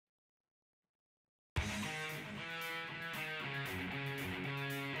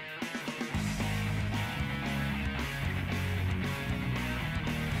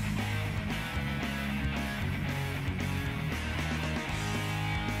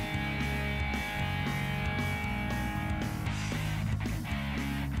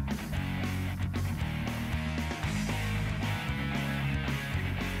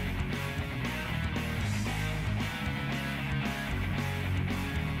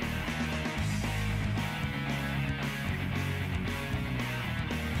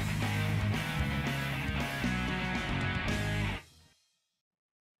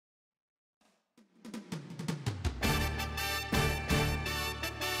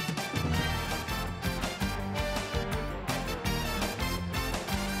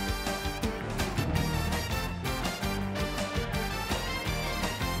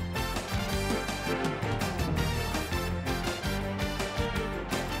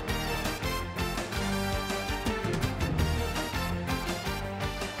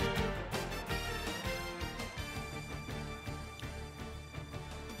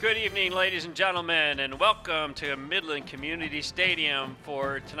Good evening, ladies and gentlemen, and welcome to Midland Community Stadium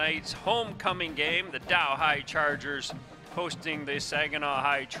for tonight's homecoming game. The Dow High Chargers hosting the Saginaw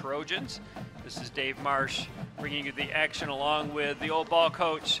High Trojans. This is Dave Marsh bringing you the action along with the old ball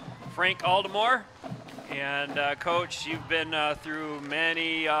coach, Frank Aldemore. And Coach, you've been through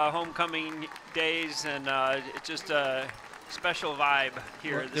many homecoming days, and it's just a special vibe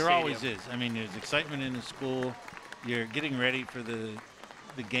here at the there stadium. Always is. I mean, there's excitement in the school. You're getting ready for the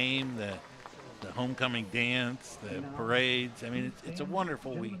game, the homecoming dance, the parades. I mean, it's a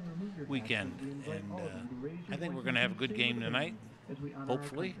wonderful weekend, and I think we're going to have a good game tonight,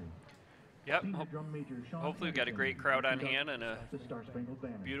 hopefully. Yep, hopefully we've got a great crowd on hand and a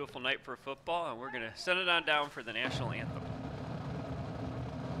beautiful night for football, and we're going to send it on down for the national anthem.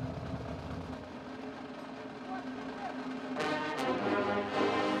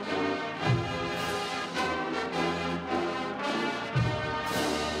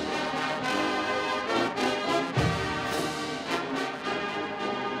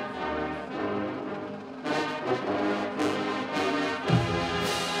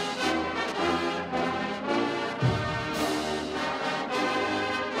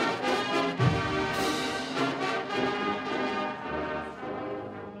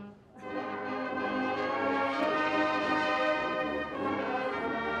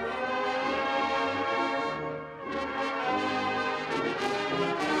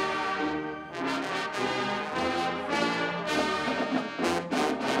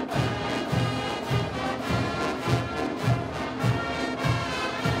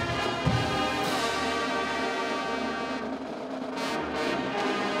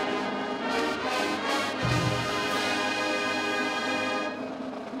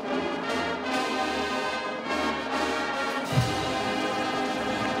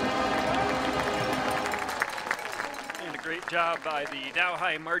 Job by the Dow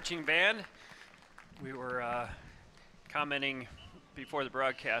High Marching Band. We were commenting before the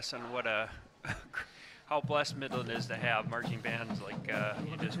broadcast on what how blessed Midland is to have marching bands like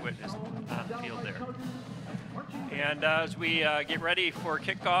you just witnessed on the field there. And as we get ready for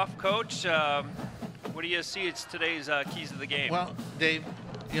kickoff, Coach, what do you see as today's keys of the game? Well, Dave,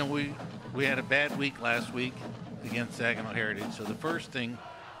 you know, we had a bad week last week against Saginaw Heritage, so the first thing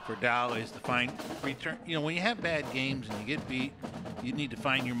for Dow is to return. You know, when you have bad games and you get beat, you need to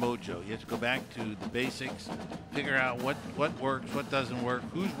find your mojo. You have to go back to the basics, figure out what works, what doesn't work,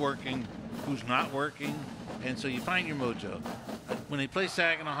 who's working, who's not working, and so you find your mojo. When they play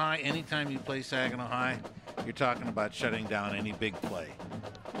Saginaw High, anytime you play Saginaw High, you're talking about shutting down any big play.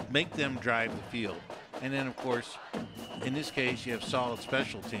 Make them drive the field. And then, of course, in this case, you have solid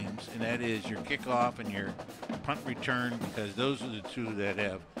special teams, and that is your kickoff and your punt return, because those are the two that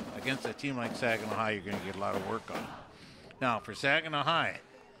have, against a team like Saginaw High, you're going to get a lot of work on. Now, for Saginaw High,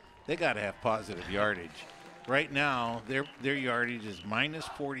 they got to have positive yardage. Right now, their yardage is minus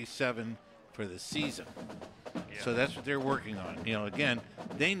 47 for the season. Yeah. So that's what they're working on. You know, again,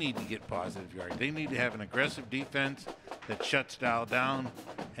 they need to get positive yardage. They need to have an aggressive defense that shuts Dow down,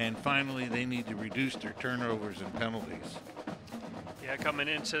 and finally, they need to reduce their turnovers and penalties. Yeah, coming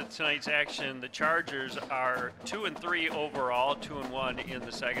into tonight's action, the Chargers are 2-3 overall, 2-1 in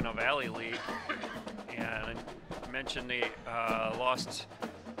the Saginaw Valley League. And I mentioned they lost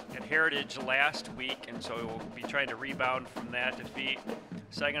at Heritage last week, and so we'll be trying to rebound from that defeat.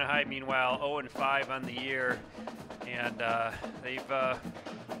 Saginaw High, meanwhile, 0-5 on the year, and they've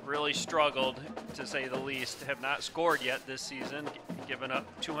really struggled, to say the least. Have not scored yet this season, given up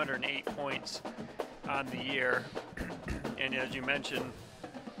 208 points on the year. And as you mentioned,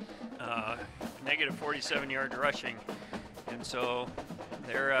 negative 47 yards rushing. And so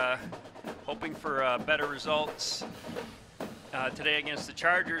they're hoping for better results today against the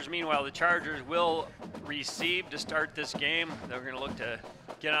Chargers. Meanwhile, the Chargers will receive to start this game. They're going to look to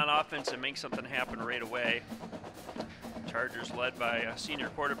get on offense and make something happen right away. Chargers led by senior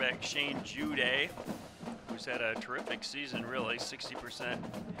quarterback Shane Jude, who's had a terrific season, really. 60%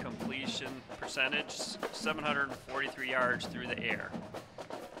 completion percentage, 743 yards through the air.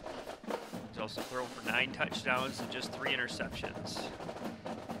 He's also thrown for 9 touchdowns and just 3 interceptions.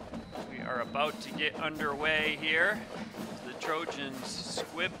 We are about to get underway here. The Trojans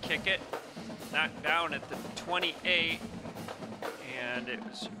squib kick it, knocked down at the 28, and it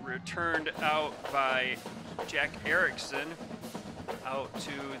was returned out by Jack Erickson out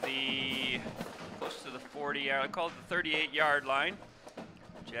to the close to the 40-yard, I call it the 38-yard line.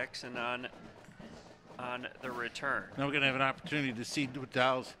 Jackson on the return. Now we're going to have an opportunity to see what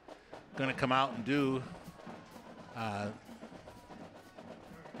Dow's going to come out and do.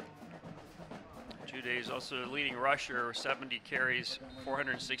 Jude is also the leading rusher, 70 carries,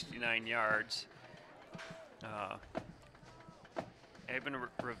 469 yards. Evan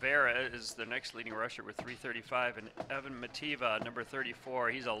Rivera is the next leading rusher with 335, and Evan Mativa, number 34,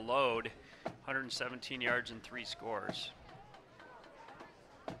 he's a load, 117 yards and 3 scores.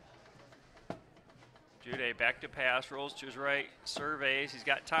 Jude back to pass, rolls to his right, surveys, he's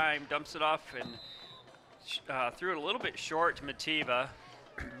got time, dumps it off, and threw it a little bit short to Mativa.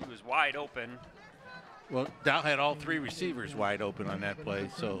 He was wide open. Well, Dow had all 3 receivers wide open on that play,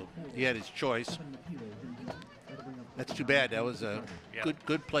 so he had his choice. That's too bad. That was a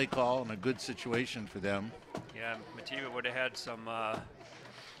good play call and a good situation for them. Yeah, Mativa would have had some,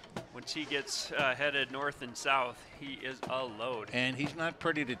 once he gets headed north and south, he is a load. And he's not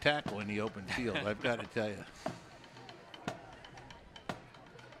pretty to tackle in the open field, I've got to tell you.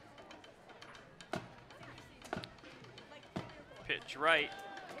 Pitch right,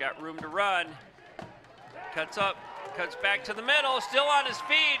 got room to run. Cuts up, cuts back to the middle, still on his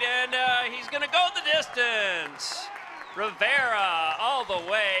feet, and he's going to go the distance. Rivera all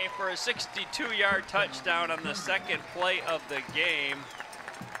the way for a 62-yard touchdown on the second play of the game.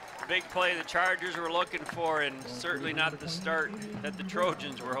 Big play the Chargers were looking for, and certainly not the start that the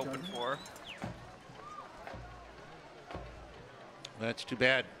Trojans were hoping for. That's too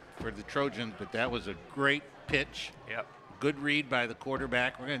bad for the Trojans, but that was a great pitch. Yep. Good read by the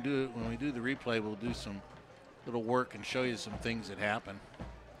quarterback. We're going to do it when we do the replay. We'll do some little work and show you some things that happen.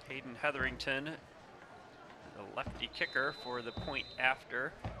 Hayden Hetherington, the lefty kicker for the point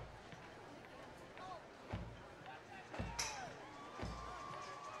after.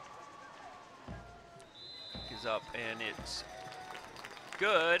 Is up, and it's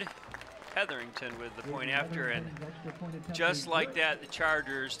good. Hetherington with the point after, and just like that, the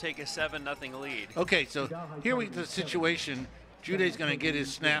Chargers take a 7-0 lead. Okay, so here the situation. Jude's going to get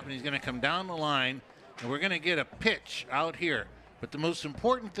his snap, and he's going to come down the line, and we're going to get a pitch out here. But the most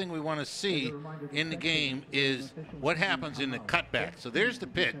important thing we want to see in the game is what happens in the cutback. So there's the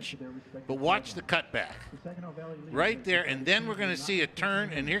pitch, but watch the cutback. Right there, and then we're going to see a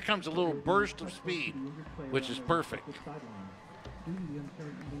turn, and here comes a little burst of speed, which is perfect.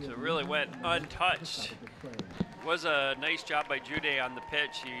 So it really went untouched. It was a nice job by Jude on the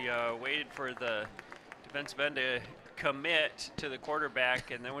pitch. He waited for the defensive end to commit to the quarterback,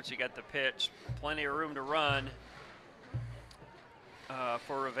 and then once he got the pitch, plenty of room to run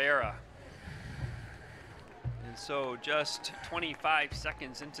for Rivera. And so just 25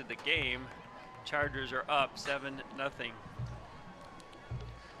 seconds into the game, Chargers are up 7-0.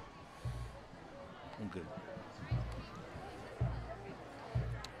 Good.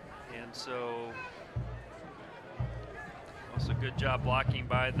 And so also good job blocking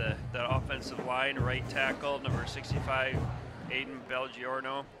by the offensive line. Right tackle, number 65, Aiden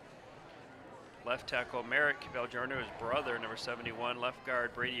Belgiorno. Left tackle, Merrick Belgiorno, his brother, number 71. Left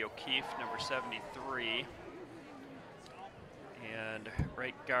guard, Brady O'Keefe, number 73. And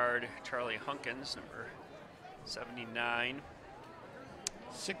right guard, Charlie Hunkins, number 79.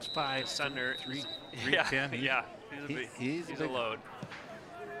 6'5", center, 310. Yeah, he's a load.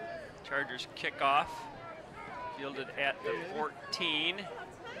 Chargers kickoff, fielded at the 14.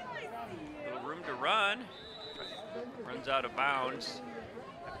 Little room to run. Runs out of bounds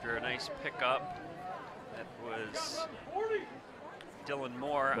after a nice pickup. That was Dylan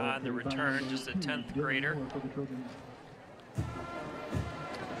Moore on the return, just a 10th grader.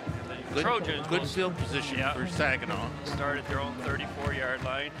 Good, Trojans good field position for Saginaw. Start at their own 34-yard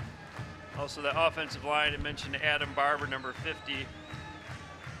line. Also the offensive line, I mentioned Adam Barber, number 50.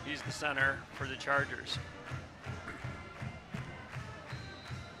 He's the center for the Chargers.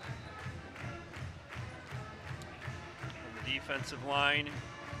 On the defensive line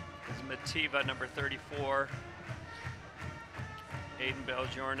is Mativa, number 34. Aiden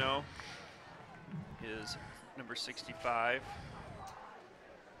Belgiorno is number 65.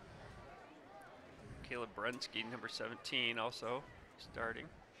 Caleb Brensky, number 17, also starting.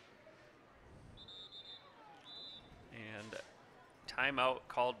 And timeout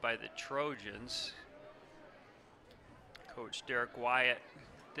called by the Trojans. Coach Derek Wyatt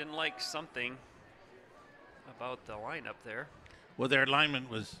didn't like something about the lineup there. Well, their alignment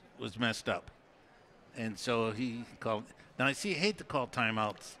was messed up, and so he called. Now I hate to call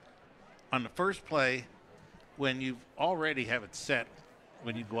timeouts on the first play when you already have it set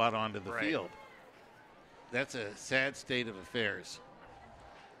when you go out onto the field. That's a sad state of affairs.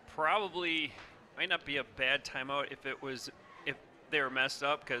 Probably might not be a bad timeout if they were messed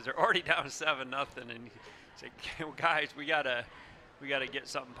up, because they're already down 7-0, and say, guys, we gotta get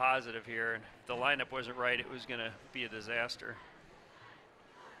something positive here. And if the lineup wasn't right, it was gonna be a disaster.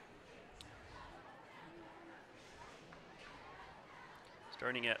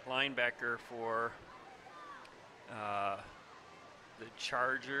 Starting at linebacker for the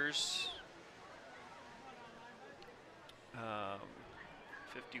Chargers.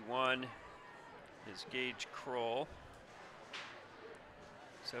 51 is Gage Kroll.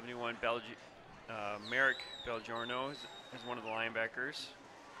 71, Merrick Belgiorno is one of the linebackers.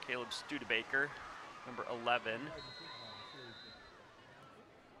 Caleb Studebaker, number 11.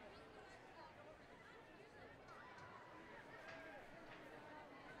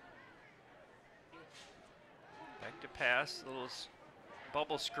 Back to pass, little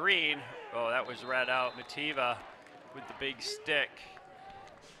bubble screen. Oh, that was read out. Mativa with the big stick.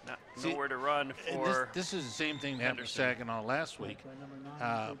 Nowhere to run for. This is the same thing that happened to Saginaw last week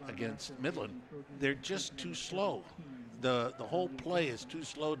against Midland. They're just too slow. The whole play is too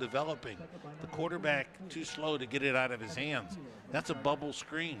slow developing. The quarterback too slow to get it out of his hands. That's a bubble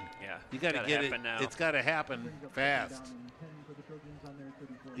screen. Yeah, you got to get it. Now. It's got to happen fast.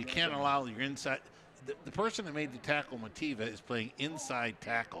 You can't allow your inside. The person that made the tackle, Mativa, is playing inside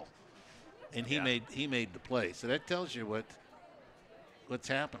tackle, and he made the play. So that tells you what's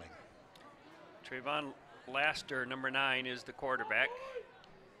happening. Trayvon Laster, number 9, is the quarterback.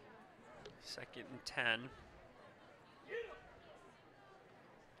 2nd and 10.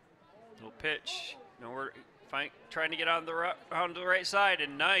 Little pitch. No, we're trying to get on the right side,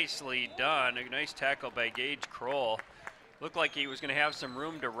 and nicely done. A nice tackle by Gage Kroll. Looked like he was going to have some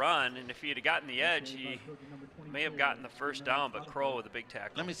room to run, and if he had gotten the edge, he may have gotten the first down, but Kroll with a big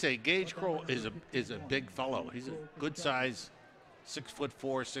tackle. Let me say, Gage Kroll is a big fellow. He's a good size, 6'4",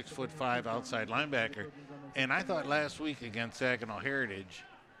 6'5" outside linebacker. And I thought last week against Saginaw Heritage,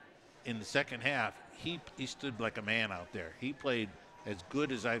 in the second half, he stood like a man out there. He played as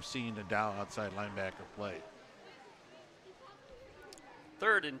good as I've seen a Dow outside linebacker play.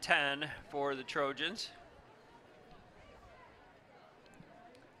 3rd and 10 for the Trojans.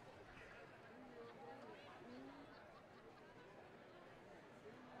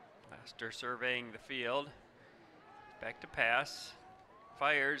 Laster surveying the field. Back to pass.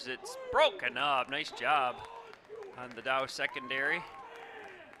 Fires. It's broken up. Nice job on the Dow secondary.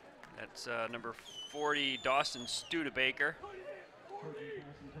 That's number 40, Dawson Studebaker.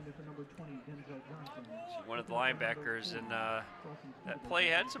 One of the linebackers, and that play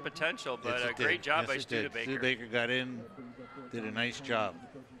had some potential, but a great job by Studebaker. Studebaker got in, did a nice job.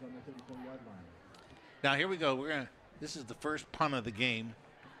 Now here we go. This is the first punt of the game.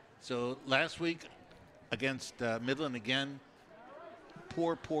 So last week against Midland again,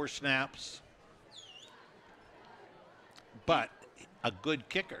 poor snaps, but a good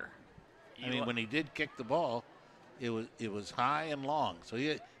kicker. I mean, when he did kick the ball, it was high and long. So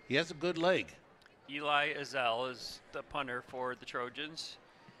he has a good leg. Eli Azell is the punter for the Trojans.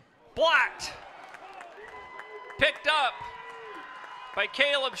 Blocked, picked up by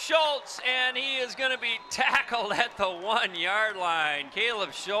Caleb Schultz, and he is going to be tackled at the 1-yard line.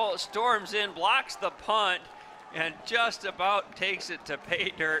 Caleb Schultz storms in, blocks the punt, and just about takes it to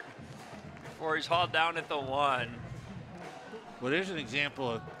pay dirt before he's hauled down at the 1. Well, there's an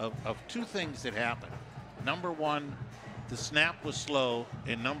example of two things that happened. Number one, the snap was slow,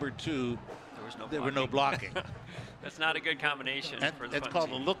 and number two, there were no blocking. That's not a good combination for the punt That's called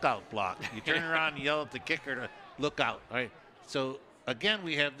team. A lookout block. You turn around and yell at the kicker to look out. All right. So again,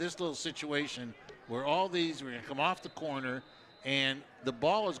 we have this little situation where all these, we're going to come off the corner, and the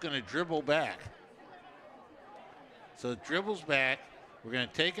ball is going to dribble back. So it dribbles back. We're going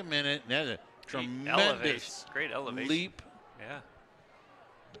to take a minute, and that's a tremendous great elevation. leap. Yeah.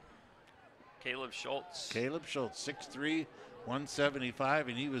 Caleb Schultz. 6'3", 175,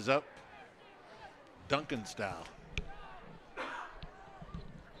 and he was up Duncan style.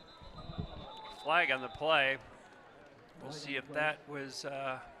 Flag on the play. We'll see if that was,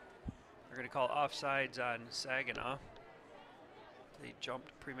 they're going to call offsides on Saginaw. They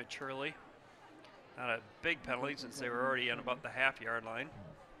jumped prematurely. Not a big penalty since they were already on about the half-yard line.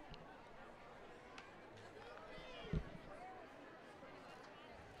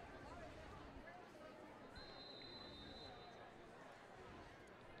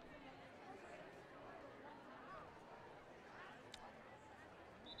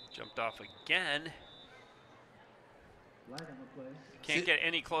 Jumped off again. Can't get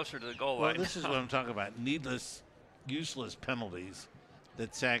any closer to the goal line. Well, this is what I'm talking about. Needless, useless penalties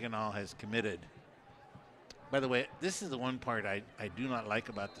that Saginaw has committed. By the way, this is the one part I do not like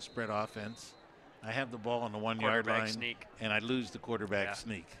about the spread offense. I have the ball on the 1-yard line, sneak. And I lose the quarterback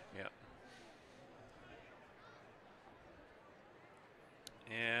sneak. Yeah.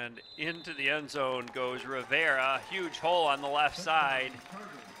 And into the end zone goes Rivera. Huge hole on the left side.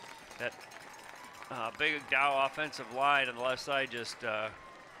 That big Dow offensive line on the left side just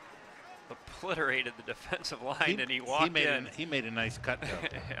obliterated the defensive line, and he walked in. He made a nice cut, though.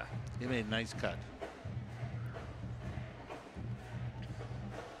 Yeah. He made a nice cut.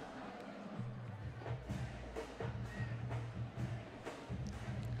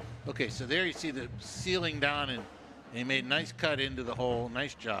 Okay, so there you see the sealing down, and he made a nice cut into the hole.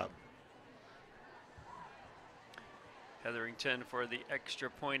 Nice job. Hetherington for the extra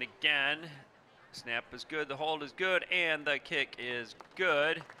point again. Snap is good, the hold is good, and the kick is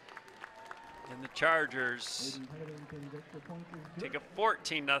good. And the Chargers take a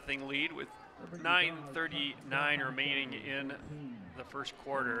 14-0 lead with 9:39 remaining in the first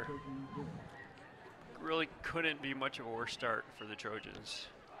quarter. Really couldn't be much of a worse start for the Trojans,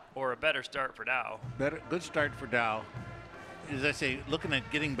 or a better start for Dow. Good start for Dow. As I say, looking at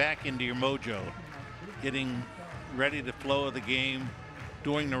getting back into your mojo, getting ready to flow of the game,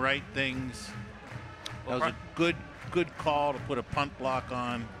 doing the right things. That was a good call to put a punt block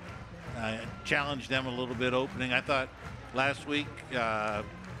on. Challenged them a little bit opening. I thought last week,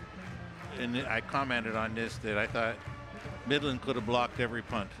 and I commented on this, that I thought Midland could have blocked every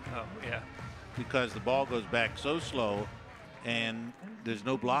punt. Oh, yeah. Because the ball goes back so slow and there's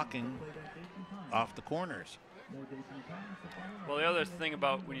no blocking off the corners. Well, the other thing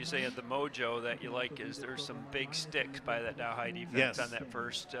about when you say the mojo that you like is there's some big sticks by that Dow High defense on that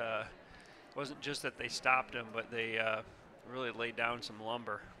first. It wasn't just that they stopped him, but they really laid down some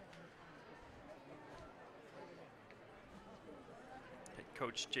lumber. Head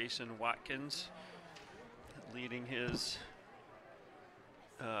coach Jason Watkins leading his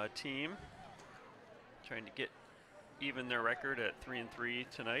team, trying to get even their record at 3-3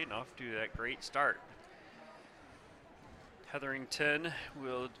 tonight, and off to that great start. Hetherington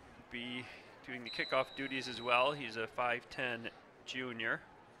will be doing the kickoff duties as well. He's a 5'10" junior.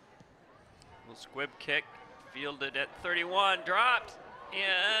 Little squib kick, fielded at 31, dropped,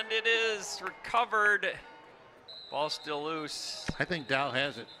 and it is recovered. Ball still loose. I think Dow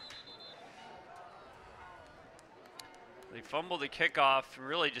has it. They fumbled the kickoff,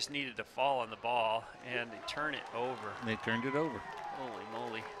 really just needed to fall on the ball, and they turn it over. They turned it over. Holy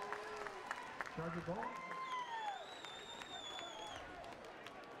moly.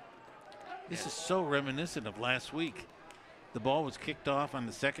 This is so reminiscent of last week. The ball was kicked off on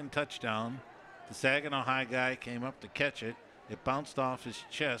the second touchdown. The Saginaw High guy came up to catch it. It bounced off his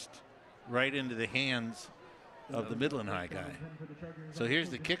chest right into the hands of the Midland High guy. So here's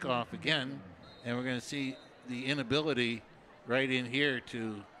the kickoff again, and we're going to see the inability right in here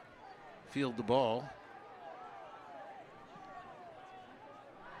to field the ball.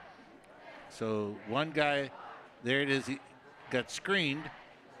 So one guy, there it is, he got screened.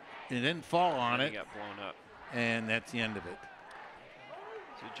 It didn't fall on it. He got blown up. And that's the end of it.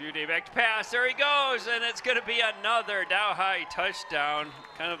 So Jude back to pass. There he goes, and it's going to be another Dow High touchdown,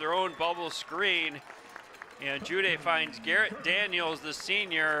 kind of their own bubble screen. And Jude finds Garrett Daniels, the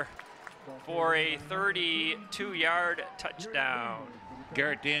senior, for a 32-yard touchdown.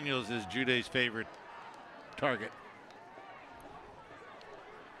 Garrett Daniels is Jude's favorite target.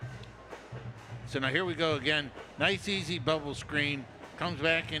 So now here we go again. Nice, easy bubble screen. Comes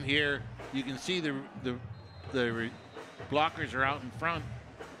back in here. You can see the blockers are out in front.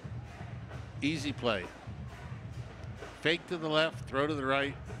 Easy play. Fake to the left, throw to the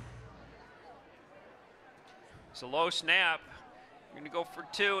right. It's a low snap. You're going to go for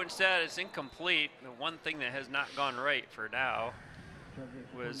two instead. It's incomplete. The one thing that has not gone right for Dow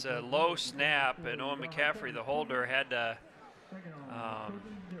was a low snap, and Owen McCaffrey, the holder, had to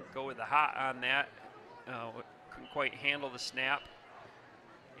go with the hot on that. Couldn't quite handle the snap.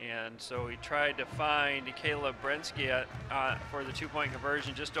 And so he tried to find Caleb Brensky for the two-point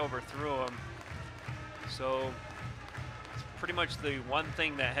conversion, just overthrew him. So it's pretty much the one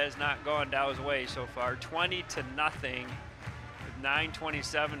thing that has not gone Dow's way so far. 20-0 with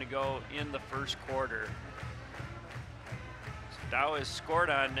 9:27 to go in the first quarter. So Dow has scored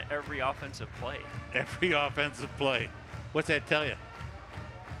on every offensive play. Every offensive play. What's that tell you?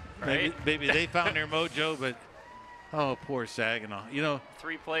 Right? Maybe they found their mojo, but oh, poor Saginaw. You know,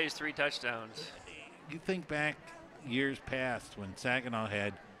 3 plays, 3 touchdowns. You think back years past when Saginaw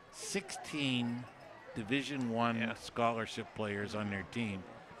had 16 Division I scholarship players on their team,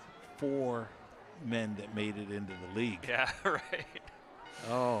 4 men that made it into the league. Yeah, right.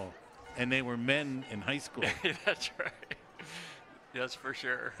 Oh, and they were men in high school. That's right. That's for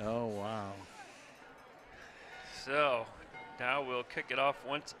sure. Oh, wow. So now we'll kick it off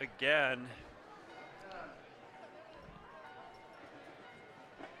once again.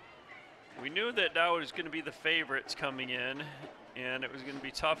 We knew that Dow was going to be the favorites coming in, and it was going to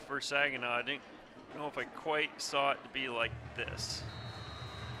be tough for Saginaw. I think know if I quite saw it to be like this.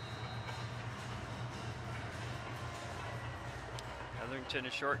 Hetherington,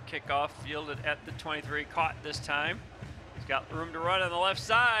 a short kickoff fielded at the 23, caught this time. He's got room to run on the left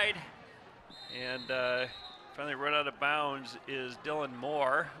side. And finally run out of bounds is Dylan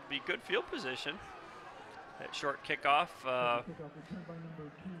Moore. Be good field he short kickoff.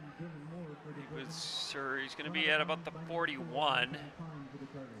 He's going to be at about the 41.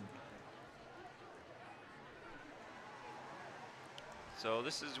 So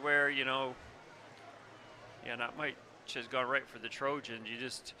this is where, you know, yeah, not much has gone right for the Trojans. You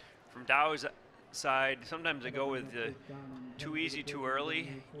just, from Dow's side, sometimes they go with too easy too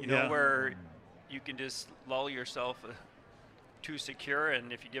early, you know, where you can just lull yourself too secure,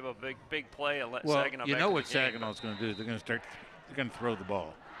 and if you give a big play and let Saginaw you back know to what the game. Saginaw's going to do. They're going to throw the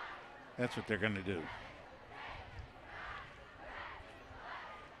ball. That's what they're going to do.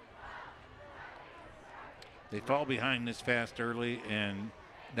 They fall behind this fast early, and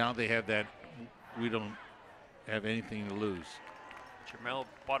now they have that. We don't have anything to lose. Jamel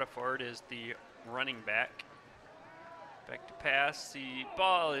Bodiford is the running back. Back to pass. The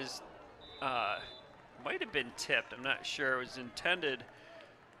ball is might have been tipped. I'm not sure. It was intended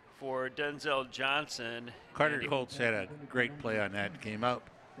for Denzel Johnson. Carter Colts had a great play on that. Came up,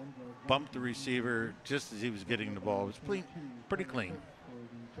 bumped the receiver just as he was getting the ball. It was pretty clean.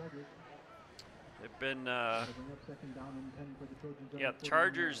 They've been, the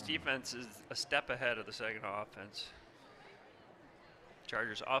Chargers defense is a step ahead of the Saginaw offense.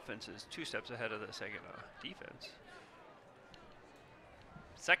 Chargers offense is 2 steps ahead of the Saginaw defense.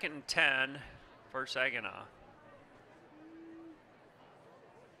 2nd and 10 for Saginaw.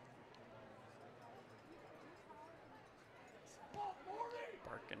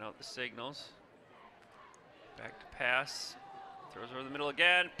 Barking out the signals. Back to pass. Throws over the middle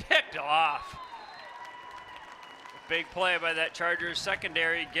again. Picked off. Big play by that Chargers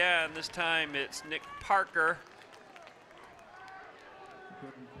secondary again. This time it's Nick Parker.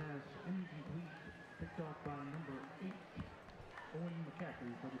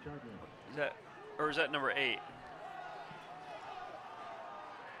 Is that number 8?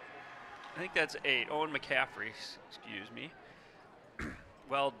 I think that's 8. Owen McCaffrey, excuse me.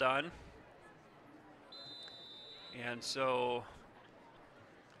 Well done. And so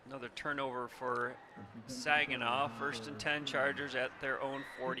another turnover for Saginaw. 1st and 10, Chargers at their own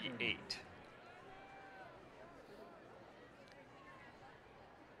 48.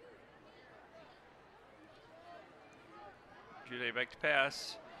 Jude back to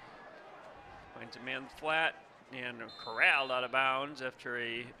pass. Finds a man flat and corralled out of bounds after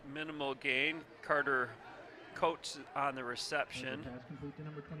a minimal gain. Carter Coates on the reception.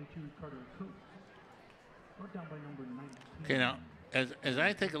 Okay, now, as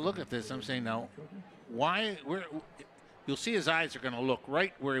I take a look at this, I'm saying now, you'll see his eyes are going to look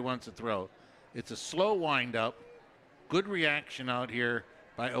right where he wants to throw. It's a slow wind-up, good reaction out here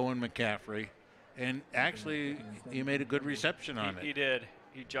by Owen McCaffrey, and actually he made a good reception on it. He did.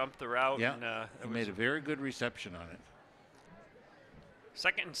 He jumped the route. Yeah, and, he made a very good reception on it.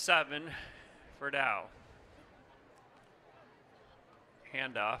 2nd and 7 for Dow.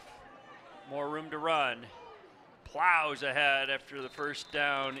 Handoff. More room to run. Plows ahead after the first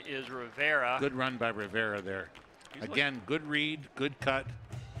down is Rivera. Good run by Rivera there. Again, good read, good cut.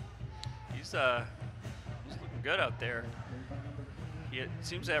 He's looking good out there. He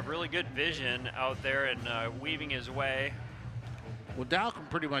seems to have really good vision out there and weaving his way. Well, Dow can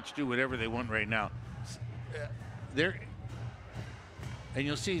pretty much do whatever they want right now. And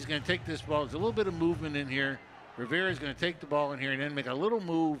you'll see he's going to take this ball. There's a little bit of movement in here. Rivera's going to take the ball in here and then make a little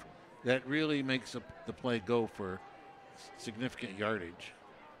move that really makes the play go for significant yardage.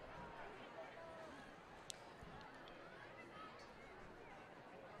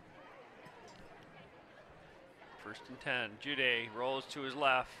 First and 10. Jude rolls to his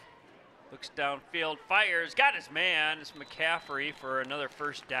left. Looks downfield, fires, got his man. It's McCaffrey for another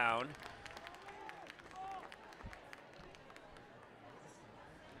first down.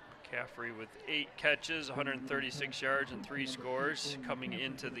 McCaffrey with 8 catches, 136 yards, and 3 scores coming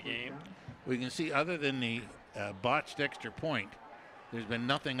into the game. We can see other than the botched extra point, there's been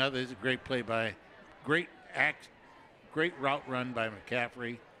nothing other. It's a great play by, great route run by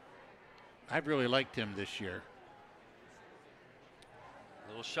McCaffrey. I've really liked him this year.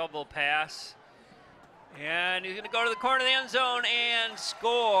 Little shovel pass. And he's going to go to the corner of the end zone and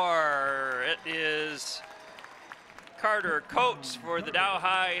score. It is Carter Coates for the Dow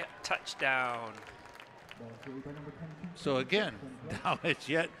High touchdown. So again, Dow has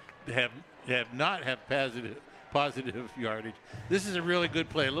yet have not have positive yardage. This is a really good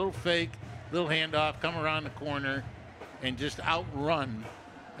play. A little fake, little handoff, come around the corner, and just outrun.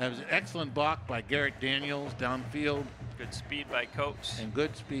 That was an excellent block by Garrett Daniels downfield. Good speed by Coates. And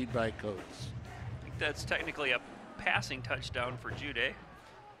good speed by Coates. I think that's technically a passing touchdown for Jude.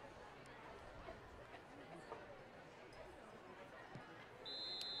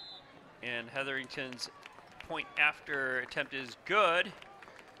 And Hetherington's point after attempt is good.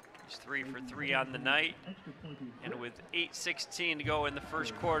 He's 3 for 3 on the night. And with 8:16 to go in the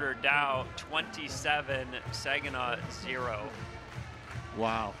first quarter, Dow 27, Saginaw 0.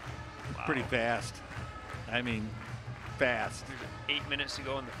 Wow. Pretty fast. I mean, fast. There's 8 minutes to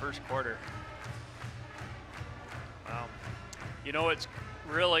go in the first quarter. Wow. You know what's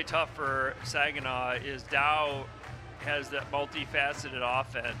really tough for Saginaw is Dow has that multifaceted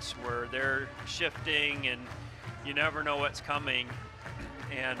offense where they're shifting and you never know what's coming.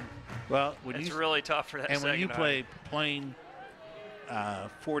 And well, when it's really tough for that. And Saginaw. when you play plain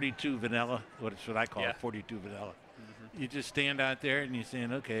 42 vanilla, what should I call it? 42 vanilla. You just stand out there and you're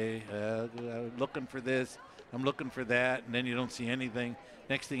saying, okay, I'm looking for this, I'm looking for that, and then you don't see anything.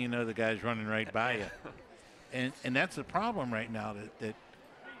 Next thing you know, the guy's running right by you. And that's the problem right now, that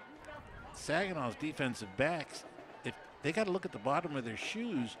Saginaw's defensive backs, if they got to look at the bottom of their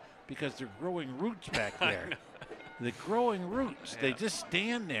shoes because they're growing roots back there. They're growing roots. They just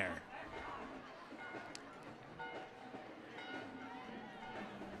stand there.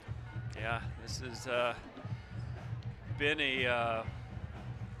 Yeah, this has been a,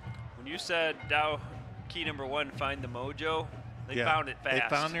 when you said Dow key number 1, find the mojo, they found it fast.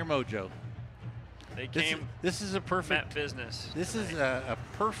 They found their mojo. They came. This is a perfect business. This is a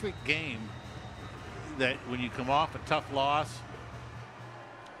perfect game that when you come off a tough loss.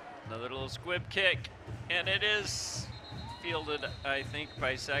 Another little squib kick, and it is fielded, I think,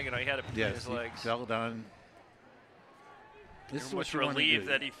 by Saginaw. He had it between his legs. Fell down. This is what you want to do. Relieved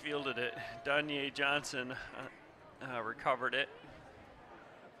that he fielded it. Danye Johnson recovered it.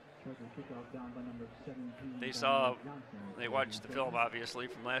 They watched the film, obviously,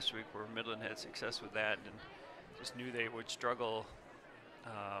 from last week where Midland had success with that and just knew they would struggle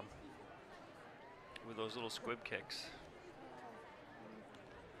with those little squib kicks.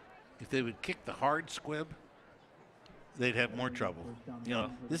 If they would kick the hard squib, they'd have more trouble. You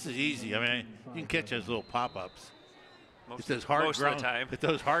know, this is easy. I mean, you can catch those little pop-ups. It's those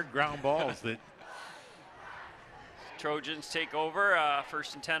hard ground balls that Trojans take over,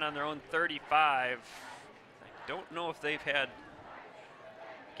 1st and 10 on their own 35. I don't know if they've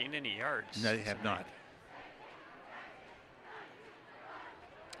gained any yards. No, they have not.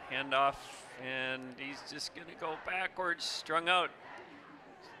 Handoff, and he's just going to go backwards, strung out.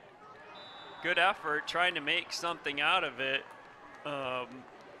 Good effort, trying to make something out of it.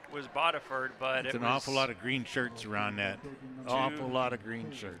 Was Bodiford, but it's an awful lot of green shirts around that. Awful lot of green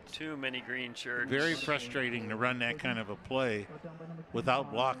shirts. Too many green shirts. Very frustrating to run that kind of a play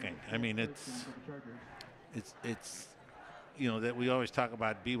without blocking. I mean, it's you know that we always talk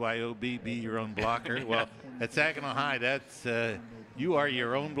about BYOB, be your own blocker. Well, at Saginaw High, that's you are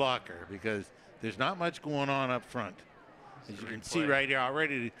your own blocker because there's not much going on up front. As you can see right here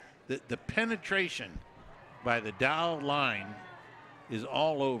already, the penetration by the Dow line is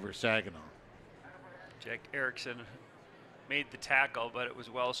all over Saginaw. Jack Erickson made the tackle, but it was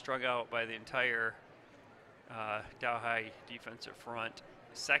well strung out by the entire Dow High defensive front.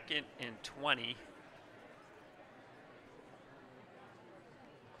 2nd and 20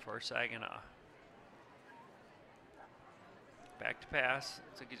 for Saginaw. Back to pass.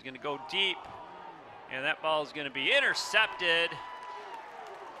 Looks like he's going to go deep, and that ball is going to be intercepted.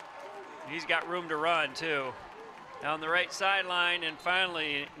 He's got room to run, too. Down the right sideline, and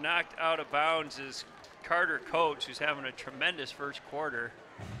finally knocked out of bounds is Carter Coates, who's having a tremendous first quarter.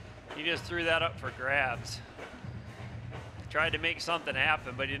 He just threw that up for grabs. Tried to make something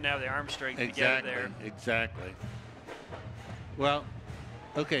happen, but he didn't have the arm strength to get it there. Exactly. Well,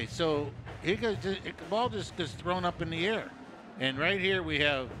 okay, so here goes, the ball just gets thrown up in the air. And right here we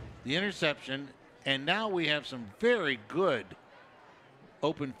have the interception, and now we have some very good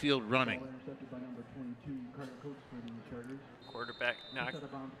open field running. Quarterback knocked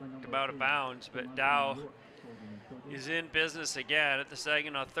him out of bounds, but Dow is in business again at the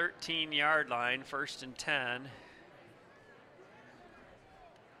Saginaw 13-yard line, 1st and 10.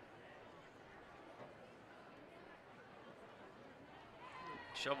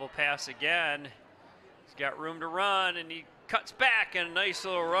 Shovel pass again. He's got room to run, and he cuts back, and a nice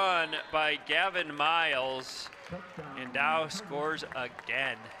little run by Gavin Miles. And Dow scores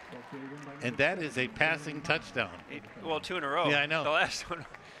again. And that is a passing touchdown. Well, 2 in a row. Yeah, I know. The last one.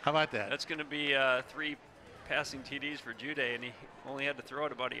 How about that? That's going to be 3 passing TDs for Jude, and he only had to throw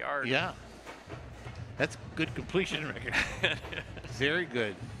it about a yard. Yeah. That's a good completion record. Very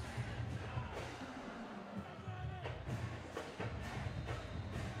good.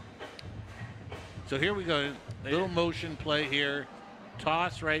 So here we go. Little motion play here.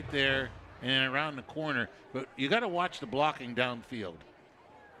 Toss right there and then around the corner. But you got to watch the blocking downfield.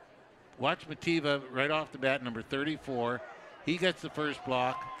 Watch Mativa right off the bat, number 34. He gets the first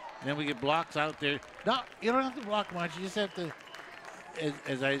block. And then we get blocks out there. No, you don't have to block much. You just have to,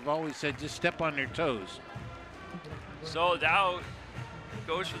 as I've always said, just step on their toes. So Dow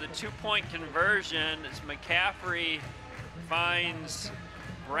goes for the 2-point conversion as McCaffrey finds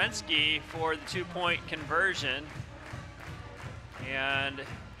Brensky for the 2-point conversion. And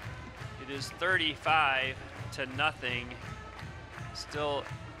it is 35-0. Still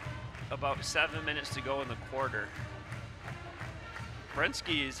about 7 minutes to go in the quarter.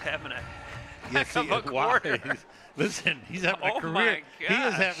 Brensky is having a heck of a quarter. Listen, he's having a career. My He is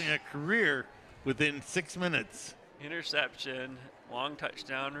gosh. having a career within 6 minutes. Interception, long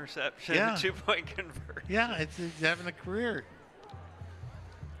touchdown reception, Yeah. 2-point conversion. Yeah, he's having a career.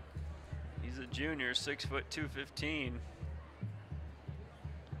 He's a junior, 6 foot 215.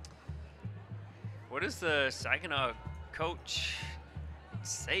 What does the Saginaw coach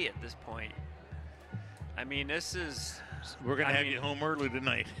say at this point? I mean, this is. We're going to have you home early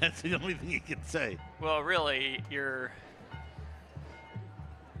tonight. That's the only thing he can say. Well, really, if you're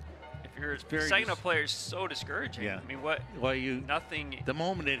a Saginaw player, is so discouraging. Yeah. I mean, what? Well, Nothing. the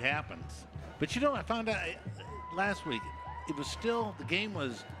moment it happens. But you know, I found out last week, it was still, the game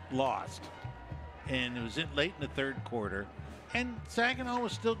was lost. And it was late in the third quarter. And Saginaw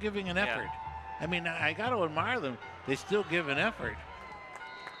was still giving an effort. I mean, I got to admire them. They still give an effort.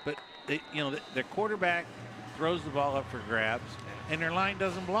 But, their quarterback throws the ball up for grabs, and their line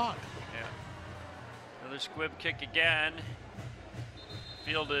doesn't block. Yeah. Another squib kick again.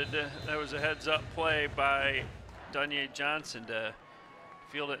 Fielded. That was a heads-up play by Dunier Johnson to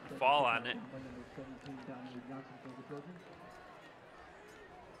field it and fall on it.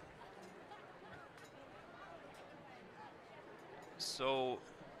 So,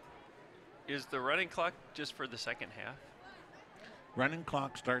 is the running clock just for the second half? Running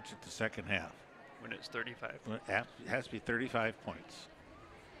clock starts at the second half. When it's 35. It has to be 35 points.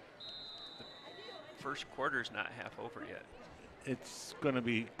 First quarter's not half over yet. It's going to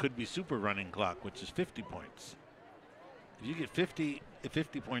be, could be super running clock, which is 50 points. If you get a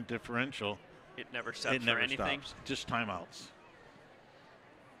 50-point differential, It never stops it never for anything. stops. Just timeouts.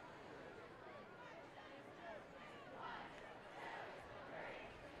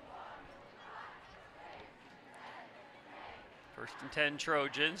 First and 10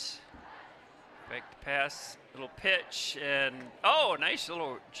 Trojans. Back to pass, little pitch, and oh, nice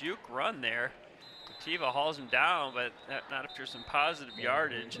little juke run there. Tiva hauls him down, but not after some positive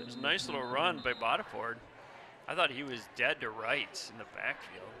yardage. It was a nice little run by Bodiford. I thought he was dead to rights in the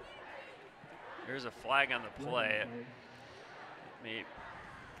backfield. There's a flag on the play.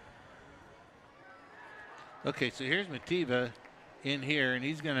 Okay, so here's Mativa in here, and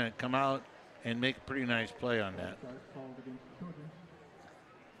he's going to come out and make a pretty nice play on that.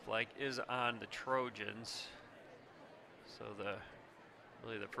 Flag is on the Trojans. So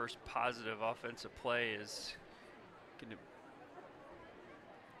really the first positive offensive play is going to.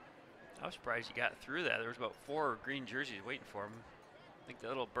 I was surprised he got through that. There was about 4 green jerseys waiting for him. I think that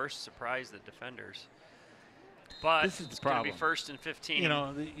little burst surprised the defenders. But This is the it's going to be problem. first and 15. You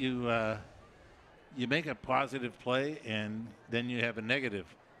know, you make a positive play, and then you have a negative.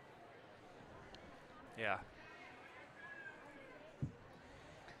 Yeah.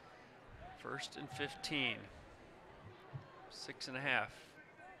 First and 15. 6.5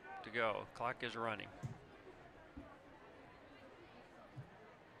 to go. Clock is running.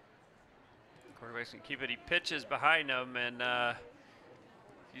 Quarterback's gonna keep it. He pitches behind him, and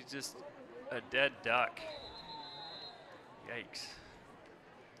he's just a dead duck. Yikes.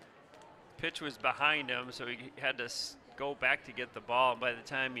 Pitch was behind him, so he had to go back to get the ball. And by the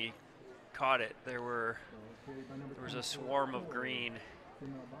time he caught it, there was a swarm of green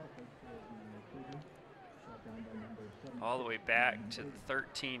all the way back to the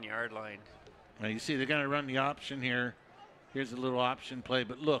 13-yard line. Now you see they're going to run the option here. Here's a little option play,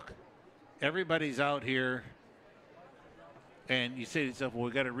 but look, everybody's out here, and you say to yourself, well,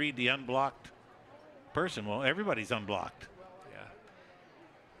 we got to read the unblocked person. Well, everybody's unblocked. Yeah.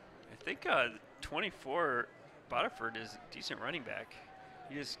 I think 24, Bodiford is a decent running back.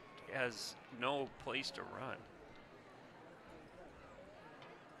 He just has no place to run.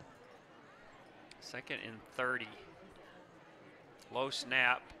 Second and 30. Low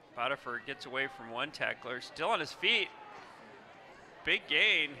snap. Bodiford gets away from one tackler. Still on his feet. Big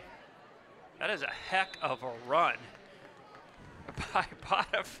gain. That is a heck of a run by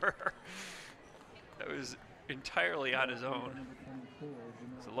Potiphar. That was entirely on his own.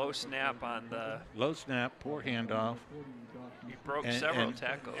 It's a low snap on the... Low snap, poor handoff. He broke several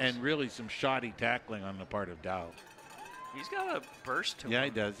tackles. And really some shoddy tackling on the part of Dow. He's got a burst to him. Yeah,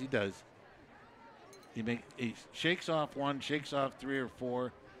 he does. He does. He shakes off one, shakes off 3 or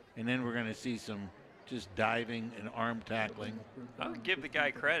 4, and then we're going to see some just diving and arm tackling. I'll give the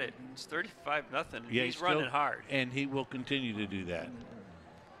guy credit. It's 35-0. Yeah, he's running hard. And he will continue to do that.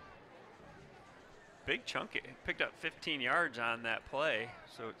 Big chunk. He picked up 15 yards on that play,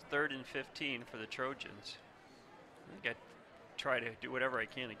 so it's 3rd and 15 for the Trojans. I think I try to do whatever I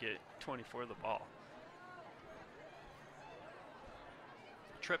can to get 24 the ball.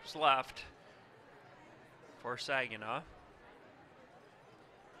 Trips left for Saginaw.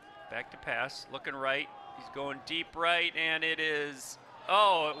 Back to pass, looking right. He's going deep right, and it is,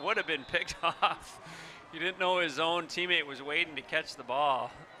 oh, it would have been picked off. He didn't know his own teammate was waiting to catch the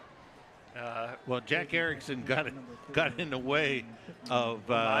ball. Well, Jack Erickson got in the way of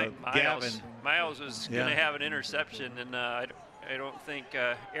Gavin. Miles was going to have an interception, and I don't think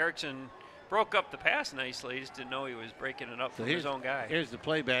Erickson broke up the pass nicely. He just didn't know he was breaking it up for his own guy. Here's the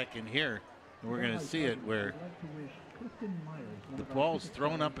playback in here, and we're going to see it where the ball's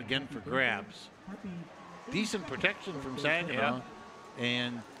thrown up again for grabs. Decent protection from Saginaw,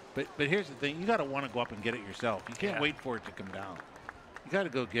 but here's the thing: you got to want to go up and get it yourself. You can't wait for it to come down. You got to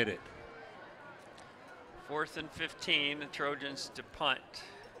go get it. 4th and 15, the Trojans to punt.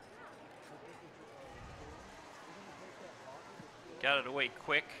 Got it away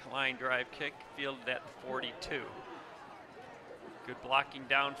quick, line drive kick, fielded at the 42. Good blocking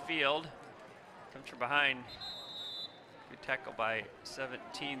downfield. Comes from behind. Good tackle by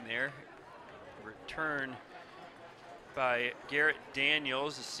 17 there. Return by Garrett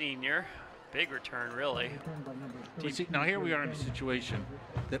Daniels, a senior. Big return, really. See, now here we are in a situation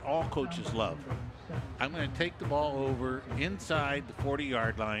that all coaches love. I'm going to take the ball over inside the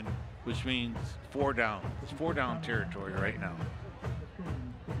 40-yard line, which means 4 down. It's 4 down territory right now.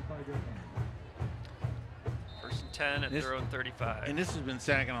 1st and 10 at their own 35. And this has been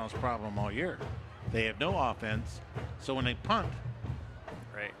Saginaw's problem all year. They have no offense, so when they punt,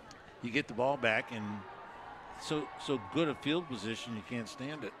 you get the ball back, and so good a field position you can't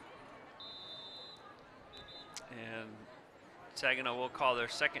stand it. And Saginaw will call their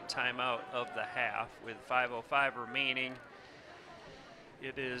second timeout of the half with 5:05 remaining.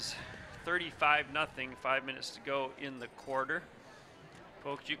 It is 35-0, 5 minutes to go in the quarter.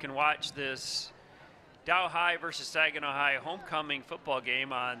 Folks, you can watch this Dow High versus Saginaw High homecoming football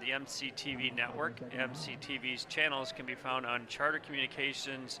game on the MCTV network. MCTV's channels can be found on Charter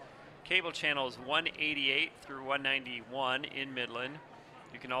Communications cable channels 188 through 191 in Midland.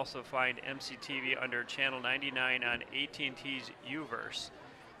 You can also find MCTV under channel 99 on AT&T's UVerse.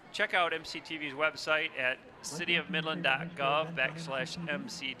 Check out MCTV's website at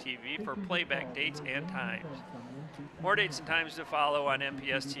cityofmidland.gov/MCTV for playback dates and times. More dates and times to follow on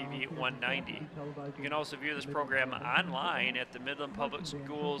MPS-TV 190. You can also view this program online at the Midland Public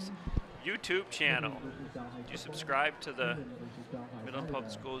Schools YouTube channel. Do you subscribe to the Midland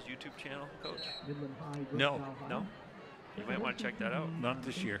Public Schools YouTube channel, Coach? No. No? You might want to check that out. Not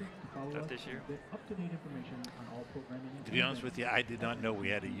this year. Not this year? To be honest with you, I did not know we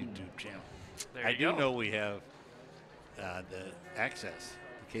had a YouTube channel. I do know we have the access,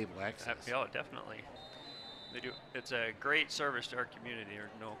 the cable access. Yeah, definitely. They do. It's a great service to our community.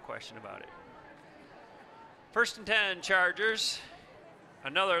 There's no question about it. 1st and 10, Chargers.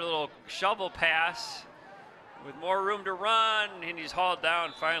 Another little shovel pass with more room to run, and he's hauled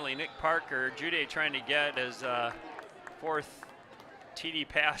down finally. Nick Parker, Jude trying to get his 4th TD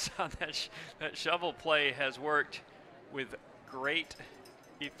pass on that shovel play has worked with great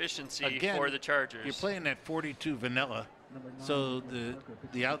efficiency for the Chargers. You're playing that 42 vanilla, so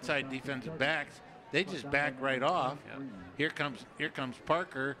the outside defensive backs, they just back right off. Here comes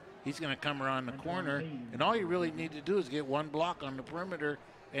Parker. He's going to come around the corner, and all you really need to do is get one block on the perimeter,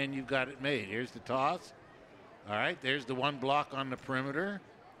 and you've got it made. Here's the toss. All right, there's the one block on the perimeter.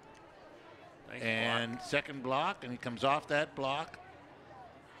 Nice and block. Second block, and he comes off that block.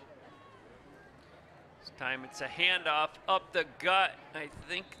 This time it's a handoff up the gut. I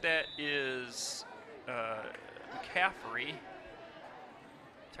think that is McCaffrey.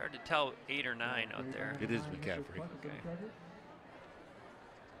 It's hard to tell 8 or 9 out there. It is McCaffrey. Okay.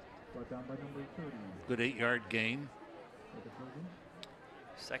 Good 8-yard gain.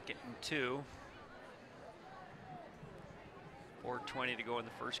 2nd and 2. 4:20 to go in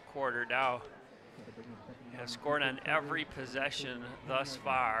the first quarter. Dow has scored on every possession thus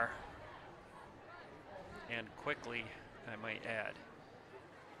far. and quickly, I might add.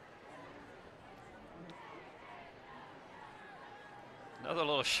 Another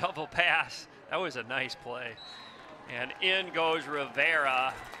little shovel pass. That was a nice play. And in goes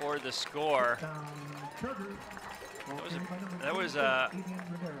Rivera for the score. That was a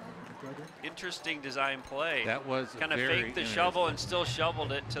interesting design play. That was kind of faked the shovel and still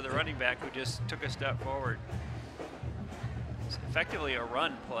shoveled it to the running back, who just took a step forward. It's effectively a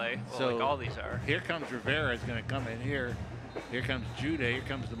run play, well, so like all these are. Here comes Rivera. Is going to come in here. Here comes Jude. Here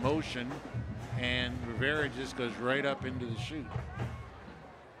comes the motion, and Rivera just goes right up into the chute.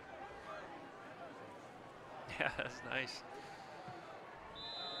 Yeah, that's nice.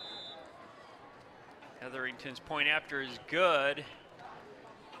 Hetherington's point after is good,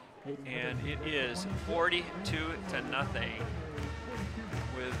 and it is 42-0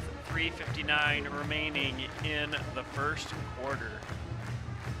 with 3:59 remaining in the first quarter.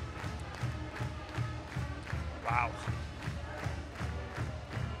 Wow.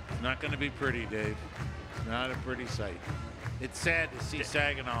 It's not going to be pretty, Dave. It's not a pretty sight. It's sad to see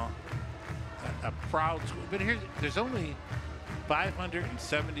Saginaw, a proud school, but there's only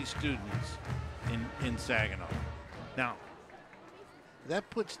 570 students in Saginaw. Now, that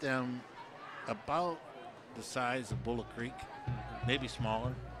puts them about the size of Bullock Creek, maybe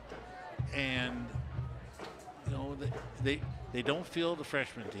smaller. And, you know, they don't field the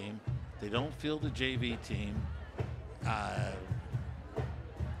freshman team. They don't field the JV team.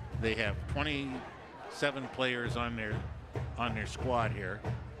 They have 27 players on their squad here.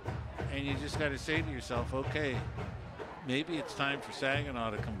 And you just got to say to yourself, okay, maybe it's time for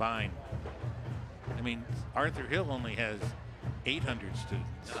Saginaw to combine. I mean, Arthur Hill only has 800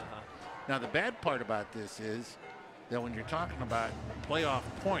 students. Now, the bad part about this is that when you're talking about playoff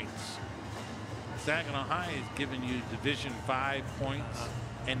points, Saginaw High is giving you Division 5 points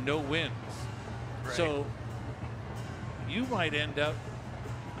and no wins. Right. So you might end up,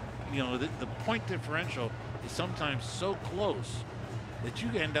 you know, the point differential is sometimes so close that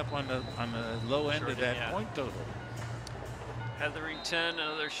you end up on the low end of that point total. Hetherington,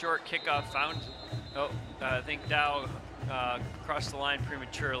 another short kickoff found. Oh, I think Dow crossed the line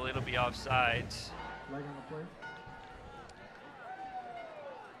prematurely. It'll be offsides.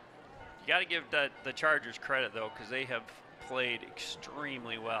 You got to give the Chargers credit, though, because they have played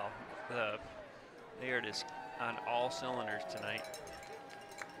extremely well. They are just on all cylinders tonight.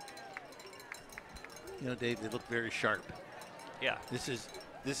 You know, Dave, they look very sharp. Yeah. This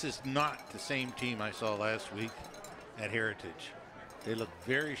is not the same team I saw last week at Heritage. They look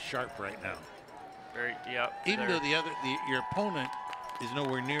very sharp right now. Very, yeah. Even though your opponent is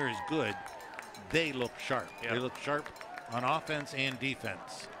nowhere near as good, they look sharp. Yep. They look sharp on offense and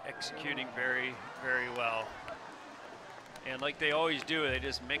defense. Executing very, very well. And like they always do, they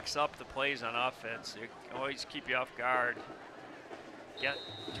just mix up the plays on offense. They always keep you off guard.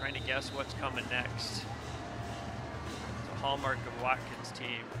 Trying to guess what's coming next. It's a hallmark of Watkins'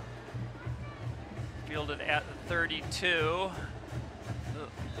 team. Fielded at the 32.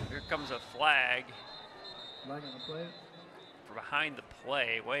 Here comes a flag. Flag on the play. For behind the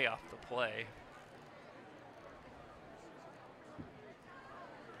play, way off the play.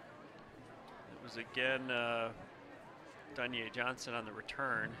 It was again Danye Johnson on the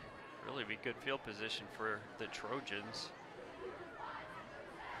return. Really be good field position for the Trojans.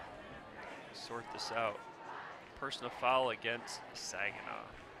 Sort this out. Personal foul against Saginaw.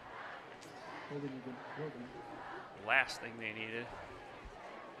 Last thing they needed.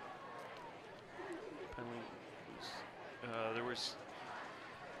 There was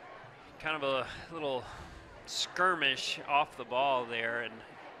kind of a little skirmish off the ball there, and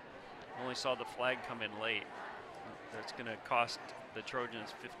only saw the flag come in late. That's going to cost the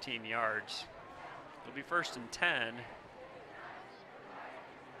Trojans 15 yards. It'll be 1st and 10.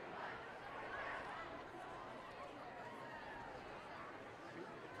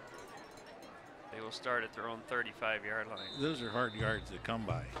 They will start at their own 35-yard line. Those are hard yards to come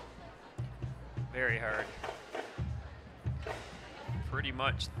by. Very hard. Pretty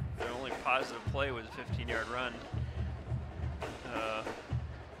much the only positive play was a 15-yard run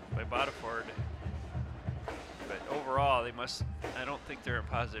by Bodiford. But overall, I don't think they're a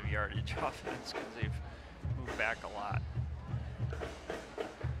positive yardage offense because they've moved back a lot.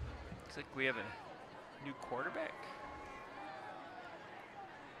 Looks like we have a new quarterback.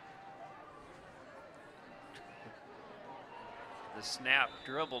 The snap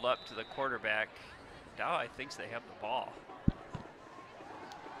dribbled up to the quarterback. Dow thinks they have the ball.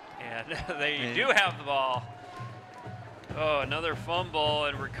 And they do have the ball. Oh, another fumble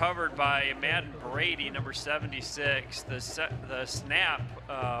and recovered by Madden Brady, number 76. The snap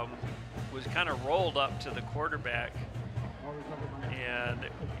was kind of rolled up to the quarterback, and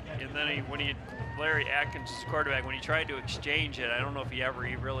then Larry Atkins, quarterback, when he tried to exchange it, I don't know if he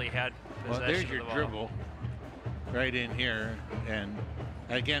really had possession there's of your the ball. dribble right in here, and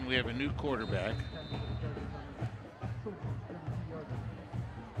again we have a new quarterback.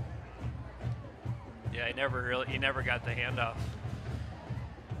 Yeah, he never got the handoff.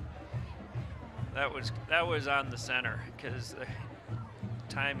 That was on the center because the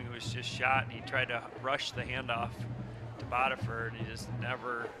timing was just shot, and he tried to rush the handoff to Botifer, and he just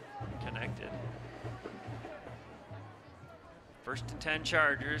never connected. First and 10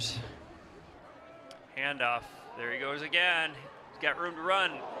 Chargers. Handoff. There he goes again. He's got room to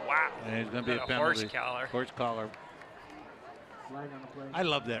run. Wow. And it's going to be a penalty. Horse collar. Horse collar. I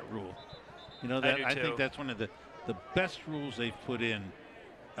love that rule. You know, that I think that's one of the best rules they've put in.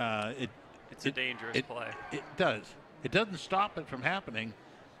 It's a dangerous play. It does. It doesn't stop it from happening,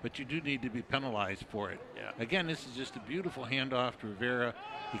 but you do need to be penalized for it. Yeah. Again, this is just a beautiful handoff to Rivera.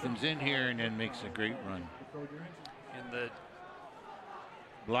 He comes in here and then makes a great run. And the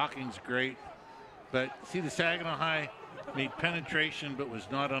blocking's great, but see, the Saginaw High made penetration but was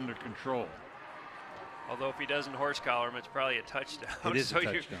not under control. Although if he doesn't horse collar him, it's probably a touchdown. It is a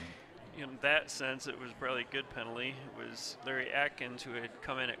touchdown. In that sense, it was probably a good penalty. It was Larry Atkins who had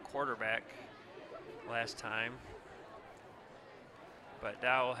come in at quarterback last time. But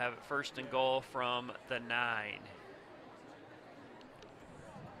Dow will have it first and goal from the 9.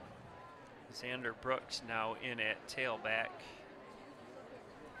 Xander Brooks now in at tailback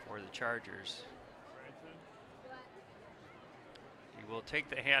for the Chargers. He will take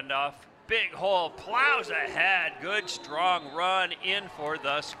the handoff. Big hole, plows ahead. Good strong run in for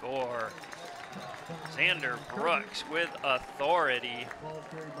the score. Xander Brooks with authority.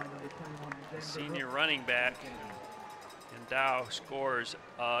 Senior running back. And Dow scores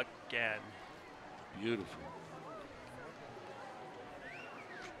again. Beautiful.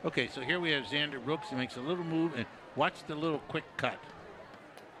 Okay, so here we have Xander Brooks. He makes a little move, and watch the little quick cut.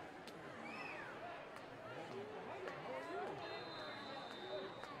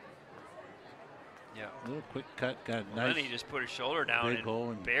 Yeah. A little quick cut, got Well, nice. then he just put his shoulder down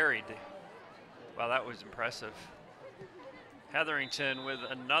and buried. Wow, that was impressive. Hetherington with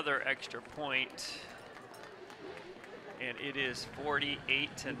another extra point. And it is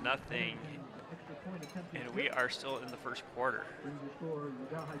 48-0. And we are still in the first quarter.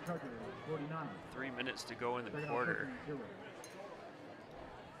 3 minutes to go in the quarter.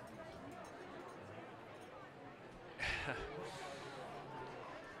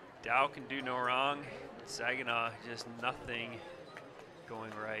 Dow can do no wrong. Saginaw, just nothing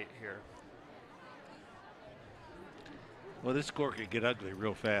going right here. Well, this score could get ugly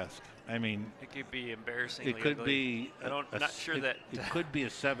real fast. I mean, it could be embarrassingly ugly. It could be. Not sure that it could be a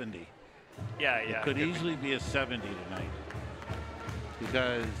 70. Yeah. It could easily be a 70 tonight.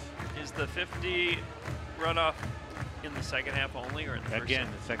 Because is the 50 runoff in the second half only, or in the first? Again,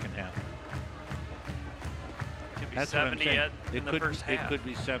 the second half. It could be That's 70 in the first half. It could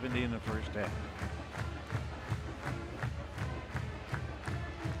be 70 in the first half.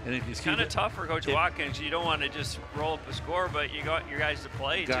 And if you it's kind of tough for Coach Watkins. You don't want to just roll up a score, but you got your guys to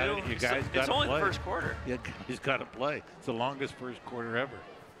play too. It's only the first quarter. Yeah, he's got to play. It's the longest first quarter ever.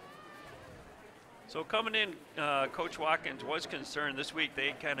 So coming in, Coach Watkins was concerned this week.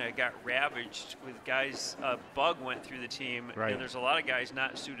 They kind of got ravaged with guys. Bug went through the team, right. And there's a lot of guys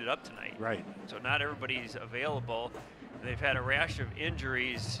not suited up tonight. Right. So not everybody's available. They've had a rash of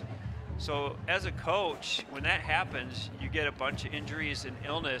injuries. So as a coach, when that happens, you get a bunch of injuries and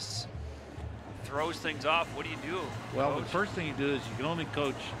illness, throws things off. What do you do? Well, coach? The first thing you do is you can only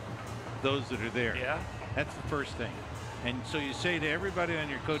coach those that are there. Yeah. That's the first thing. And so you say to everybody on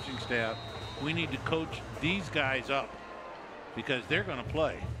your coaching staff, we need to coach these guys up because they're going to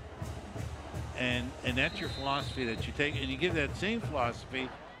play. And that's your philosophy that you take, and you give that same philosophy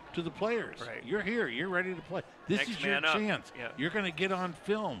to the players. Right. You're here. You're ready to play. This Next is your man up. chance. Yeah. You're going to get on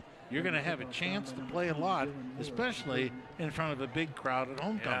film. You're going to have a chance to play a lot, especially in front of a big crowd at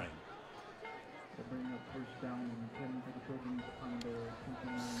homecoming.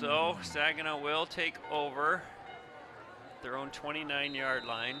 Yeah. So Saginaw will take over their own 29-yard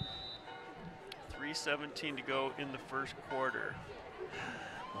line. 3:17 to go in the first quarter.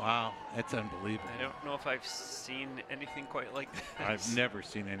 Wow, that's unbelievable. I don't know if I've seen anything quite like this. I've never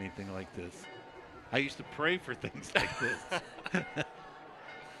seen anything like this. I used to pray for things like this.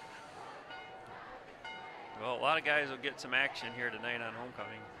 Well, a lot of guys will get some action here tonight on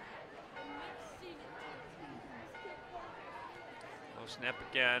homecoming. Low snap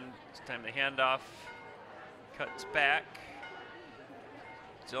again. It's time to hand off. Cuts back.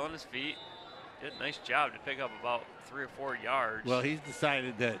 still on his feet. Did a nice job to pick up about 3 or 4 yards. Well, he's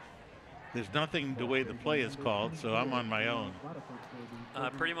decided that there's nothing the way the play is called, so I'm on my own.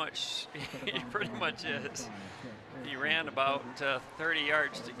 Pretty much, he pretty much is. He ran about 30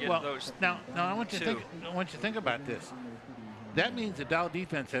 yards to get those. Now I want you to think about this. That means the Dow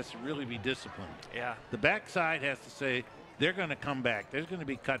defense has to really be disciplined. Yeah. The backside has to say they're going to come back. There's going to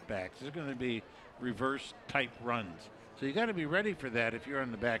be cutbacks. There's going to be reverse type runs. So you got to be ready for that if you're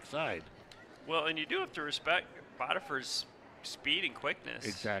on the backside. Well, and you do have to respect Botifer's speed and quickness.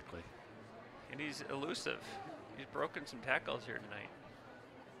 Exactly. And he's elusive. He's broken some tackles here tonight.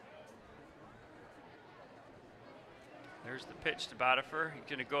 There's the pitch to Botifer. He's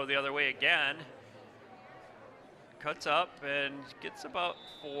going to go the other way again. Cuts up and gets about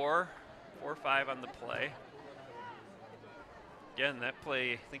 4 or 5 on the play. Again, that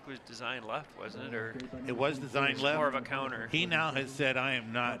play I think was designed left, wasn't it? Or it was designed left. More of a counter. He now has said, "I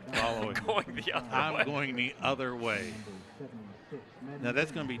am not following. Going the other way. I'm going the other way." Now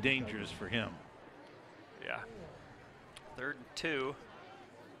that's going to be dangerous for him. Yeah. 3rd and 2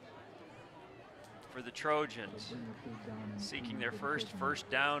 for the Trojans, seeking their first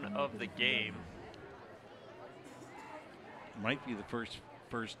down of the game. Might be the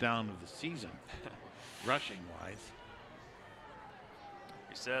first down of the season, rushing wise.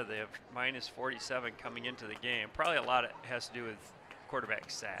 You said they have minus 47 coming into the game. Probably a lot has to do with quarterback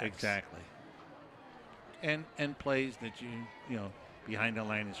sacks. Exactly. And plays that you know behind the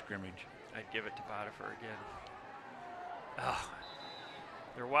line of scrimmage. I'd give it to Botifer again. Oh,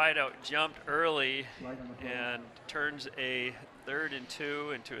 their wideout jumped early and turns a 3rd and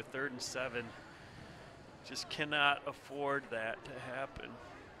 2 into a 3rd and 7. Just cannot afford that to happen.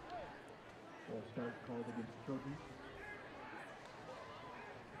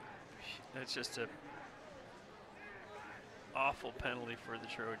 That's just a awful penalty for the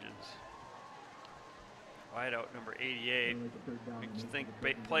Trojans. Wideout number 88. I think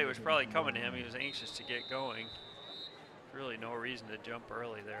play was probably coming to him. He was anxious to get going. Really no reason to jump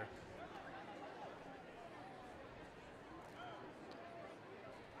early there.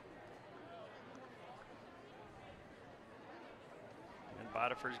 And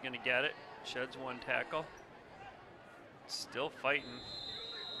Botifer's going to get it. Sheds 1 tackle. Still fighting.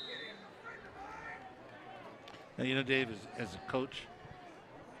 Now, you know, Dave, as a coach,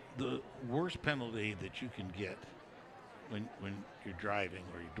 the worst penalty that you can get when you're driving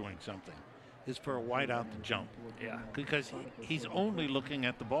or you're doing something is for a wideout to jump. Yeah. Because he's only looking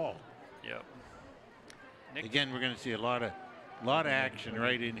at the ball. Yep. Again, we're going to see a lot of action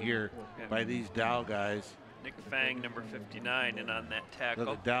right in here by these Dow guys. Nick Fang, number 59, and on that tackle.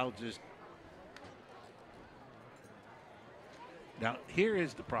 So the Dow just. Now, here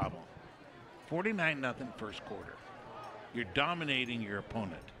is the problem. 49-0 first quarter. You're dominating your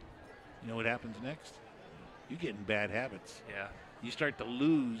opponent. You know what happens next? You get in bad habits. Yeah. You start to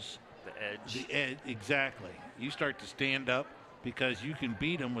lose the edge. The edge, exactly. You start to stand up because you can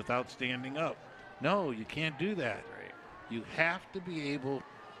beat them without standing up. No, you can't do that. Right. You have to be able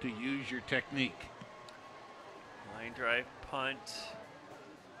to use your technique. Line drive punt.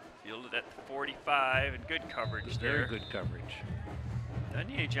 Fielded at 45 and good coverage there. Very good coverage.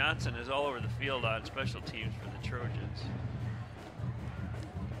 Danier Johnson is all over the field on special teams for the Trojans.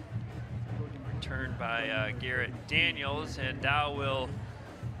 Returned by Garrett Daniels, and Dow will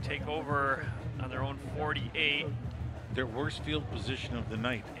take over on their own 48. Their worst field position of the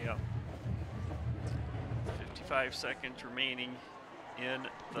night. Yep. 55 seconds remaining in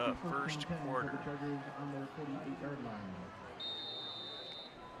the first quarter.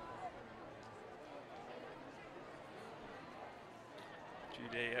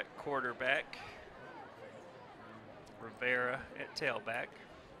 Jude at quarterback. Rivera at tailback.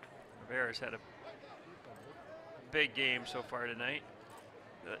 Rivera's had a big game so far tonight.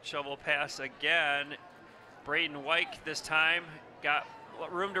 The shovel pass again. Braden Wyke this time got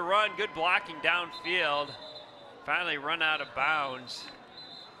room to run. Good blocking downfield. Finally run out of bounds.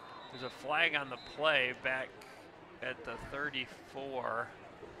 There's a flag on the play back at the 34.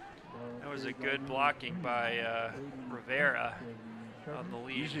 That was a good blocking by Rivera on the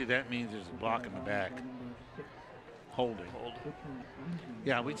lead. Usually that means there's a block in the back. Holding. Hold.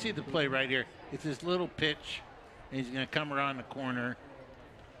 Yeah, we see the play right here. It's this little pitch, and he's going to come around the corner.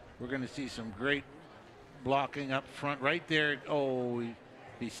 We're going to see some great blocking up front right there. Oh,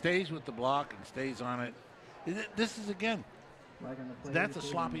 he stays with the block and stays on it. This is, again, that's a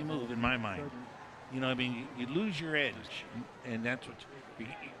sloppy move in my mind. You know, I mean, you lose your edge, and that's what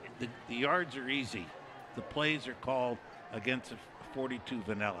the yards are easy. The plays are called against a 42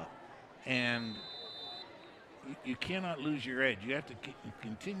 vanilla. And you cannot lose your edge. You have to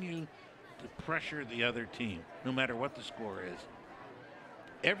continue to pressure the other team, no matter what the score is.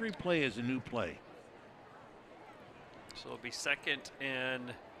 Every play is a new play. So it'll be second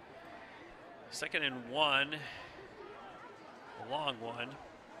and 1, a long one.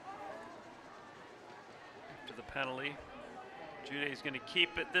 After the penalty, Jude's going to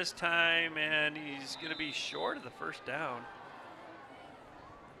keep it this time, and he's going to be short of the first down.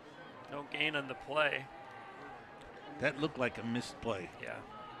 No gain on the play. That looked like a missed play. Yeah.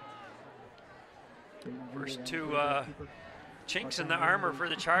 First two chinks in the armor for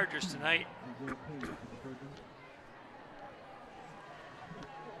the Chargers tonight.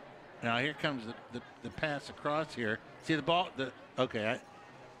 Now here comes the pass across here. See the ball? The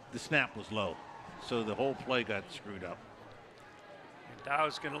snap was low, so the whole play got screwed up. And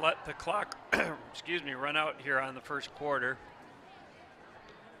Dow's going to let the clock, excuse me, run out here on the first quarter.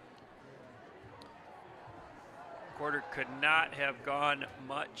 Quarter could not have gone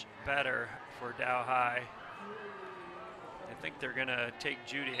much better for Dow High. I think they're going to take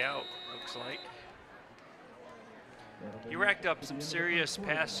Judy out, looks like. He racked up some serious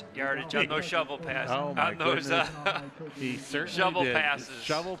pass yardage on those shovel passes. Oh my goodness. He certainly shovel did. passes.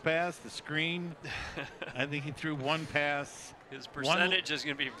 Shovel pass, the screen. I think he threw one pass. His percentage is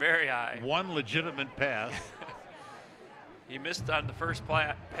going to be very high. One legitimate pass. He missed on the first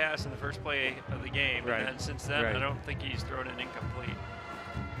pass in the first play of the game, Right. and then since then, Right. I don't think he's thrown an incomplete.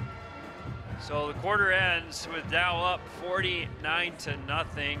 So the quarter ends with Dow up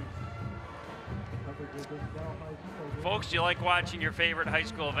 49-0. Folks, do you like watching your favorite high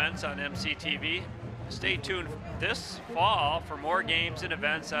school events on MCTV? Stay tuned this fall for more games and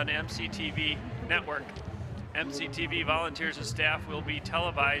events on MCTV Network. MCTV volunteers and staff will be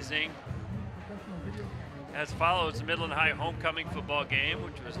televising as follows: the Midland High homecoming football game,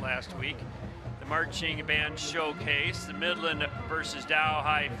 which was last week, the marching band showcase, the Midland versus Dow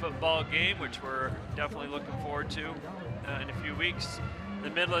High football game, which we're definitely looking forward to in a few weeks, the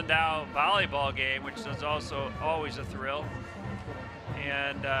Midland Dow volleyball game, which is also always a thrill.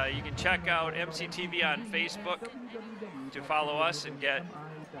 And you can check out MCTV on Facebook to follow us and get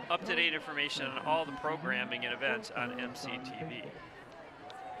up-to-date information on all the programming and events on MCTV.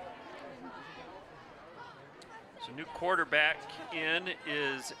 So new quarterback in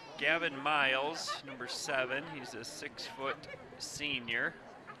is Gavin Miles, number 7. He's a 6-foot senior.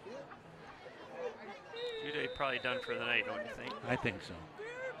 You're probably done for the night, don't you think? I think so.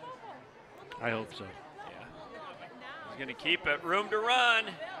 I hope so. Yeah. He's going to keep it. Room to run.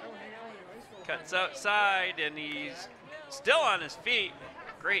 Cuts outside, and he's still on his feet.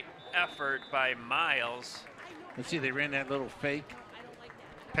 Great effort by Miles. Let's see, they ran that little fake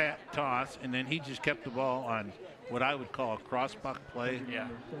pat toss, and then he just kept the ball on what I would call a cross-buck play. Yeah.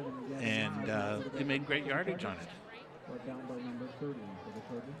 And they made great yardage on it.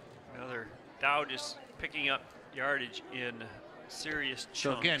 Another Dow just picking up yardage in serious chunks.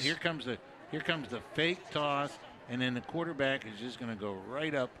 So again, here comes the fake toss, and then the quarterback is just going to go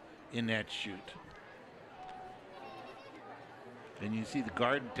right up in that chute. And you see the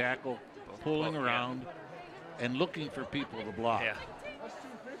guard and tackle pulling around and looking for people to block. Yeah.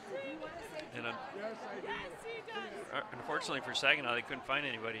 And unfortunately for Saginaw, they couldn't find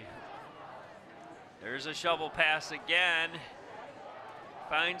anybody. There's a shovel pass again.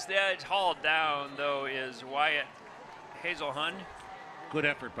 Finds the edge. Hauled down, though, is Wyatt Hazelhun. Good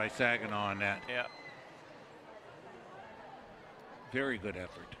effort by Saginaw on that. Yeah. Very good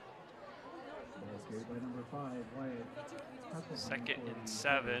effort. Second and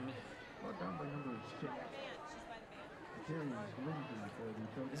 7.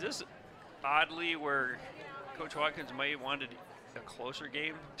 Is this oddly where Coach Watkins might have wanted a closer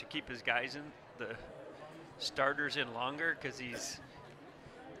game to keep his guys in, the starters in longer, because he's,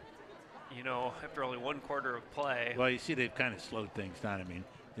 you know, after only one quarter of play. Well, you see they've kind of slowed things down. I mean,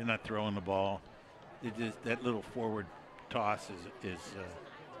 they're not throwing the ball. It just, that little forward toss is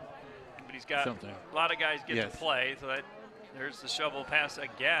but he's got something. A lot of guys get to play, so there's the shovel pass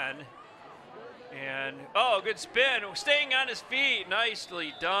again. And, oh, good spin. Staying on his feet.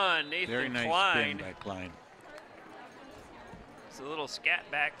 Nicely done, Nathan Very nice Klein. spin by Klein. It's a little scat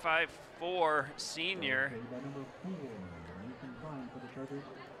back, 5'4" senior.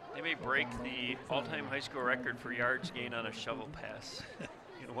 They may break the all-time high school record for yards gained on a shovel pass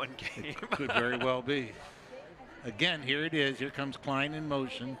in one game. Could very well be. Again, here it is. Here comes Klein in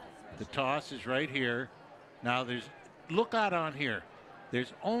motion. The toss is right here. Now look out on here.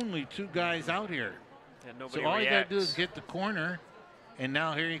 There's only 2 guys out here. And nobody so all reacts. you got to do is get the corner. And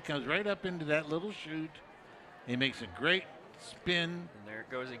now here he comes right up into that little chute. He makes a great spin. And there it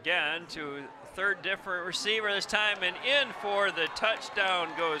goes again to third different receiver this time, and in for the touchdown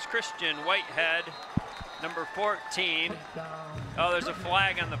goes Christian Whitehead, number 14. Oh, there's a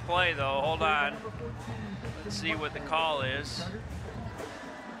flag on the play though. Hold on. Let's see what the call is.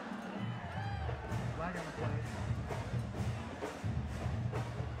 Flag on the play.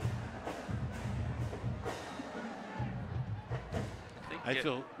 I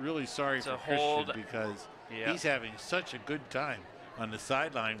feel really sorry for Christian because he's having such a good time on the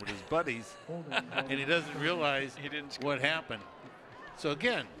sideline with his buddies, and he doesn't realize what happened. So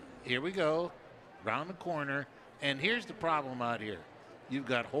again, here we go, round the corner, and here's the problem out here. You've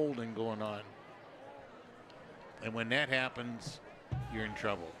got holding going on. And when that happens, you're in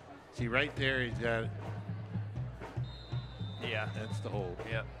trouble. See right there, he's got, that's the hold.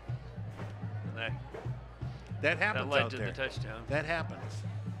 Yep. That happens that led out to there. the touchdown. That happens.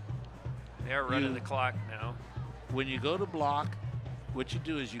 They are running the clock now. When you go to block, what you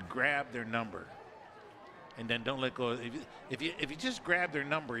do is you grab their number, and then don't let go. If you just grab their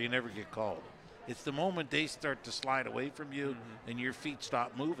number, you never get called. It's the moment they start to slide away from you, and your feet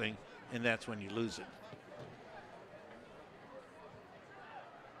stop moving, and that's when you lose it.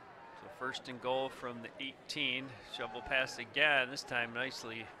 So first and goal from the 18. Shovel pass again. This time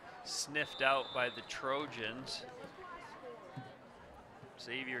nicely sniffed out by the Trojans.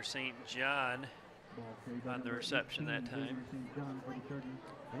 Xavier St. John on the reception that time.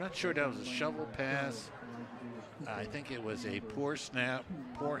 I'm not sure that was a shovel pass. I think it was a poor snap,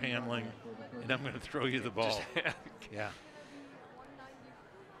 poor handling, and I'm going to throw you the ball. Yeah.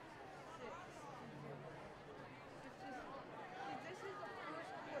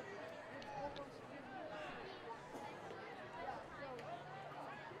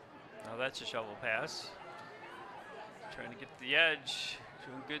 Now that's a shovel pass. Trying to get to the edge,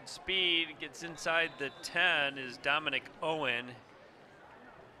 showing good speed, gets inside the 10 is Dominic Owen.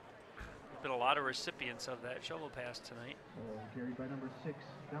 There's been a lot of recipients of that shovel pass tonight. Carried by number 6,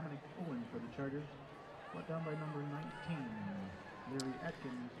 Dominic Owen for the Chargers. Brought down by number 19, Larry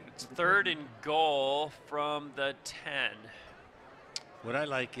Atkins. It's third and goal from the 10. What I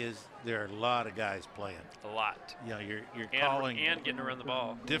like is there are a lot of guys playing. A lot. You know, you're calling and getting to run the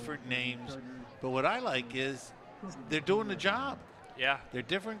ball. Different names. But what I like is they're doing the job. Yeah. They're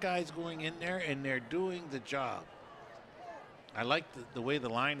different guys going in there, and they're doing the job. I like the way the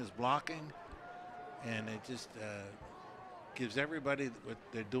line is blocking, and it just gives everybody what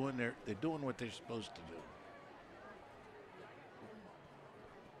they're doing. They're doing what they're supposed to do.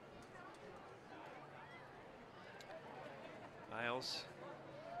 Miles.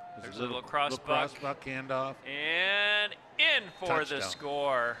 There's a little crossbuck handoff. And in for Touchdown. the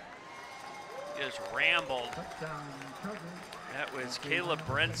score. Is rambled. Touchdown, Chargers. That was Caleb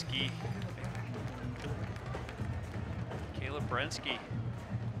Brensky. Caleb Brensky.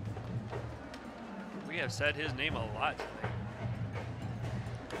 We have said his name a lot tonight.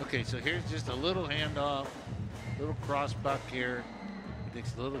 Okay, so here's just a little handoff, little crossbuck here. He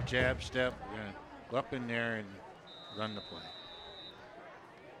takes a little jab step. We're gonna go up in there and run the play.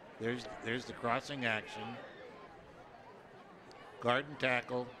 There's the crossing action. Guard and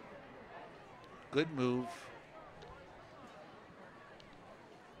tackle. Good move.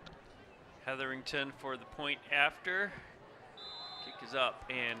 Hetherington for the point after. Kick is up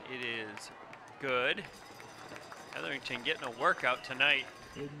and it is good. Hetherington getting a workout tonight.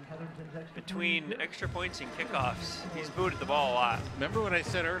 Between extra points and kickoffs, he's booted the ball a lot. Remember what I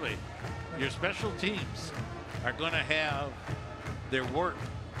said earlier. Your special teams are going to have their work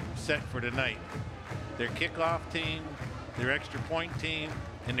set for tonight. Their kickoff team, their extra point team,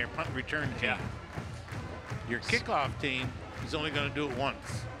 and their punt return team. Yeah. Your kickoff team is only going to do it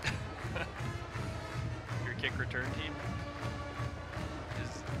once. Your kick return team?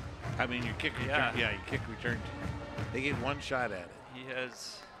 I mean, your kick return, your kick return team. They get one shot at it. He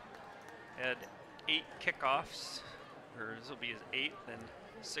has had 8 kickoffs, or this will be his 8th, and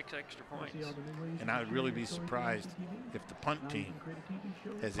 6 extra points. And I would really be surprised if the punt team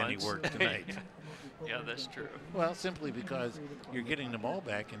has any work tonight. Yeah, that's true. Well, simply because you're getting the ball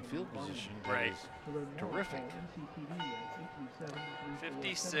back in field position. That is terrific.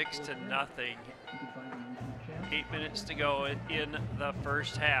 56-0. 8 minutes to go in the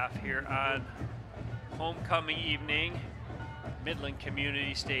first half here on homecoming evening, Midland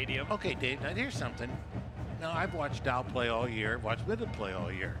Community Stadium. Okay, Dave, now here's something. Now, I've watched Dow play all year, watched Midland play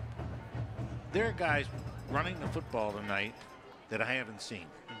all year. There are guys running the football tonight that I haven't seen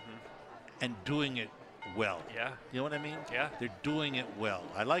and doing it well. Yeah. You know what I mean? Yeah. They're doing it well.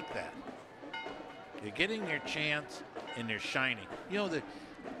 I like that. They're getting their chance and they're shining. You know,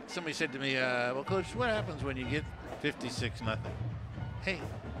 somebody said to me, well, Coach, what happens when you get 56-0? hey,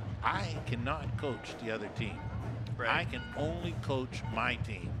 I cannot coach the other team. Right. I can only coach my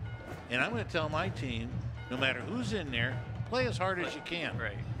team. And I'm going to tell my team, no matter who's in there, play as hard as you can.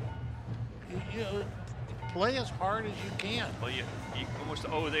 Right. You know, play as hard as you can. Well, you almost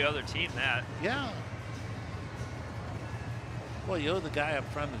owe the other team that. Yeah. Well, you owe the guy up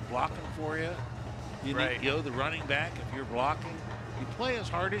front that's blocking for you. Right. You owe the running back if you're blocking. You play as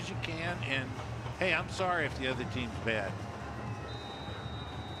hard as you can, and hey, I'm sorry if the other team's bad.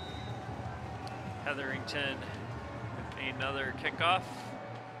 Hetherington with another kickoff.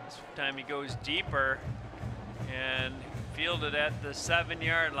 This time he goes deeper and fielded at the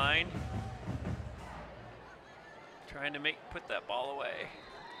 7-yard line. Trying to put that ball away.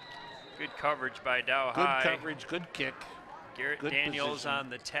 Good coverage by Dow High. Good coverage, good kick. Garrett good Daniels position. on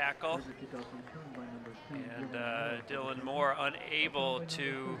the tackle. And Dylan Moore unable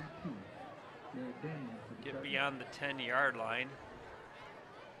to get beyond the 10-yard line.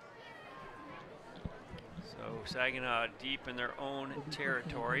 So Saginaw deep in their own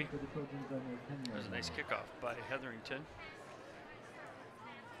territory. That was a nice kickoff by Hetherington.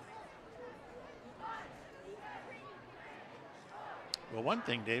 Well, one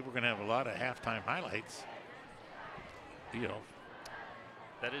thing, Dave, we're going to have a lot of halftime highlights. You know,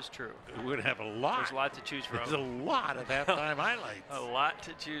 that is true. We're going to have a lot. There's a lot to choose from. There's a lot of halftime highlights. A lot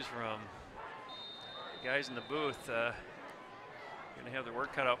to choose from. The guys in the booth going to have their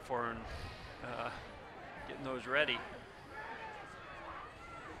work cut out for them, getting those ready.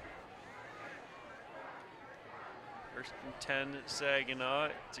 First and 10 at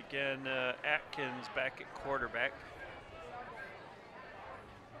Saginaw. It's again Atkins back at quarterback.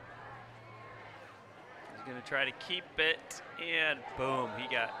 He's going to try to keep it, and boom, he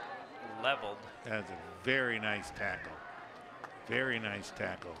got leveled. That's a very nice tackle. Very nice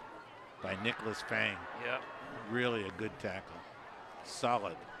tackle by Nicholas Fang. Yep. Really a good tackle.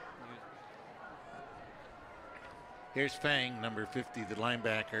 Solid. Here's Fang, number 50, the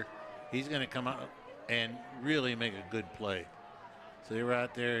linebacker. He's going to come out and really make a good play. So they were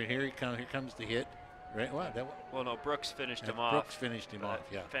out there, and here he comes. Here comes the hit. Right? What? Well, no, Brooks finished him off. Brooks finished him off.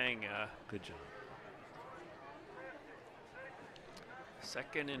 Yeah. Fang. Good job.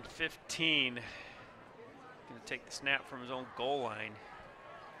 2nd and 15. Going to take the snap from his own goal line.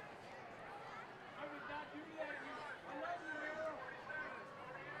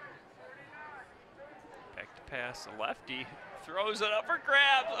 Back to pass, the lefty throws it up for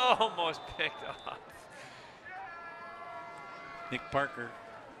grabs. Almost picked off. Nick Parker.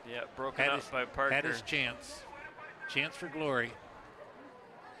 Yeah, broken up by Parker. Had his chance. Chance for glory.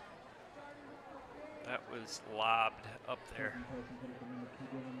 That was lobbed up there.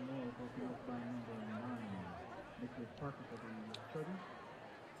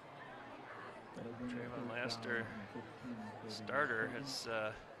 Trayvon Laster, starter, is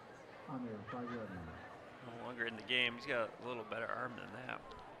no longer in the game. He's got a little better arm than that.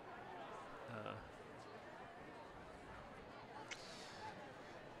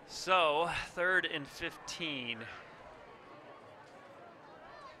 So 3rd and 15.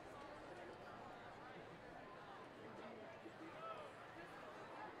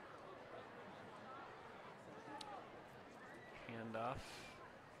 Handoff.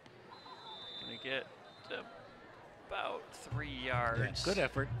 Gonna get about 3 yards. Yeah, good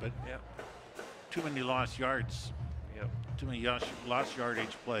effort, but yep. Too many lost yards. Yep. Too many lost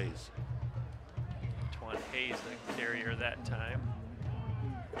yardage plays. Twan Hayes, the carrier that time.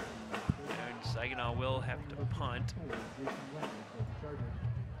 And Saginaw will have to punt.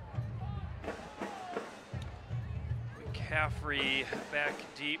 McCaffrey back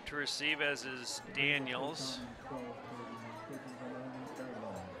deep to receive, as is Daniels.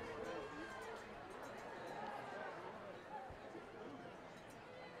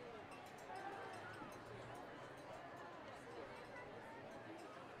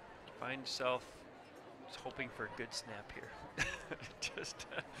 Find yourself hoping for a good snap here. Just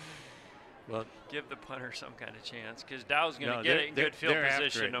well, give the punter some kind of chance, because Dow's going to get it in good field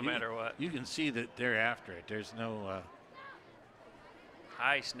position no matter what. You can see that they're after it. There's no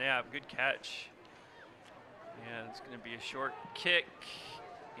high snap, good catch. And it's going to be a short kick,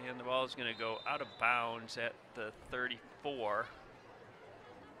 and the ball is going to go out of bounds at the 34,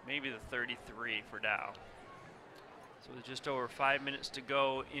 maybe the 33 for Dow. So with just over 5 minutes to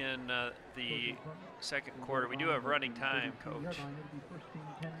go in the second quarter. We do have running time, Coach.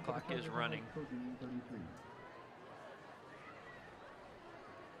 Clock is running.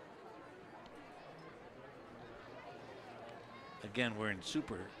 Again, we're in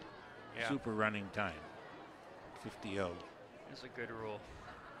super running time. 50-0. It's a good rule.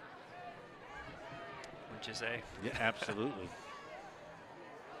 Would you say? Yeah, absolutely.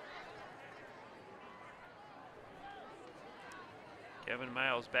 Kevin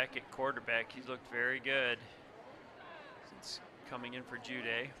Miles back at quarterback. He's looked very good since coming in for Jude.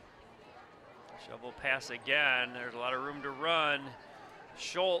 Shovel pass again. There's a lot of room to run.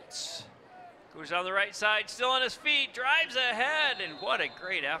 Schultz goes down the right side, still on his feet, drives ahead, and what a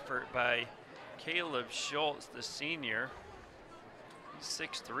great effort by Caleb Schultz, the senior. He's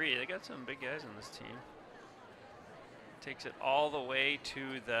 6'3". They got some big guys on this team. Takes it all the way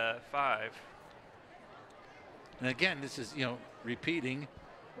to the 5. And again, this is, repeating.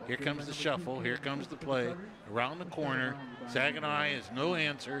 Here comes the shuffle. Here comes the play. Around the corner. Saginaw has no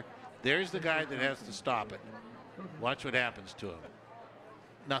answer. There's the guy that has to stop it. Watch what happens to him.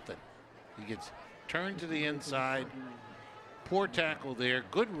 Nothing. He gets turned to the inside. Poor tackle there.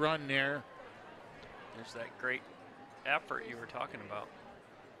 Good run there. There's that great effort you were talking about.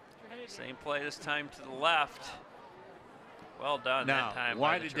 Same play this time to the left. Well done that time. Now,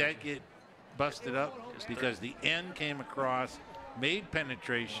 why did that get busted up? Just because the end came across, made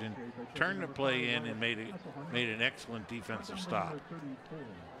penetration, turned the play in, and made an excellent defensive stop.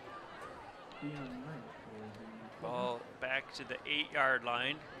 Ball back to the 8-yard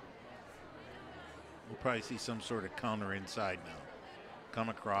line. We'll probably see some sort of counter inside now. Come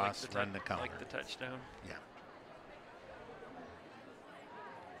across, like run the counter. Like the touchdown? Yeah.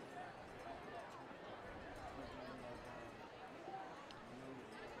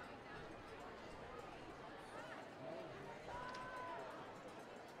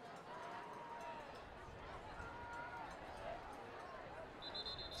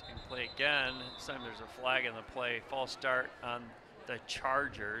 Same play again. This time there's a flag in the play. False start on the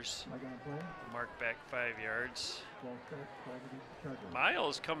Chargers. Mark back 5 yards.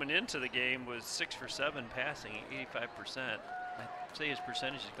 Miles coming into the game was 6 for 7 passing, 85%. I'd say his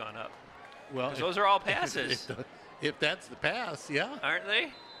percentage has gone up. Well, those are all passes. If that's the pass, yeah. Aren't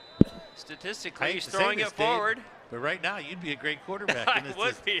they? Statistically, he's throwing it forward. Dave, but right now, you'd be a great quarterback in this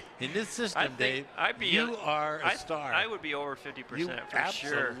system. In this system, Dave, you are a star. I would be over 50% for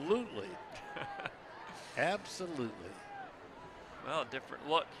sure. Absolutely. Absolutely. Well, different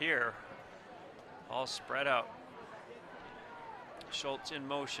look here. All spread out. Schultz in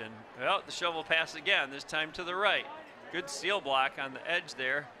motion. Well, the shovel pass again, this time to the right. Good seal block on the edge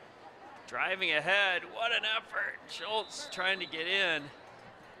there. Driving ahead, what an effort. Schultz trying to get in.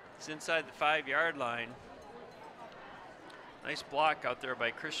 It's inside the 5-yard line. Nice block out there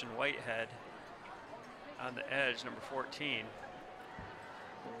by Christian Whitehead on the edge, number 14.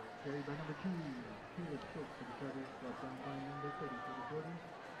 Carried by number 2, Caleb Schultz for the Chargers, brought down by number 30 for the Chargers.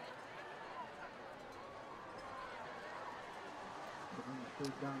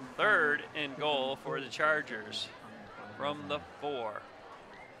 Third and goal for the Chargers from the 4.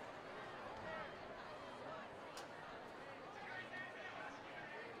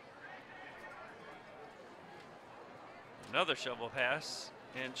 Another shovel pass,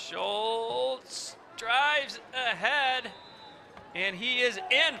 and Schultz drives ahead, and he is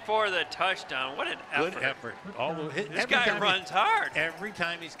in for the touchdown. What an effort. Good effort. This guy runs hard. Every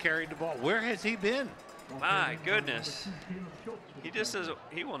time he's carried the ball. Where has he been? My goodness. He just says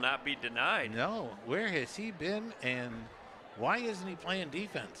he will not be denied. No. Where has he been, and why isn't he playing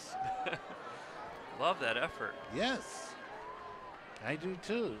defense? Love that effort. Yes. I do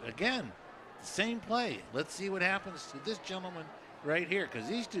too. Again, same play. Let's see what happens to this gentleman right here, because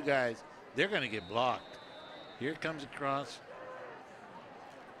these two guys, they're going to get blocked. Here it comes across.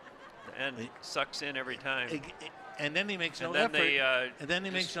 The end sucks in every time. And then he makes no effort. And then he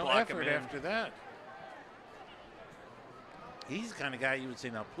makes no effort after that. He's the kind of guy you would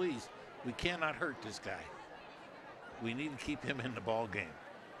say, now please, we cannot hurt this guy. We need to keep him in the ball game.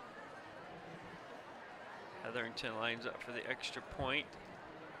 Hetherington lines up for the extra point.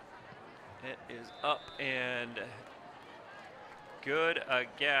 It is up and good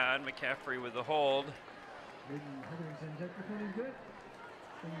again. McCaffrey with the hold.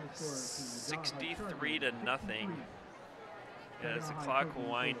 63 to nothing. As the clock will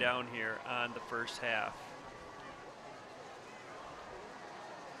wind down here on the first half.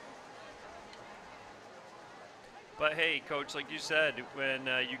 But hey, Coach, like you said, when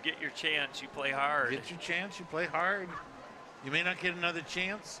you get your chance, you play hard. Get your chance, you play hard. You may not get another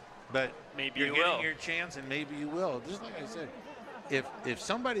chance, but maybe you're getting your chance, and maybe you will. Just like I said, if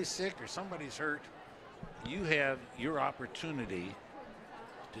somebody's sick or somebody's hurt, you have your opportunity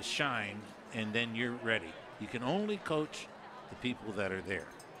to shine, and then you're ready. You can only coach the people that are there.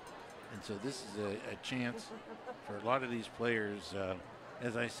 And so this is a chance for a lot of these players.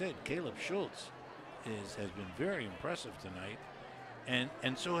 As I said, Caleb Schultz has been very impressive tonight, and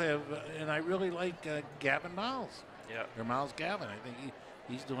so have and I really like Gavin Miles. Yeah. Or Miles Gavin. I think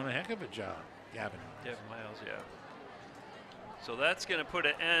he's doing a heck of a job. Gavin Miles, yeah. So that's going to put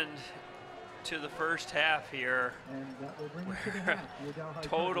an end to the first half here. And that will bring us to the half. Your Dow High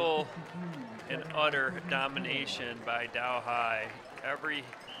Total Chargers, and 63, utter Saginaw, domination by Dow High.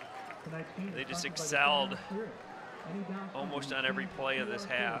 Tonight's game They is just sponsored by the excelled Saginaw Spirit. Any Dow almost student on every please play of this QR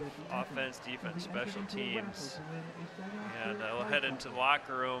half, code at the entrance offense, will defense, be entered special into a raffle teams. to win a Saginaw And Spirit we'll prize head into the package.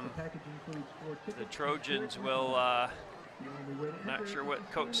 locker room. The package includes 4 tickets The to Trojans Spirit will, The only way to not enter sure is what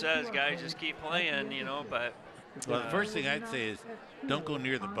to coach scan the says, QR guys, code just keep at the playing, you know, entrance. but Well, the first thing I'd say is don't go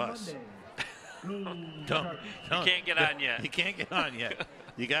near the bus. Don't. you can't get on yet. You can't get on yet.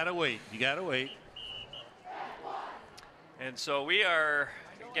 You gotta wait. You gotta wait. And so we are,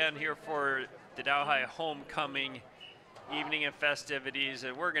 again, here for the Dow High homecoming evening and festivities,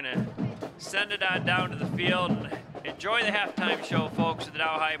 and we're going to send it on down to the field and enjoy the halftime show, folks, with the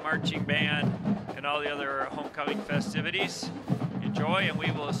Dow High Marching Band and all the other homecoming festivities. Enjoy, and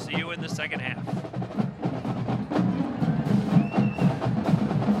we will see you in the second half.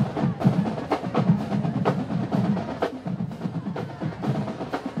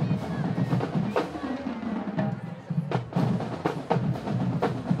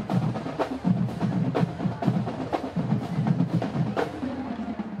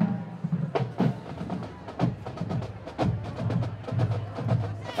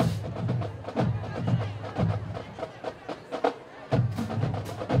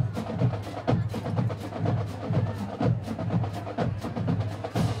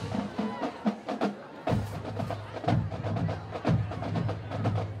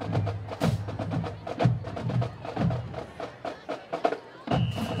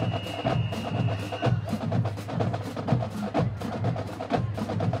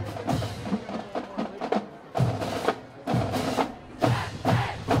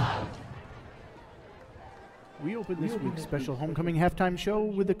 We open this week's special homecoming halftime show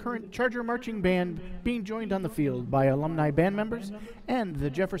with the current Charger Marching Band being joined on the field by alumni band members and the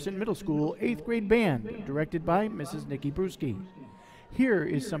Jefferson Middle School 8th grade band, directed by Mrs. Nikki Brewski. Here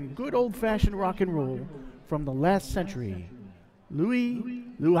is some good old-fashioned rock and roll from the last century. Louie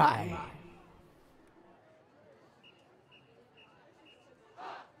Louie.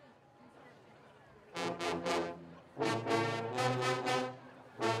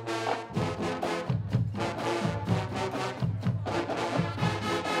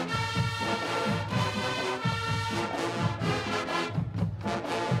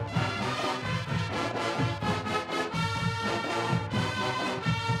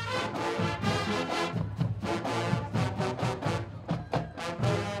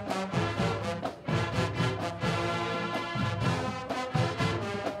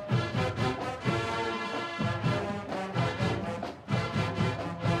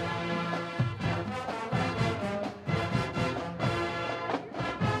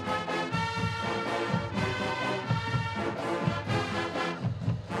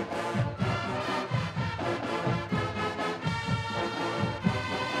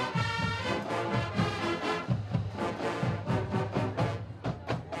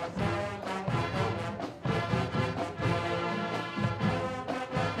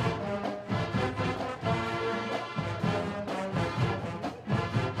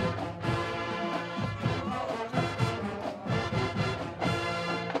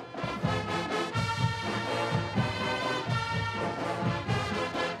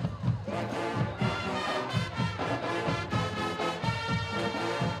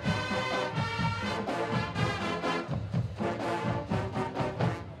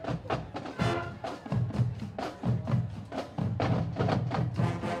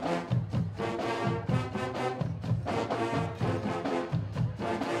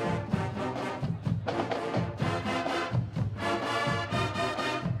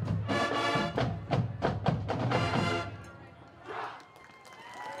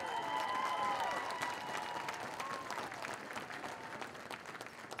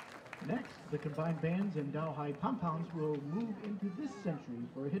 Next, the combined bands and Dow High pom-poms will move into this century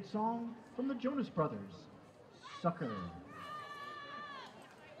for a hit song from the Jonas Brothers, Sucker.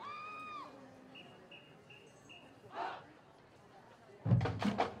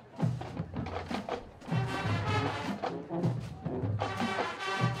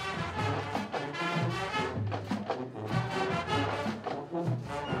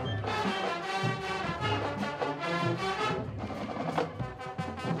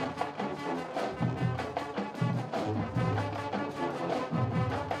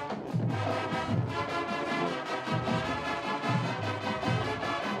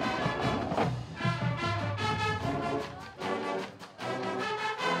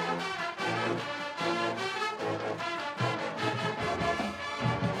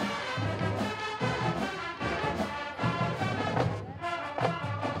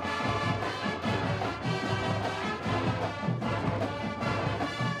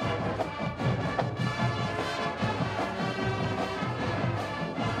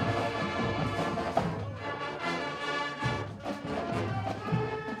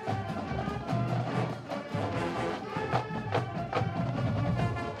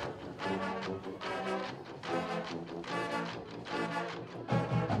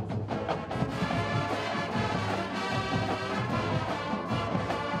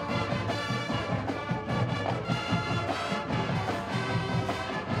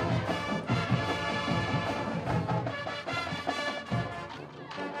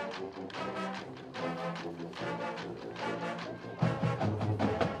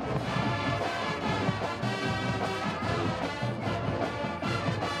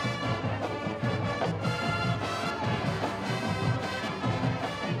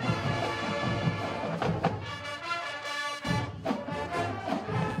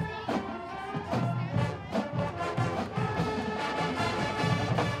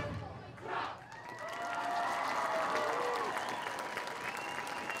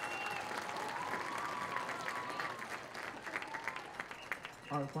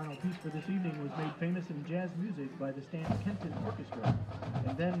 Our final piece for this evening was made famous in jazz music by the Stan Kenton Orchestra,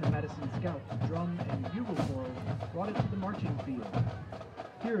 and then the Madison Scouts drum and bugle chorals brought it to the marching field.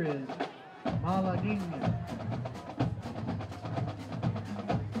 Here is Malagueña.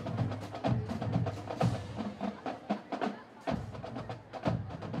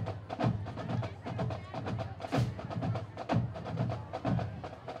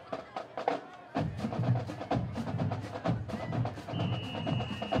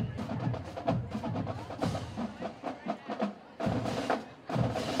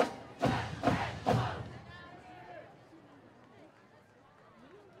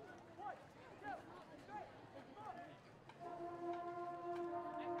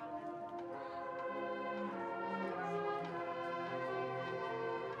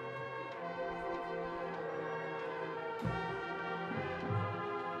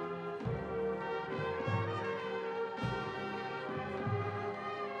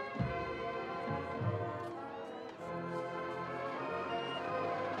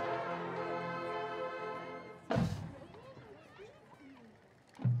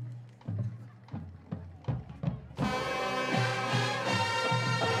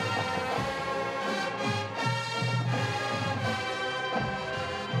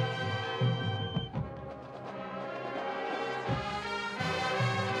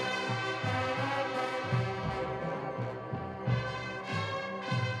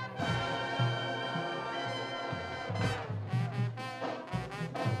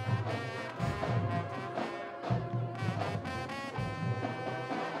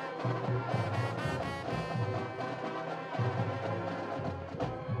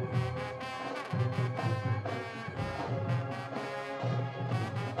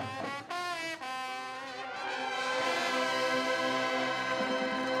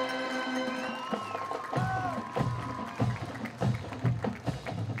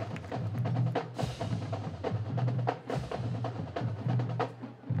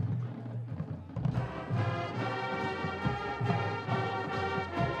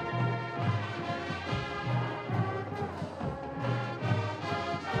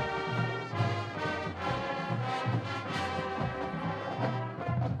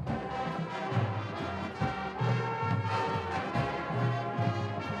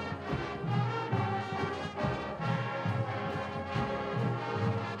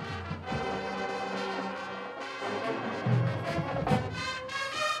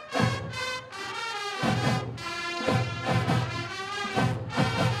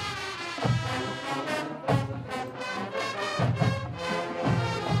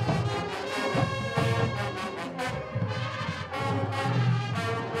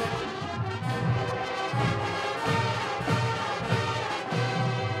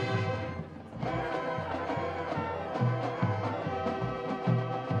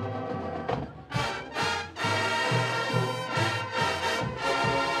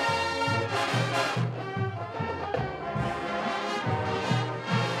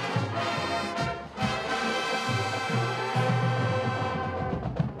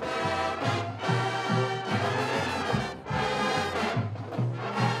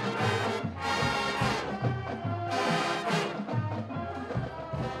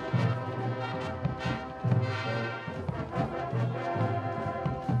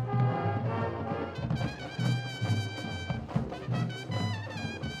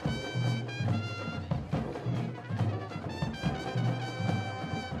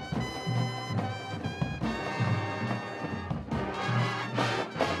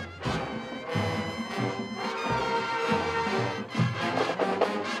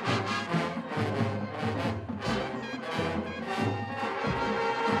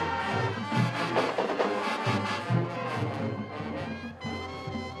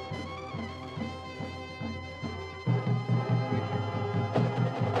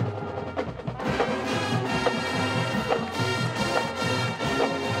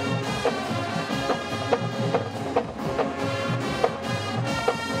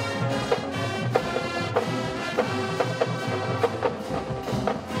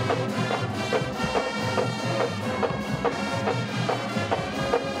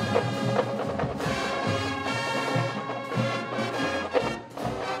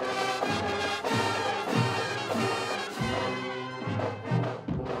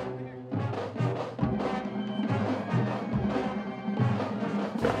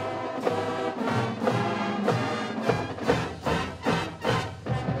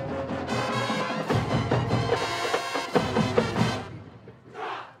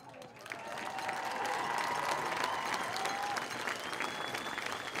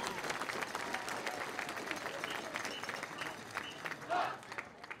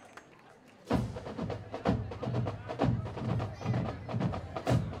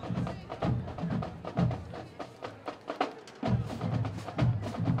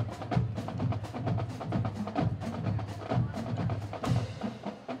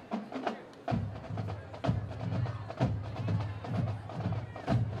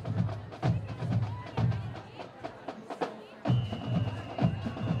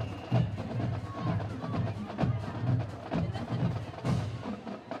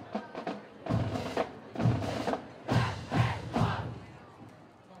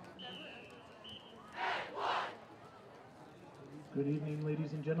 Good evening,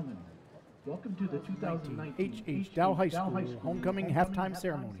 ladies and gentlemen. Welcome to the 2019 H.H. Dow High School Homecoming Halftime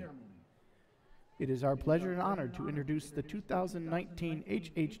Ceremony. It is our pleasure and honor to introduce the 2019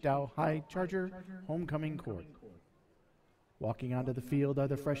 H.H. Dow High Charger Homecoming Court. Walking onto the field are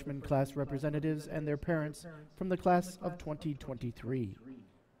the freshman class representatives and their parents from the class of 2023.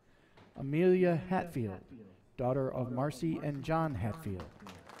 Amelia Hatfield, daughter of Marcy and John Hatfield.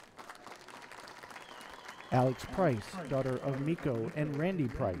 Alex Price, daughter of Miko and Randy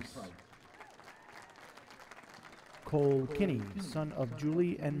Price. Cole Kinney, son of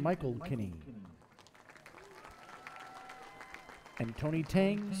Julie and Michael Kinney. And Tony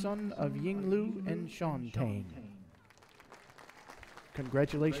Tang, son of Ying Lu and Sean Tang.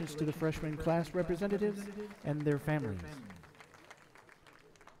 Congratulations to the freshman class representatives and their families.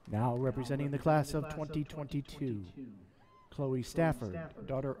 Now representing the class of 2022, Chloe Stafford,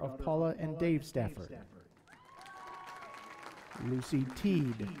 daughter of Paula and Dave Stafford. Lucy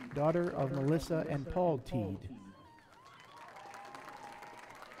Teed, daughter of Melissa and Paul Teed.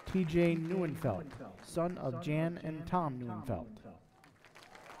 T.J. Neuenfeld, son of Jan and Tom Neuenfeld.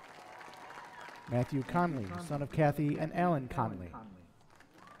 Matthew Conley, son of Kathy and Alan Conley.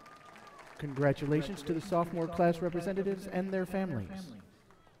 Congratulations to the sophomore class representatives and their families.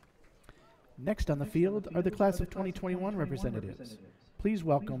 Next on the field are the class of 2021 representatives. Please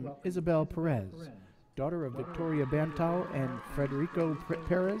welcome Isabel Perez, daughter of Victoria Bantal and Federico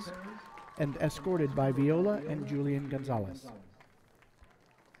Perez, and escorted by Viola and Julian Gonzalez.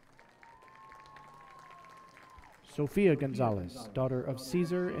 Sofia Gonzalez, daughter of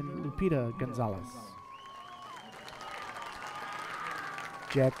Cesar and Lupita Gonzalez.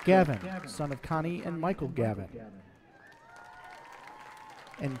 Jack Gavin, son of Connie and Michael Gavin.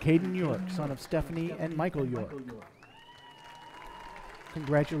 And Caden York, son of Stephanie and Michael York.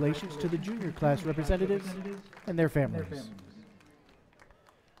 Congratulations to the junior class representatives and their families.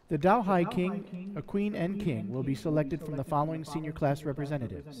 The Dow High King, a Queen and King will be selected from the following senior class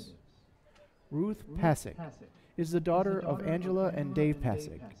representatives. Ruth Pasick is the daughter of Angela and Dave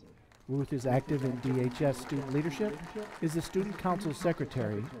Pasick. Ruth is active in DHS student leadership, is the student council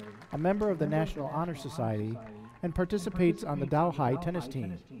secretary, a member of the National Honor Society, and participates on the Dow High tennis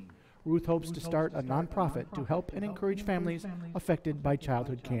team. Ruth hopes to start a nonprofit to help and encourage families affected by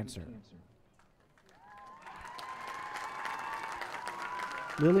childhood cancer.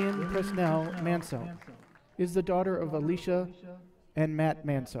 Lillian Presnell Manso is the daughter of Alicia and Matt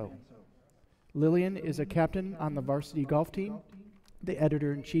Manso. Lillian is a captain on the varsity golf team, the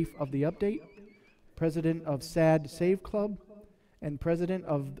editor-in-chief of The Update, president of SAD Save Club, and president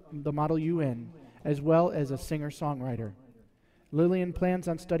of the Model UN, as well as a singer-songwriter. Lillian plans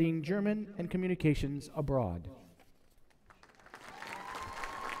on studying German and communications abroad.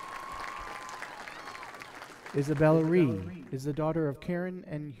 Isabella Ree is the daughter of Karen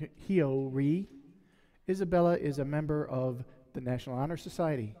and Hio Ree. Isabella is a member of the National Honor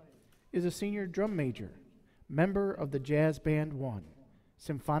Society, is a senior drum major, member of the Jazz Band 1,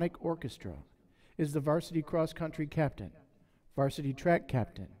 Symphonic Orchestra, is the varsity cross-country captain, varsity track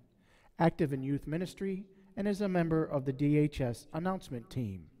captain, active in youth ministry, and is a member of the DHS announcement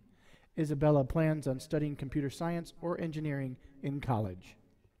team. Isabella plans on studying computer science or engineering in college.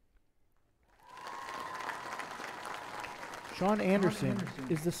 Sean Anderson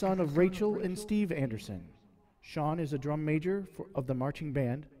is the son of Rachel and Steve Anderson. Sean is a drum major of the marching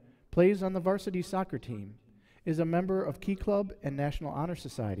band, plays on the varsity soccer team, is a member of Key Club and National Honor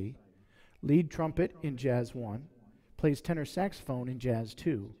Society, lead trumpet in Jazz 1, plays tenor saxophone in Jazz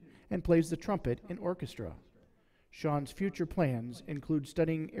 2, and plays the trumpet in orchestra. Sean's future plans include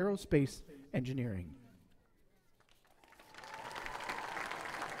studying aerospace engineering.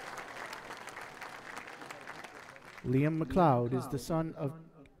 Liam McLeod is the son of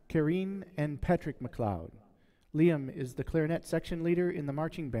Karine and Patrick McLeod. Liam is the clarinet section leader in the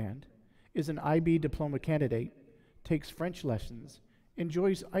marching band, is an IB diploma candidate, takes French lessons,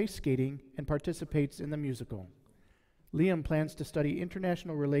 enjoys ice skating, and participates in the musical. Liam plans to study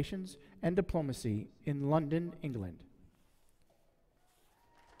international relations and diplomacy in London, England.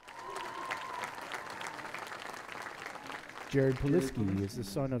 Jared Poliski is the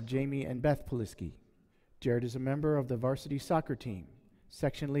son of Jamie and Beth Poliski. Jared is a member of the varsity soccer team,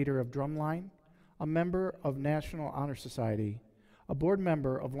 section leader of Drumline, a member of National Honor Society, a board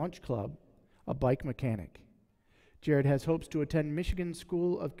member of Lunch Club, a bike mechanic. Jared has hopes to attend Michigan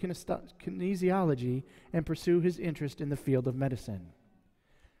School of Kinesiology and pursue his interest in the field of medicine.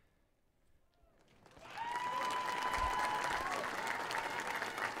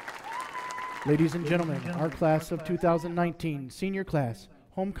 Ladies and gentlemen, our class of 2019 senior class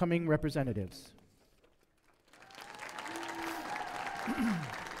homecoming representatives.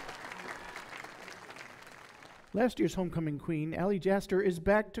 Last year's homecoming queen, Allie Jaster, is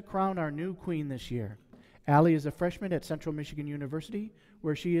back to crown our new queen this year. Allie is a freshman at Central Michigan University,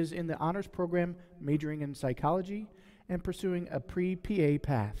 where she is in the honors program majoring in psychology and pursuing a pre-PA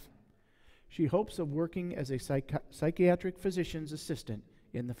path. She hopes of working as a psychiatric physician's assistant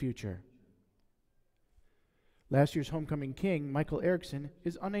in the future. Last year's homecoming king, Michael Erickson,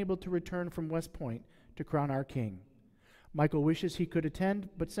 is unable to return from West Point to crown our king. Michael wishes he could attend,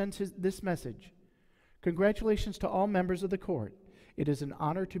 but sends this message. Congratulations to all members of the court. It is an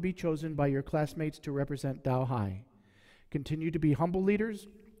honor to be chosen by your classmates to represent Dow High. Continue to be humble leaders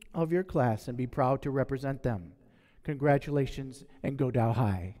of your class and be proud to represent them. Congratulations, and go Dow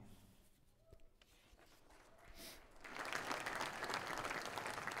High.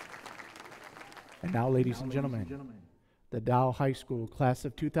 And now, ladies and gentlemen, the Dow High School class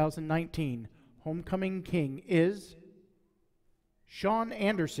of 2019 homecoming king is Sean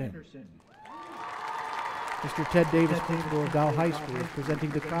Anderson. Mr. Ted Davis, principal of Dow High School, is presenting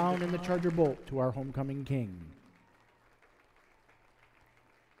the crown and the Charger Bolt to our homecoming king.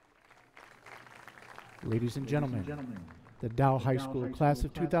 Ladies and gentlemen, the Dow High School class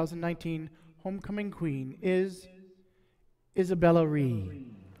of 2019 homecoming queen is Isabella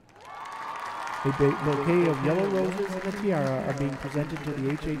Reed. A bouquet of yellow roses and a tiara are being presented to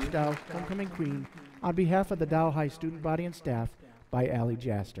the H.H. Dow homecoming queen on behalf of the Dow High student body and staff by Allie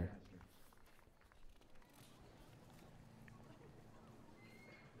Jaster.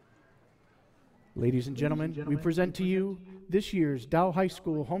 Ladies and gentlemen, we present to you this year's Dow High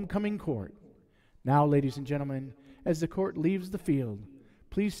School homecoming court. Now, ladies and gentlemen, as the court leaves the field,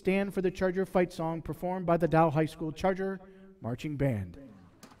 please stand for the Charger fight song performed by the Dow High School Charger Marching Band.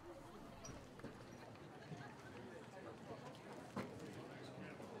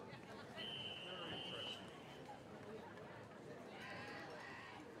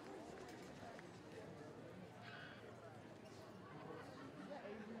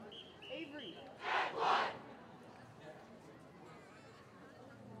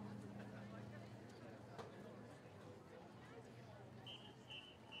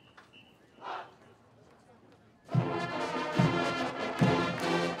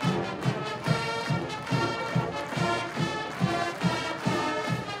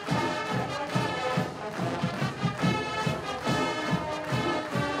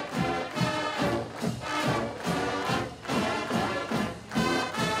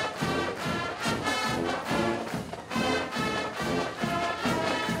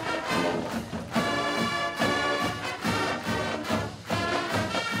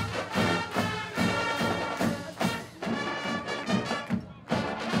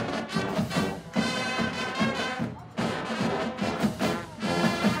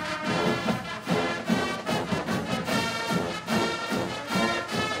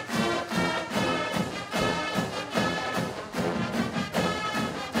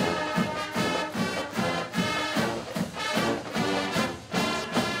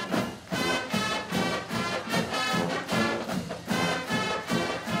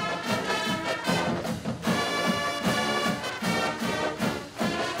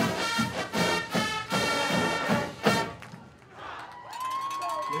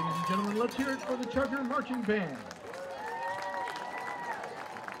 Let's hear it for the Charger Marching Band.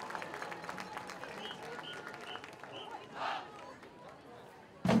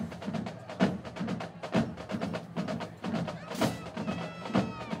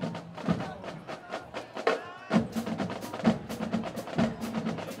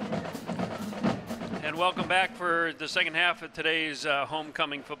 And welcome back for the second half of today's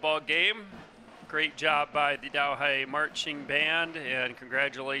homecoming football game. Great job by the Dow High Marching Band, and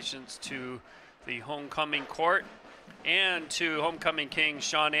congratulations to the homecoming court and to homecoming king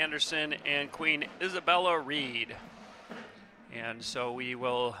Sean Anderson and Queen Isabella Reed. And so we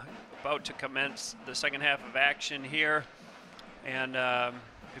will about to commence the second half of action here. And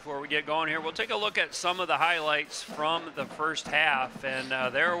before we get going here, we'll take a look at some of the highlights from the first half. And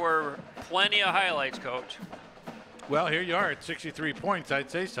there were plenty of highlights, Coach. Well, here you are at 63 points, I'd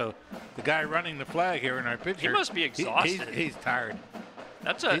say so. The guy running the flag here in our picture. He must be exhausted. He's tired.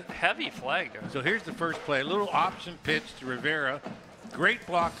 That's a heavy flag there. So here's the first play. A little option pitch to Rivera. Great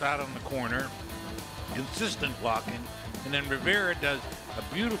blocks out on the corner. Consistent blocking. And then Rivera does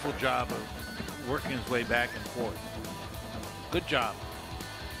a beautiful job of working his way back and forth. Good job.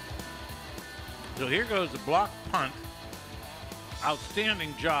 So here goes the block punt.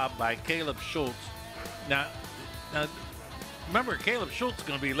 Outstanding job by Caleb Schultz. Now, remember, Caleb Schultz is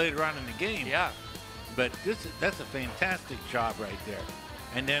going to be later on in the game. Yeah. But that's a fantastic job right there.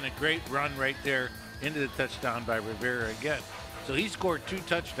 And then a great run right there into the touchdown by Rivera again. So he scored 2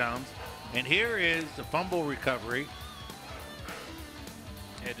 touchdowns. And here is the fumble recovery.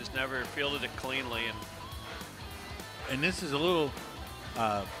 They just never fielded it cleanly. And this is a little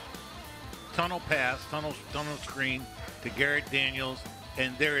tunnel pass, tunnel screen to Garrett Daniels,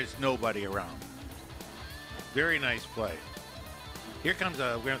 and there is nobody around. Very nice play. Here comes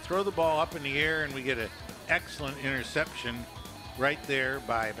we're going to throw the ball up in the air, and we get an excellent interception right there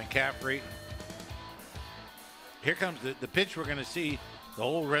by McCaffrey. Here comes the pitch we're going to see the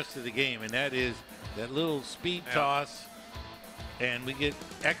whole rest of the game, and that is that little speed toss, and we get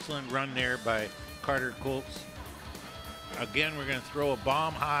excellent run there by Carter Colts. Again, we're going to throw a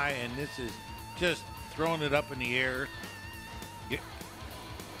bomb high, and this is just throwing it up in the air.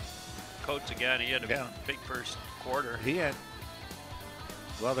 Coates again, he had a big first quarter. He had,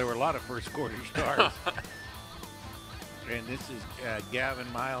 well, there were a lot of first quarter stars. And this is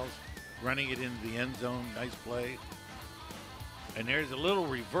Gavin Miles running it into the end zone. Nice play. And there's a little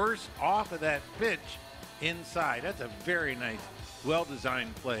reverse off of that pitch inside. That's a very nice,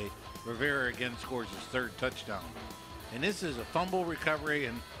 well-designed play. Rivera again scores his 3rd touchdown. And this is a fumble recovery,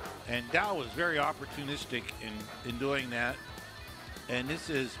 and Dow was very opportunistic in doing that. And this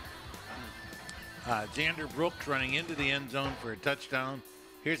is Xander Brooks running into the end zone for a touchdown.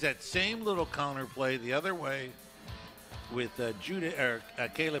 Here's that same little counter play the other way with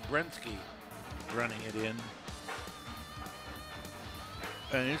Caleb Brensky running it in.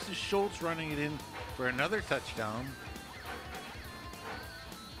 And this is Schultz running it in for another touchdown.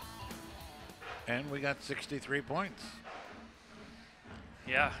 And we got 63 points.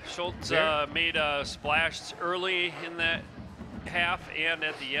 Yeah, Schultz made a splash early in that half and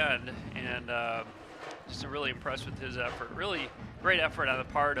at the end, and just really impressed with his effort. Really great effort on the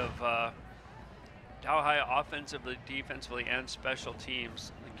part of Dow High offensively, defensively, and special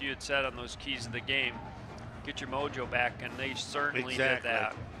teams. Like you had said on those keys of the game, get your mojo back, and they certainly did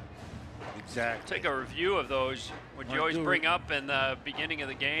that. Exactly. Take a review of those, which you always bring up in the beginning of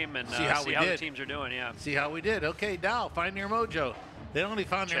the game, and see how the teams are doing. Yeah. See how we did. Okay, Dow, find your mojo. They only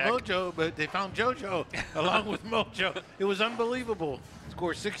found their mojo, but they found JoJo along with mojo. It was unbelievable.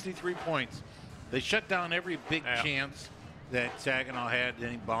 Scored 63 points. They shut down every big chance that Saginaw had,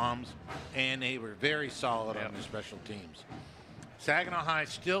 any bombs, and they were very solid on their special teams. Saginaw High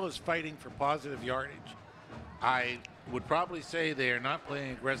still is fighting for positive yardage. I would probably say they are not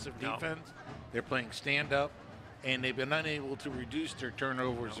playing aggressive defense. They're playing stand-up, and they've been unable to reduce their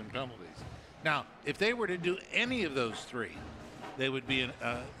turnovers and penalties. Now, if they were to do any of those 3, they would be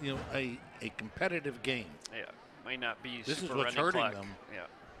a competitive game. Yeah, might not be. This is what's hurting them. Yeah,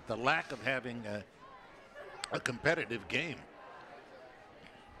 the lack of having a competitive game.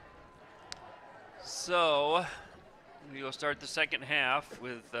 So we will start the second half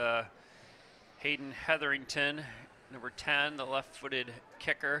with Hayden Hetherington, number 10, the left-footed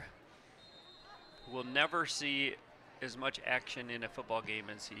kicker. We'll never see as much action in a football game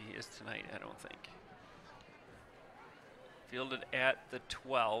as he is tonight, I don't think. Fielded at the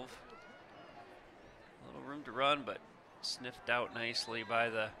 12. A little room to run, but sniffed out nicely by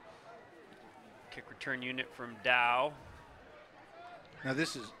the kick return unit from Dow. Now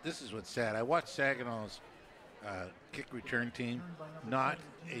this is what's sad. I watched Saginaw's kick return team. Not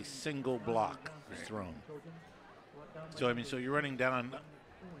a single block was thrown. So I mean, so you're running down,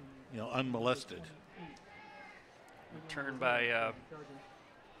 unmolested. Returned by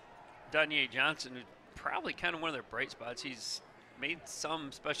Danye Johnson, who's probably kind of one of their bright spots. He's made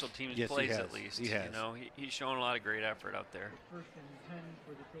some special teams plays at least. He has. He's shown a lot of great effort out there. First and 10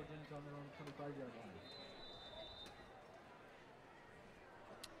 for the Trojans on their own 25-yard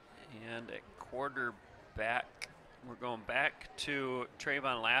line. And at quarterback, we're going back to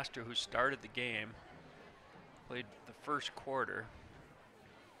Trayvon Laster, who started the game. Played the first quarter.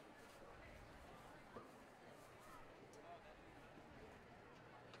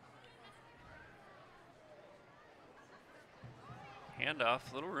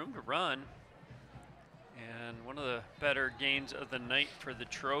 Handoff, little room to run. And one of the better gains of the night for the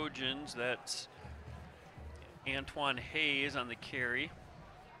Trojans, that's Antoine Hayes on the carry.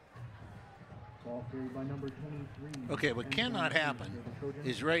 Ball carried by number 23. Okay, what cannot happen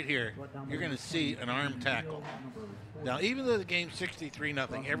is right here, you're going to see an arm tackle. Now, even though the game's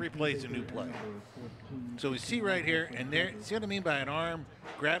 63-0, every play is a new play. So we see right here, and there, see what I mean by an arm,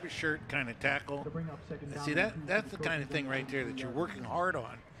 grab a shirt kind of tackle. See, that's the kind of thing right there that you're working hard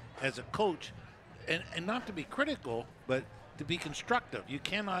on as a coach, and not to be critical, but to be constructive. You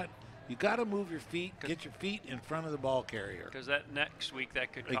got to move your feet, get your feet in front of the ball carrier. Because that next week,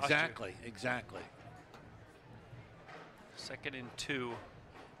 that could cost Exactly. you. 2nd and 2.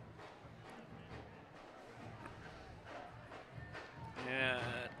 And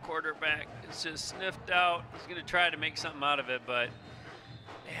quarterback is just sniffed out. He's going to try to make something out of it, but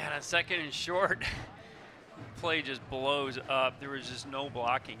man, on 2nd and short, play just blows up. There was just no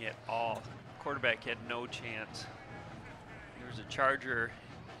blocking at all. Quarterback had no chance. There was a Charger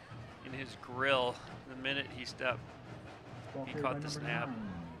in his grill the minute he stepped. He caught the snap.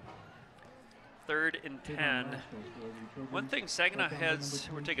 3rd and 10. One thing Saginaw has,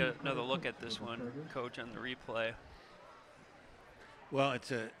 we'll take another look at this one, Coach, on the replay. Well,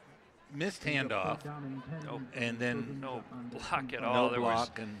 it's a missed handoff, and then no block at all. no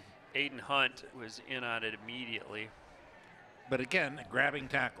block, and Aiden Hunt was in on it immediately. but again, a grabbing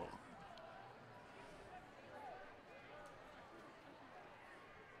tackle.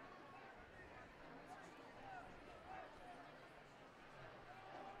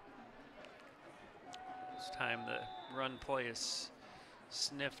 This time the run play is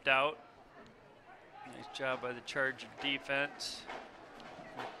sniffed out. Nice job by the Charger defense.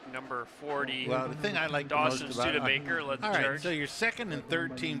 Number 40. Well, the thing I like Dawson the most about Studebaker led the all right, charge. so your 2nd and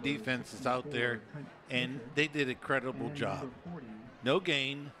 3rd team defense is out there, and they did a credible job. No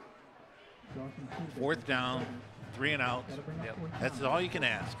gain, 4th down, 3 and outs. Yep. That's all you can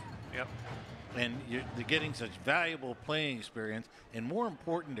ask. Yep. And they're getting such valuable playing experience, and more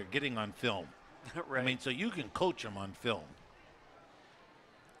important, they're getting on film. Right. I mean, so you can coach them on film.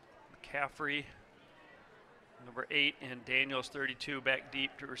 McCaffrey, number 8, and Daniels 32 back deep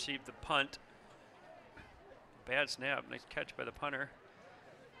to receive the punt. Bad snap. Nice catch by the punter.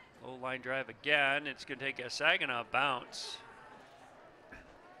 Low line drive again. It's going to take a Saginaw bounce.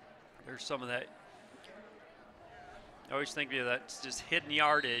 There's some of that. I always think of that's just hidden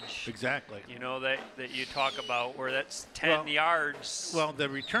yardage. Exactly. You know, that you talk about where that's 10 yards. Well, the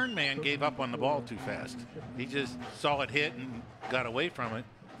return man gave up on the ball too fast. He just saw it hit and got away from it.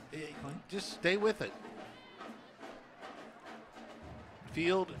 Just stay with it.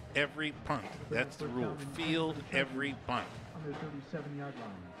 Field every punt. That's the rule. Field every punt. Under 37-yard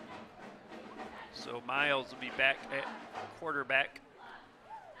line. So Miles will be back at quarterback.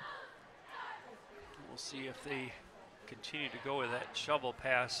 We'll see if they continue to go with that shovel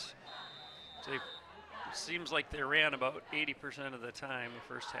pass. So it seems like they ran about 80% of the time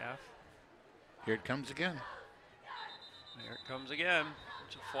the first half. Here it comes again. There it comes again.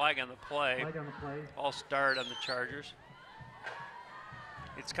 It's a flag on the play. Flag on the play. All start on the Chargers.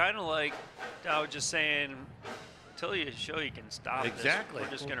 It's kind of like I was just saying, until you show you can stop Exactly. this,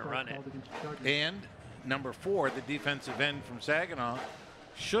 we're just going to run it. And number 4, the defensive end from Saginaw,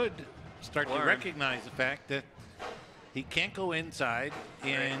 should start to recognize the fact that he can't go inside,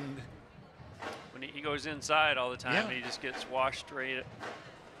 and when he goes inside all the time, Yeah. he just gets washed right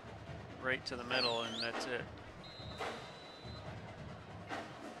to the middle, and that's it.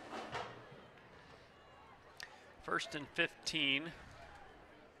 First and 15.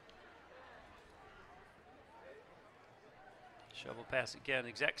 Shovel pass again,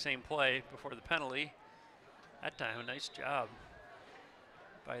 exact same play before the penalty. That time, a nice job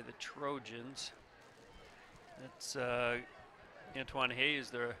by the Trojans. That's Antoine Hayes,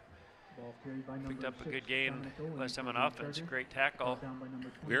 there picked up a good gain last time on offense. Great tackle.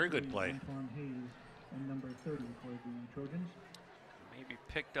 very good play. Antoine Hayes and number 30 for the Trojans. Maybe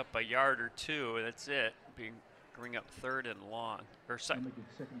picked up a yard or two, and that's it. Bring up 3rd and long, or They'll make it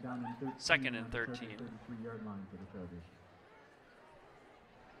second down and 13 second and on the Charger 13. 33-yard line for the Chargers.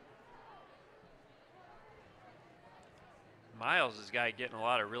 Miles is a guy getting a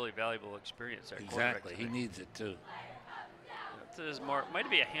lot of really valuable experience at quarterback Exactly. He today. needs it too. This is more, might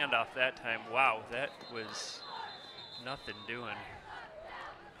be a handoff that time. Wow, that was nothing doing.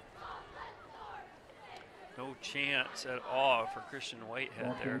 No chance at all for Christian Whitehead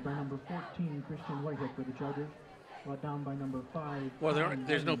Ball there. carried by number 14, Christian Whitehead for the Chargers. Brought down by number 5. Well, Colin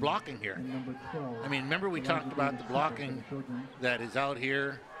there's no Evans, blocking here. And number 12. I mean, remember we talked about the blocking that is out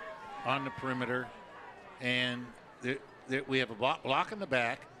here on the perimeter, and we have a block in the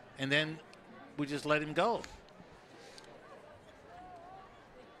back, and then we just let him go.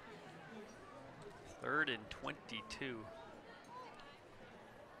 3rd and 22.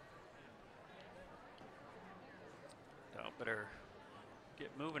 Oh, better get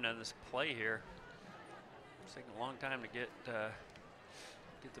moving on this play here. It's taking a long time to get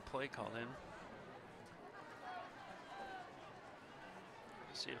the play called in.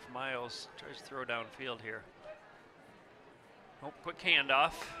 See if Miles tries to throw downfield here. Oh, quick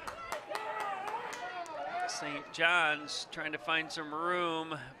handoff. St. John's trying to find some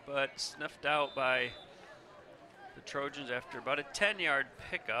room, but snuffed out by the Trojans after about a 10-yard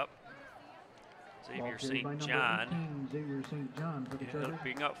pickup. Xavier Ball carried by St. number John. 18, Xavier St. John for the Chargers.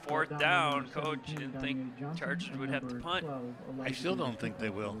 Being up Ball 4th by down, number coach 17, didn't think Dominique Johnson, Chargers and would have to number punt. 12, I still don't think they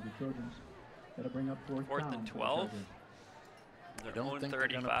will. The Trojans. That'll bring up 4th 4th down and for the 12. Chargers. I They're don't own think they're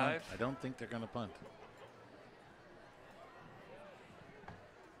going to punt. 35. I don't think they're going to punt.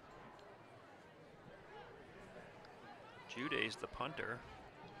 Juday's the punter.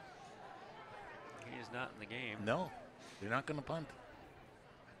 He is not in the game. No, they're not going to punt.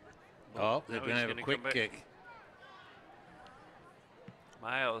 Well, Oh, they're now going to he's have a gonna quick come back. kick.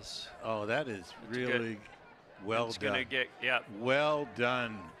 Miles. Oh, that is really well It's done. gonna get, yeah, Well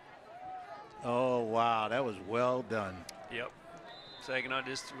done. Oh, wow, that was well done. yep. Saginaw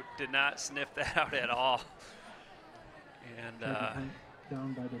just did not sniff that out at all. And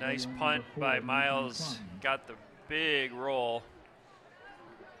Down by the nice veteran punt number 4, by Nathan Miles. Klein. Got the big roll.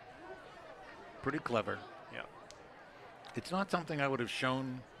 Pretty clever. Yeah, It's not something I would have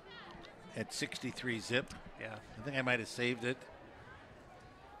shown at 63 zip. yeah. I think I might have saved it.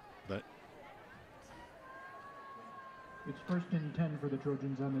 But It's 1st and 10 for the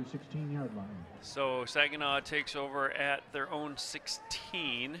Trojans on their 16-yard line. So Saginaw takes over at their own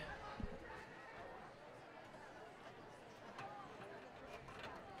 16.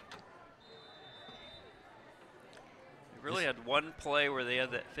 They really had one play where they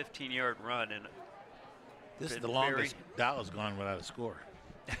had that 15-yard run, and this is been the longest Dow's gone without a score.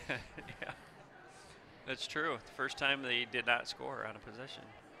 yeah, that's true. The first time they did not score on a possession.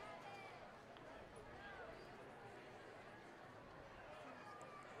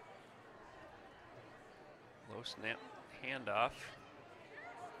 Low snap handoff.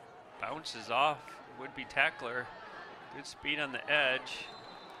 Bounces off would-be tackler. Good speed on the edge.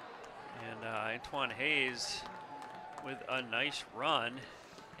 And Antoine Hayes with a nice run.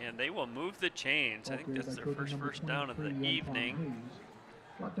 And they will move the chains. I think that's their first down of the evening.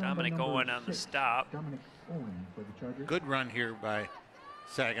 Dominic Owen on the stop. Dominic Owen for the Chargers. Good run here by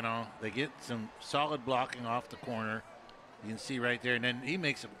Saginaw. They get some solid blocking off the corner. You can see right there, and then he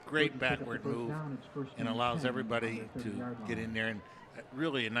makes a great backward move and allows everybody to get in there. And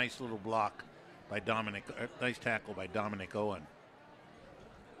really a nice little block by Dominic, nice tackle by Dominic Owen.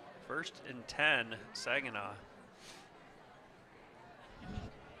 1st and 10, Saginaw.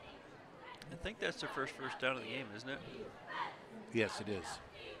 I think that's their first down of the game, isn't it? Yes, it is.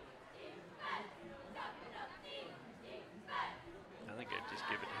 I think I'd just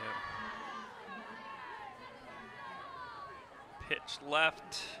give it to him. Pitch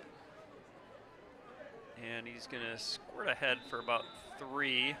left. And he's going to squirt ahead for about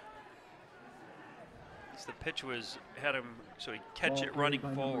 3. The pitch had him, so he'd catch it running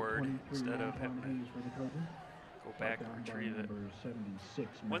forward instead of him go back and retrieve it.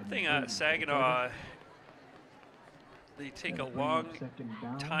 One thing Saginaw, they take a long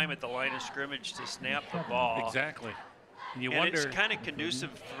time at the line of scrimmage to snap the ball. Exactly. And you And wonder. it's kind of conducive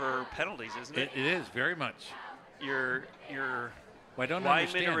for penalties, isn't it? It is very much. You're Well, I don't linemen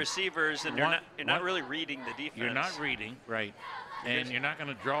understand. and receivers, and you're not really reading the defense. You're not reading, right? And you're not going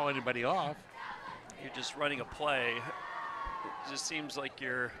to draw anybody off. You're just running a play. It just seems like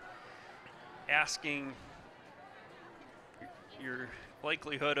you're asking your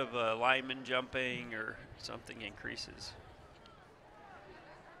likelihood of a lineman jumping or something increases.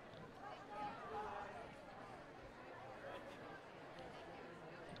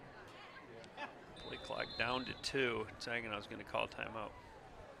 Play clock down to 2. Saginaw's going to call timeout.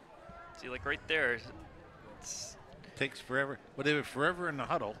 See, like right there, it's Takes forever. Well, they were forever in the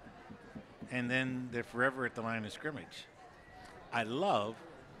huddle, and then they're forever at the line of scrimmage. I love,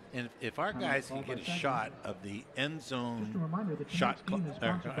 and if our guys can get a shot of the end zone shot clock,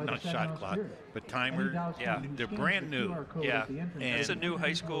 not shot clock, but timer, Yeah. they're brand new. Yeah, And it's a new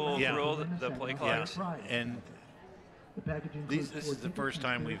high school Yeah. rule, the play Yeah, clocks. and this is the first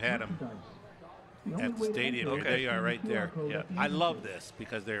time we've had them at the stadium. Here Okay. they are right there. Yeah. I love this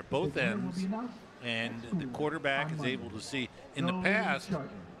because they're both ends, and the quarterback is able to see. In the past,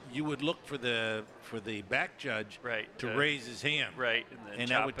 you would look for the back judge Right, to raise his hand, Right, and then and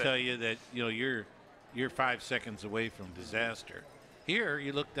that would tell you that you're 5 seconds away from disaster. Here,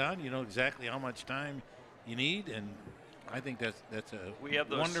 you look down, you know exactly how much time you need, and I think that's a We have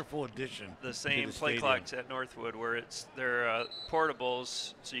those- wonderful addition. the to same the play stadium. clocks at Northwood, where they're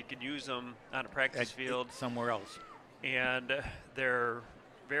portables, so you can use them on a practice At- field, somewhere else. and they're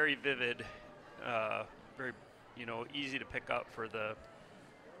very vivid, very easy to pick up for the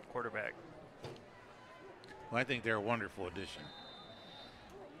quarterback. Well, I think they're a wonderful addition.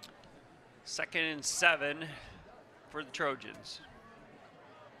 2nd and 7 for the Trojans.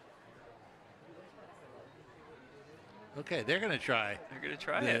 Okay, they're going to try They're going to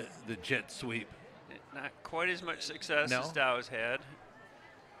try it. the jet sweep. Not quite as much success No. as Dow's had,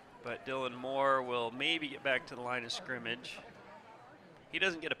 but Dylan Moore will maybe get back to the line of scrimmage. He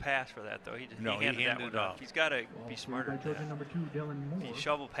doesn't get a pass for that, though. He handed that one off. He's got to be smarter By than Trojan that. number 2, Dylan Moore. If he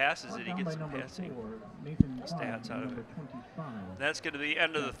shovel passes it, he Down gets by some number passing 4, Nathan stats Klein, out of number it. 25. That's going to be the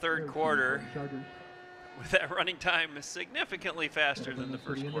end of the third Third quarter, for the Chargers. with that running time significantly faster than the For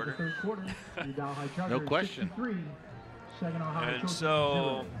first end of the quarter. third quarter, the Dow High No Chargers question. 63, Saginaw High And Trojans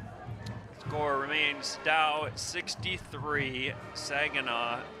so 0. score remains Dow at 63,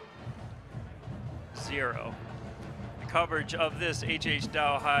 Saginaw 0. The coverage of this HH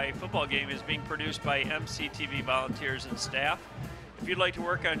Dow High football game is being produced by MCTV volunteers and staff. If you'd like to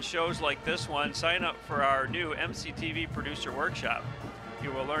work on shows like this one, sign up for our new MCTV producer workshop.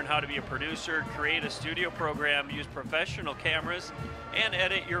 You will learn how to be a producer, create a studio program, use professional cameras, and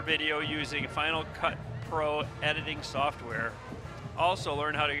edit your video using Final Cut Pro editing software. Also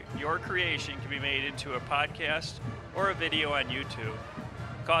learn how your creation can be made into a podcast or a video on YouTube.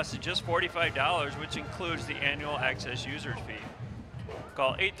 The cost is just $45, which includes the annual access users fee.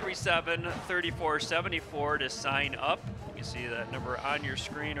 Call 837-3474 to sign up. You can see that number on your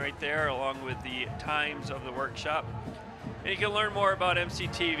screen right there, along with the times of the workshop. And you can learn more about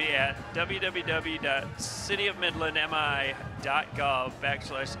MCTV at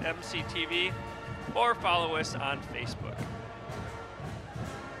www.cityofmidlandmi.gov/MCTV or follow us on Facebook.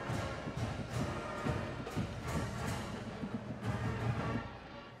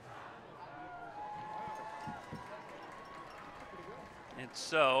 And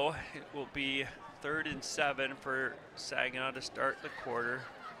so it will be 3rd and 7 for Saginaw to start the quarter.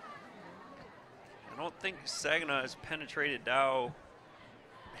 I don't think Saginaw has penetrated Dow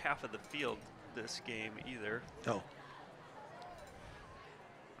half of the field this game either. Oh.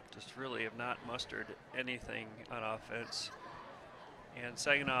 Just really have not mustered anything on offense. And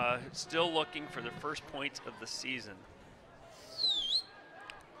Saginaw still looking for the first points of the season.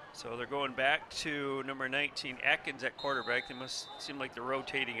 So they're going back to number 19, Atkins at quarterback. They must seem like they're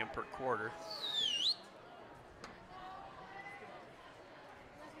rotating him per quarter.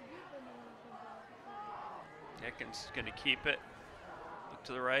 Atkins is going to keep it. Look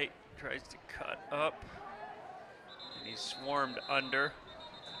to the right, tries to cut up. And he's swarmed under.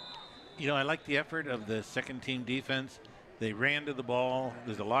 You know, I like the effort of the second team defense. They ran to the ball.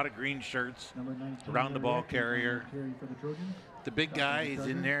 There's a lot of green shirts around the ball carrier. The big guy is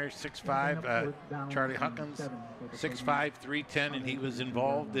in there, 6'5", Charlie Huckins, 6'5", 310, and he was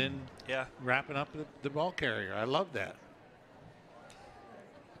involved in wrapping up the ball carrier. I love that.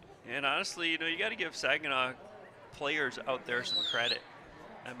 And honestly, you know, you got to give Saginaw players out there some credit.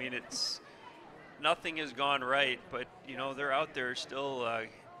 I mean, nothing has gone right, but, you know, they're out there still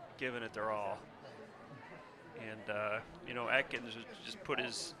giving it their all. And, you know, Atkins just put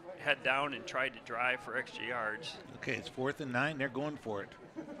his head down and tried to drive for extra yards. Okay, it's 4th and 9. They're going for it.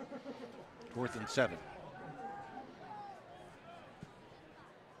 4th and 7.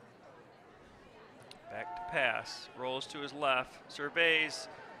 Back to pass. Rolls to his left. Surveys.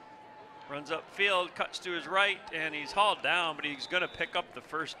 Runs upfield. Cuts to his right. And he's hauled down, but he's going to pick up the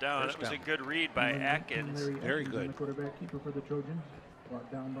first down. That was a good read by Atkins. Very good.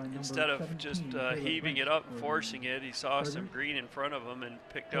 Instead of just heaving it up, forcing it, he saw some green in front of him and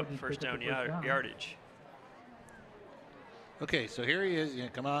picked up first down yardage. Okay, so here he is. He's going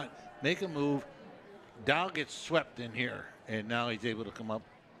to come out, make a move. Dow gets swept in here, and now he's able to come up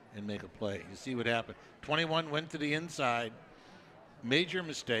and make a play. You see what happened. 21 went to the inside. Major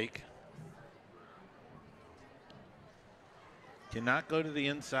mistake. Cannot go to the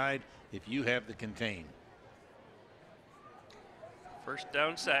inside if you have the contain. First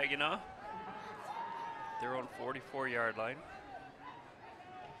down, Saginaw. Their own 44-yard line.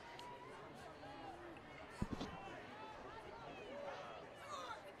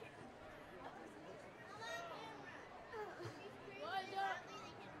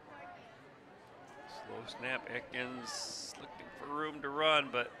 Slow snap. Atkins looking for room to run,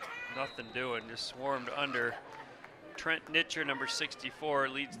 but nothing doing. Just swarmed under. Trent Nitcher, number 64,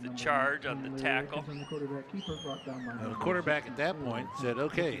 leads the charge on the tackle. Now, the quarterback at that point said,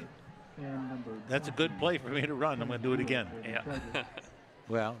 okay, that's a good play for me to run. I'm going to do it again. Yeah.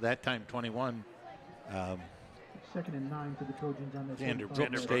 Well, that time 21. 2nd and 9 for the Trojans on the Xander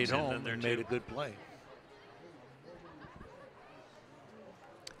Brooks stayed home and made a good play.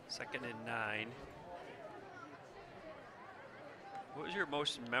 2nd and 9. What was your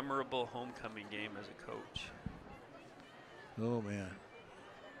most memorable homecoming game as a coach? Oh, man.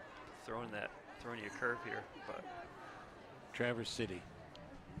 Throwing you a curve here, but Traverse City.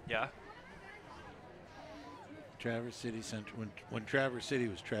 yeah. Traverse City Central. When Traverse City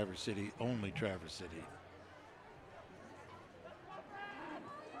was Traverse City, only Traverse City.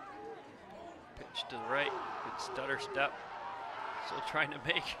 Pitch to the right. Good stutter step. Still trying to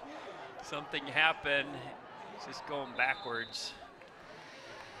make something happen. He's just going backwards.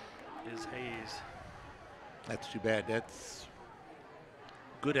 Is Hayes. That's too bad. That's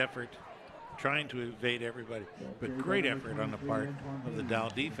good effort, trying to evade everybody, but great effort on the part of the Dow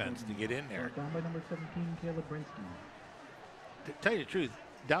defense to get in there. Down by number 17, Caleb Brinsky. To tell you the truth,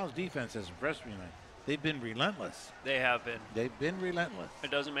 Dow's defense has impressed me tonight. They've been relentless. They have been. They've been relentless. It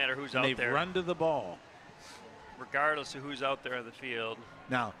doesn't matter who's And out they've there. run to the ball. Regardless of who's out there on the field.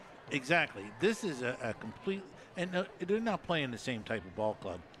 Now, exactly. This is a complete, and they're not playing the same type of ball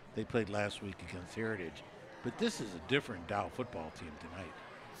club they played last week against Heritage, but this is a different Dow football team tonight.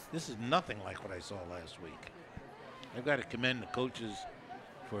 This is nothing like what I saw last week. I've got to commend the coaches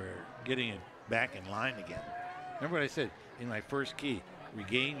for getting it back in line again. Remember what I said in my first key,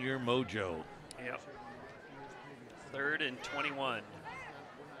 regain your mojo. Yep. 3rd and 21.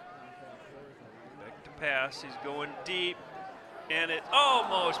 Back to pass. He's going deep. And it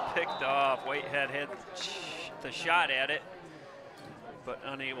almost picked off. Whitehead had the shot at it, but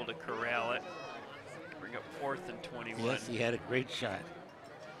unable to corral it. Bring up 4th and 21. Yes, he had a great shot.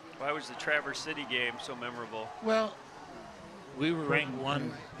 Why was the Traverse City game so memorable? Well, we were ranked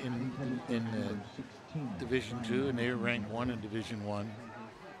 1 in Division II, and they were ranked 1 in Division I.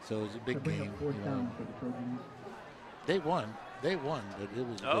 So it was a big game. You know. They won, but it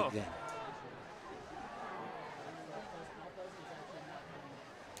was a big game.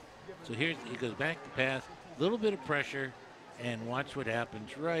 So he goes back to pass, a little bit of pressure, and watch what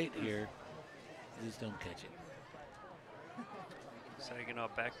happens right here. Just don't catch it. Saginaw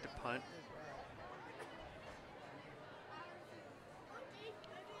back to punt.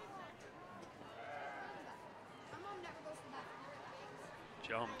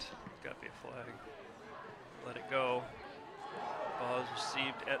 Jumped. Got to be a flag. Let it go. Ball is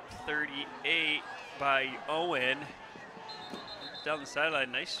received at 38 by Owen. Down the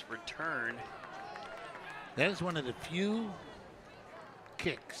sideline, nice return. That is one of the few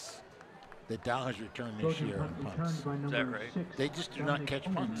kicks that Dow has returned this year on punts. Is that right? They just do not catch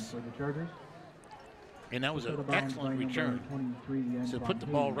punts. And that was an excellent return. So put the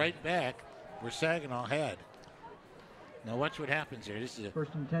ball right back where Saginaw had. Now watch what happens here. This is a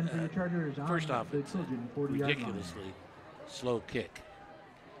 1st and 10 for the Chargers. first off, it's a 40-yard line. ridiculously slow kick,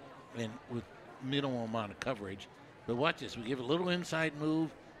 and with minimal amount of coverage. But watch this. We give a little inside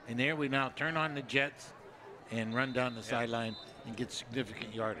move, and there we now turn on the jets and run down the sideline and get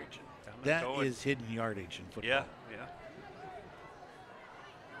significant yardage. That is hidden yardage in football. Yeah, yeah.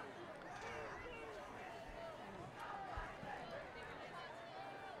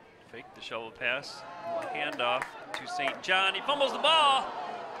 Fake the shovel pass. Handoff to St. John. He fumbles the ball.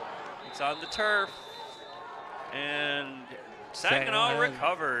 It's on the turf. And Saginaw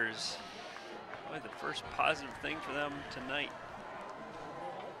recovers. Probably the first positive thing for them tonight.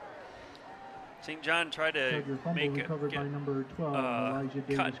 St. John tried to make it cut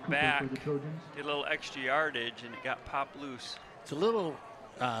back, get a little extra yardage, and it got popped loose. It's a little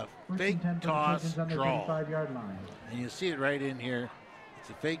fake toss draw. And you see it right in here. It's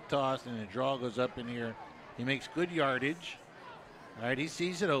a fake toss, and the draw goes up in here. He makes good yardage. All right, he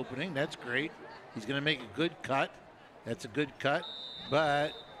sees it opening. That's great. He's going to make a good cut. That's a good cut,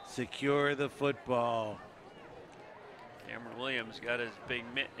 but secure the football. Cameron Williams got his big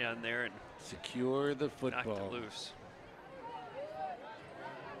mitt on there and secure the football. Knocked it loose.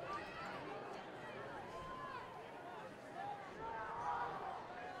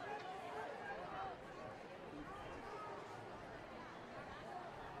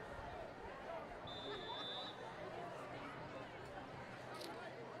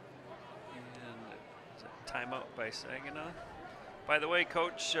 Timeout by Saginaw. By the way,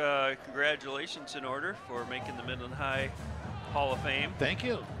 Coach, congratulations in order for making the Midland High Hall of Fame. Thank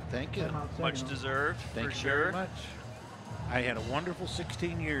you. Thank you. Much deserved, Thank for you sure. very much. I had a wonderful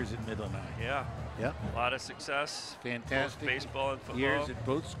 16 years at Midland High. Yeah. Yep. A lot of success. Fantastic. Both baseball and football. Years at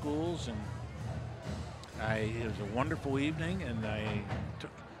both schools, and it was a wonderful evening, and I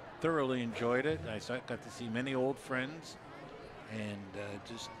thoroughly enjoyed it. I got to see many old friends, and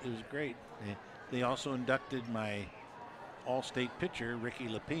it was great. They also inducted my all-state pitcher, Ricky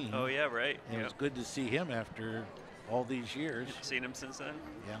Lapine. Oh, yeah, right. And it was good to see him after all these years. You've seen him since then?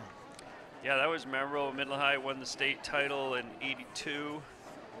 Yeah. Yeah, that was memorable. Midland High won the state title in '82.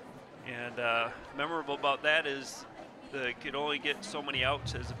 And memorable about that is they could only get so many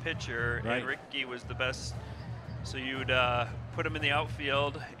outs as a pitcher, Right. and Ricky was the best. So you'd put him in the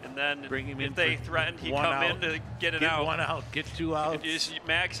outfield, and then Bring him if in they for threatened, he'd one come out. in to get an Get out. one out, get 2 outs. And just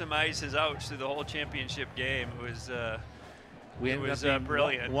maximize his outs through the whole championship game. It was We it ended was up being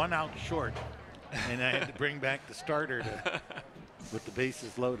brilliant. one out short, and I had to bring back the starter with the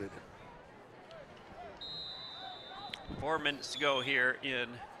bases loaded. 4 minutes to go here in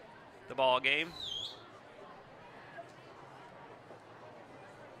the ball game.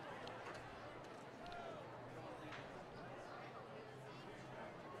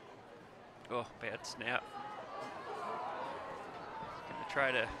 Oh, bad snap. Gonna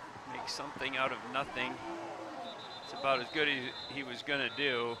try to make something out of nothing. It's about as good as he was gonna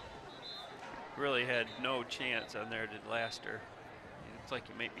do. Really had no chance on there, did Laster. It looks like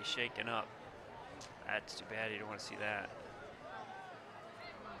he might be shaken up. That's too bad, you don't want to see that.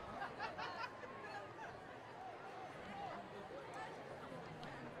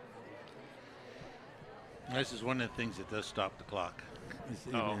 This is one of the things that does stop the clock,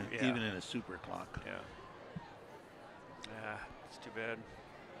 even in a super clock. Yeah. Yeah, it's too bad.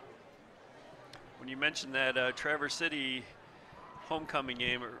 When you mentioned that Traverse City homecoming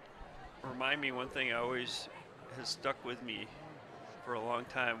game, remind me one thing I always has stuck with me for a long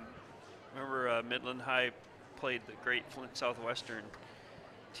time. Remember Midland High played the great Flint Southwestern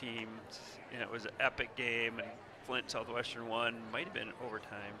team, and it was an epic game, and Flint Southwestern won. Might have been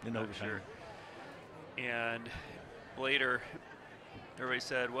overtime. In not overtime. sure. And later, everybody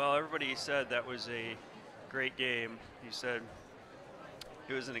said, well, everybody said that was a great game. He said,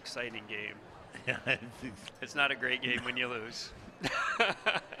 it was an exciting game. Yeah, It's not a great game when you lose.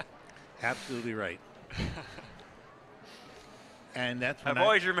 absolutely right. And that's when I've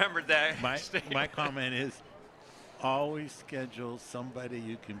always remembered that. my comment is always schedule somebody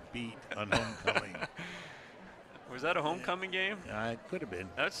you can beat on homecoming. Was that a homecoming game? It could have been.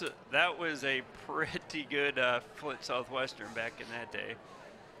 That was a pretty good Flint Southwestern back in that day.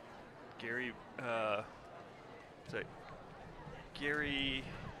 Gary, Gary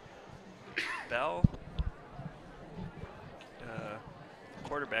Bell,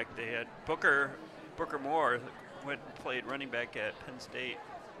 quarterback they had. Booker Moore went and played running back at Penn State.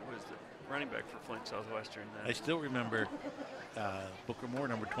 Was the running back for Flint Southwestern then. I still remember Booker Moore,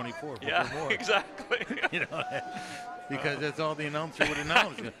 number 24. Yeah, Booker Moore. exactly. You know, because that's all the announcer would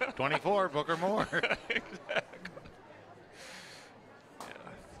announce. 24, Booker Moore. Exactly. Yeah.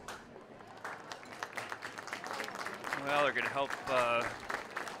 Well, they're going to help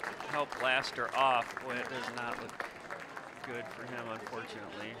Laster off. Boy, it does not look good for him,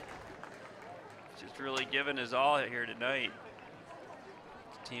 unfortunately. Just really giving his all here tonight.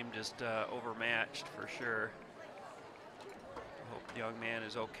 His team just overmatched for sure. Hope the young man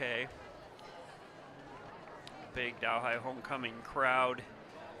is okay. Big Dow High homecoming crowd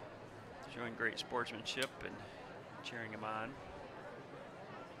showing great sportsmanship and cheering him on.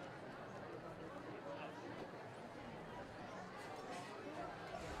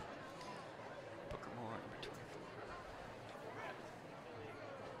 Booker Moore, number 24.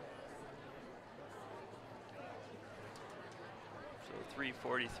 So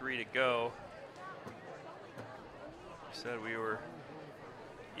 3:43 to go. Said we were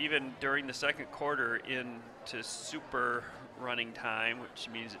even during the second quarter into super running time, which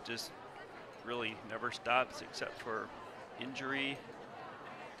means it just really never stops except for injury.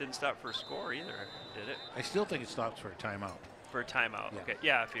 Didn't stop for a score either, did it? I still think it stops for a timeout. For a timeout, Yeah. okay.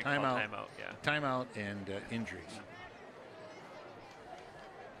 Yeah, if you call Timeout. timeout, yeah. Timeout and injuries.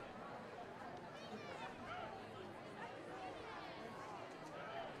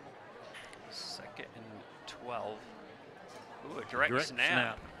 Second and 12. Ooh, a direct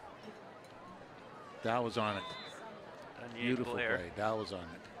snap. Dow was on it. Beautiful Blair. play. Dow was on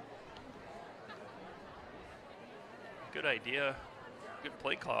it. Good idea. Good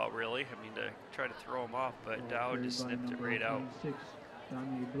play call, really. I mean, to try to throw him off, but Dow just snipped it right out. 26,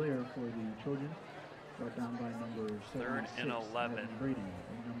 Donnie Blair for the Trojans. Brought down by number 76, 3rd and 11. Evan Brady,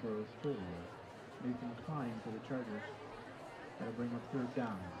 and number 4, Nathan Klein for the Chargers. That'll bring up 3rd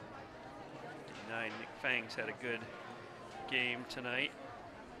down. 9. Nick Fangs had a good game tonight.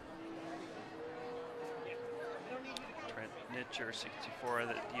 Trent Nitcher, 64 on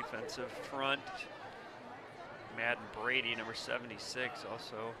the defensive front. Madden Brady, number 76,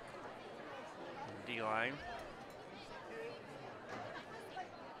 also in D-line.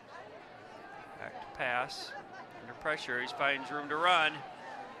 Back to pass. Under pressure, he finds room to run.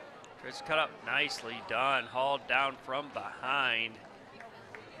 Tries to cut up. Nicely done. Hauled down from behind.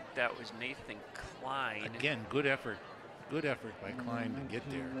 That was Nathan Klein. Again, good effort good effort by Klein to get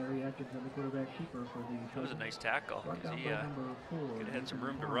there. Larry Atkins, the quarterback keeper for the That was a nice tackle. Brought down He by number 4, could have had some Nathan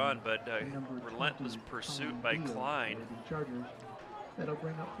room to Vaughn, run, but and number relentless 20, pursuit Tom by Beal Klein. for the Chargers. That'll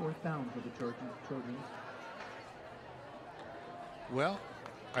bring up 4th down for the Trojans. Well,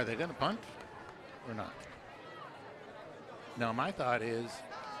 are they going to punt or not? Now, my thought is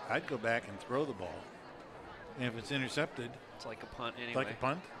I'd go back and throw the ball. And if it's intercepted, It's like a punt anyway. it's like a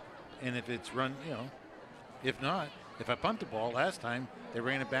punt. And if it's run, if not, if I punt the ball last time, they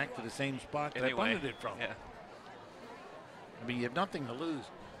ran it back to the same spot that I punted it from. Yeah. I mean, you have nothing to lose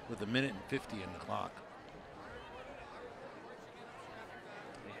with 1:50 in the clock.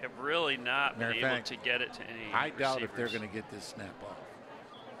 They have really not been Matter of able fact, to get it to any I doubt if they're receivers. going to get this snap off.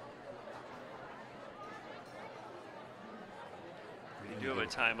 You do have a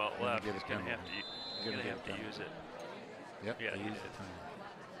timeout gonna left. get a He's going to penalty. have to, You're gonna have get to a use it. Yep, Yeah, they he used did. the time.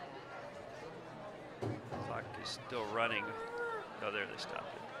 Clock is still running. Oh, there they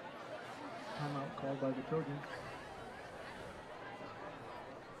stopped it. Timeout called by the Trojans.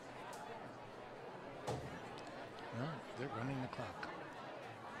 No, they're running the clock.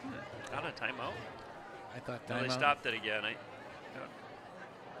 Not a timeout. I thought No, timeout. they stopped it again. Ouch.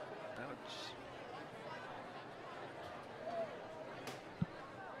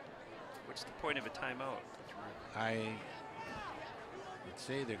 What's the point of a timeout? I would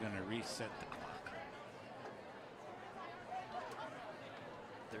say they're going to reset the clock.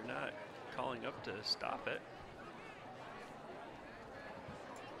 They're not calling up to stop it.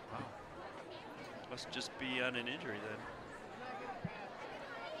 Wow. Must just be on an injury then.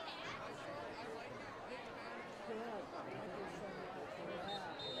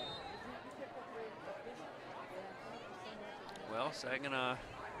 Well, Saginaw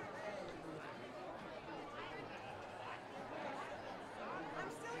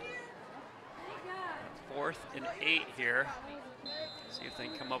fourth and 8 here. See if they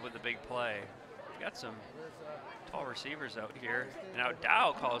can come up with a big play. We've got some tall receivers out here. Now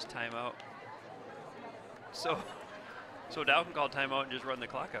Dow calls timeout. So Dow can call timeout and just run the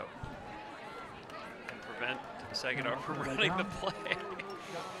clock out and prevent Saginaw from running the play.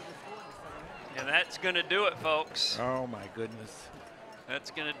 And that's going to do it, folks. Oh, my goodness.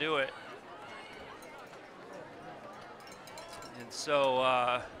 That's going to do it. And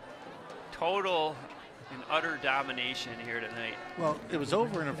so total and utter domination here tonight. Well, it was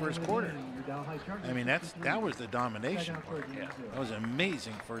over in the first quarter. The Dow High Chargers I mean, that was the domination Saginaw part. Trojans, Yeah. That was an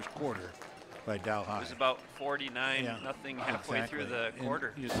amazing first quarter by Dow High. It was about 49 Yeah, nothing halfway through the exactly. And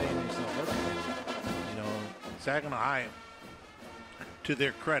quarter. you're saying to yourself, look, Saginaw High, to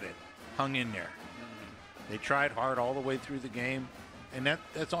their credit, hung in there. They tried hard all the way through the game, and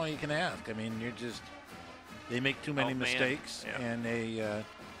that's all you can ask. I mean, they make too many Oh, man. mistakes, Yeah. and they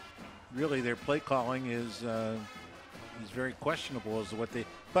really their play calling is very questionable as to what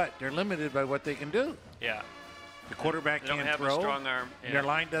but they're limited by what they can do. Yeah, The quarterback they don't can't have throw, a strong arm. and their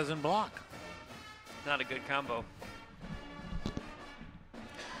line doesn't block. Not a good combo.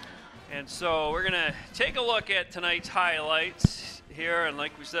 And so we're gonna take a look at tonight's highlights here, and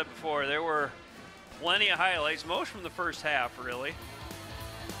like we said before, there were plenty of highlights, most from the first half, really.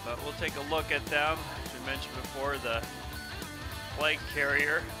 But we'll take a look at them. As we mentioned before, the flag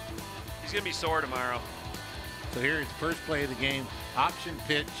carrier. He's gonna be sore tomorrow. So here's the first play of the game. Option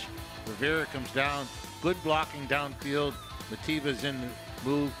pitch. Rivera comes down. Good blocking downfield. Mativa's in the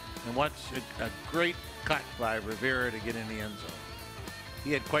move. And watch a great cut by Rivera to get in the end zone.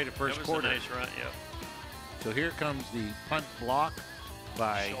 He had quite a first That was quarter. a nice run, yep. So here comes the punt block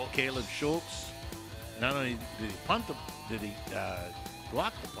by Schultz. Caleb Schultz. Not only did he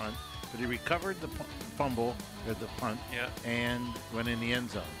block the punt, but he recovered the fumble or the punt Yeah. and went in the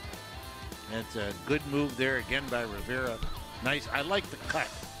end zone. And it's a good move there again by Rivera. Nice. I like the cut.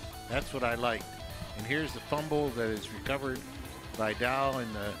 That's what I liked. And here's the fumble that is recovered by Dow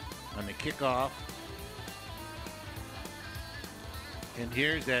on the kickoff. And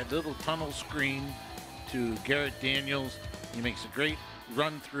here's that little tunnel screen to Garrett Daniels. He makes a great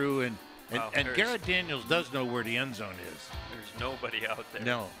run through, and Wow, Garrett Daniels does know where the end zone is. There's nobody out there.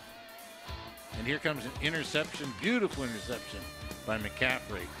 No. And here comes an interception, beautiful interception by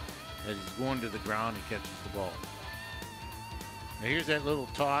McCaffrey. As he's going to the ground, he catches the ball. Now here's that little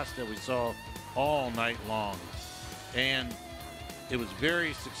toss that we saw all night long. And it was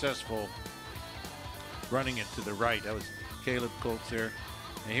very successful running it to the right. That was Caleb Colts there.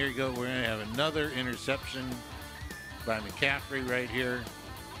 And here you go. We're going to have another interception by McCaffrey right here.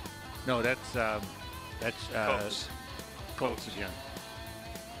 No, that's Colts again.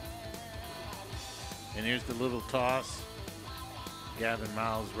 And here's the little toss. Gavin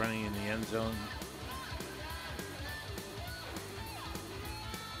Miles running in the end zone.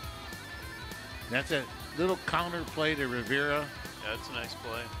 That's a little counter play to Rivera. Yeah, that's a nice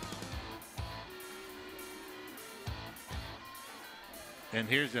play. And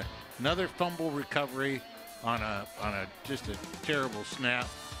here's another fumble recovery on a just a terrible snap.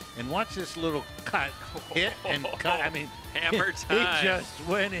 And watch this little cut, hit and cut. I mean, Hammer time. He just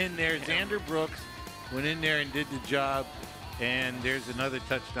went in there. Xander Brooks went in there and did the job. And there's another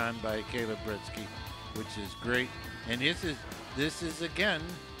touchdown by Caleb Britsky, which is great. And this is again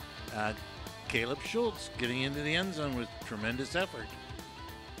Caleb Schultz getting into the end zone with tremendous effort.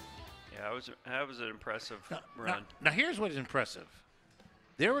 Yeah, that was an impressive run. Now here's what is impressive.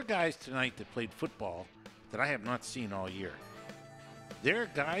 There were guys tonight that played football that I have not seen all year. There are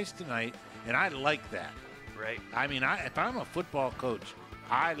guys tonight, and I like that. Right. I mean, if I'm a football coach,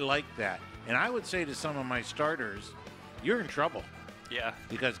 I like that. And I would say to some of my starters, you're in trouble. Yeah.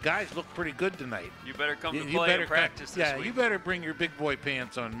 Because guys look pretty good tonight. You better come to play and practice this week. You better bring your big boy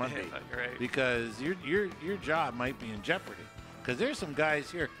pants on Monday. Yeah, right. Because your job might be in jeopardy. Because there's some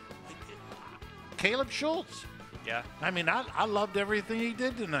guys here. Caleb Schultz. Yeah. I mean, I loved everything he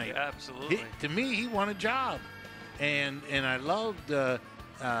did tonight. Yeah, absolutely. To me, he won a job. And I loved a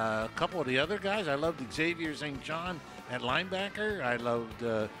couple of the other guys. I loved Xavier St. John at linebacker. I loved,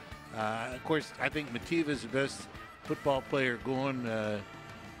 of course, I think Mativa is the best football player going.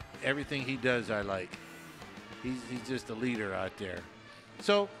 Everything he does, I like. He's just a leader out there.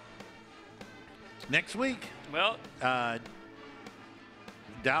 So, next week, well, Dow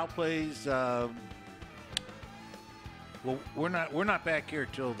plays. Well, we're not back here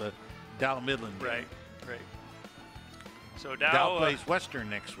till the Dow Midland game. Right. So Dow plays Western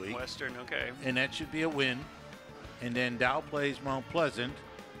next week. Western, okay. And that should be a win. And then Dow plays Mount Pleasant.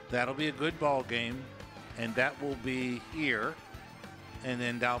 That'll be a good ball game. And that will be here. And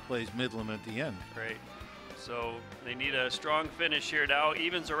then Dow plays Midland at the end. Great. So they need a strong finish here. Dow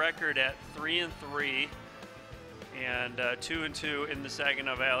evens a record at 3-3 and 2-2 in the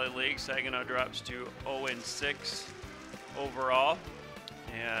Saginaw Valley League. Saginaw drops to 0-6 overall.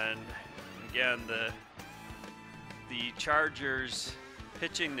 And again, the Chargers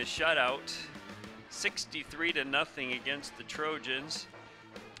pitching the shutout, 63-0 against the Trojans,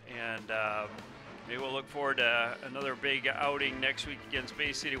 and maybe we'll look forward to another big outing next week against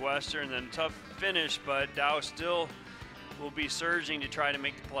Bay City Western. Then tough finish, but Dow still will be surging to try to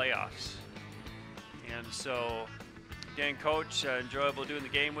make the playoffs. And so, again, Coach, enjoyable doing the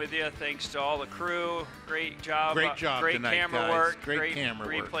game with you. Thanks to all the crew. Great job. Great job great tonight, camera guys. work. Great camera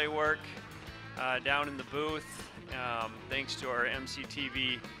replay work down in the booth. Thanks to our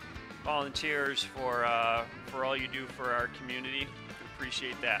MCTV volunteers for all you do for our community.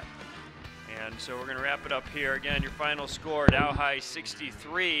 Appreciate that. And so we're going to wrap it up here. Again, your final score, Dow High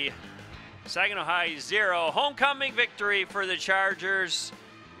 63, Saginaw High 0. Homecoming victory for the Chargers.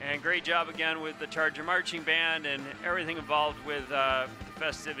 And great job again with the Charger Marching Band and everything involved with the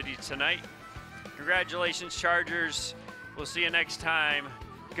festivities tonight. Congratulations, Chargers. We'll see you next time.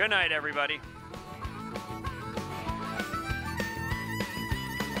 Good night, everybody.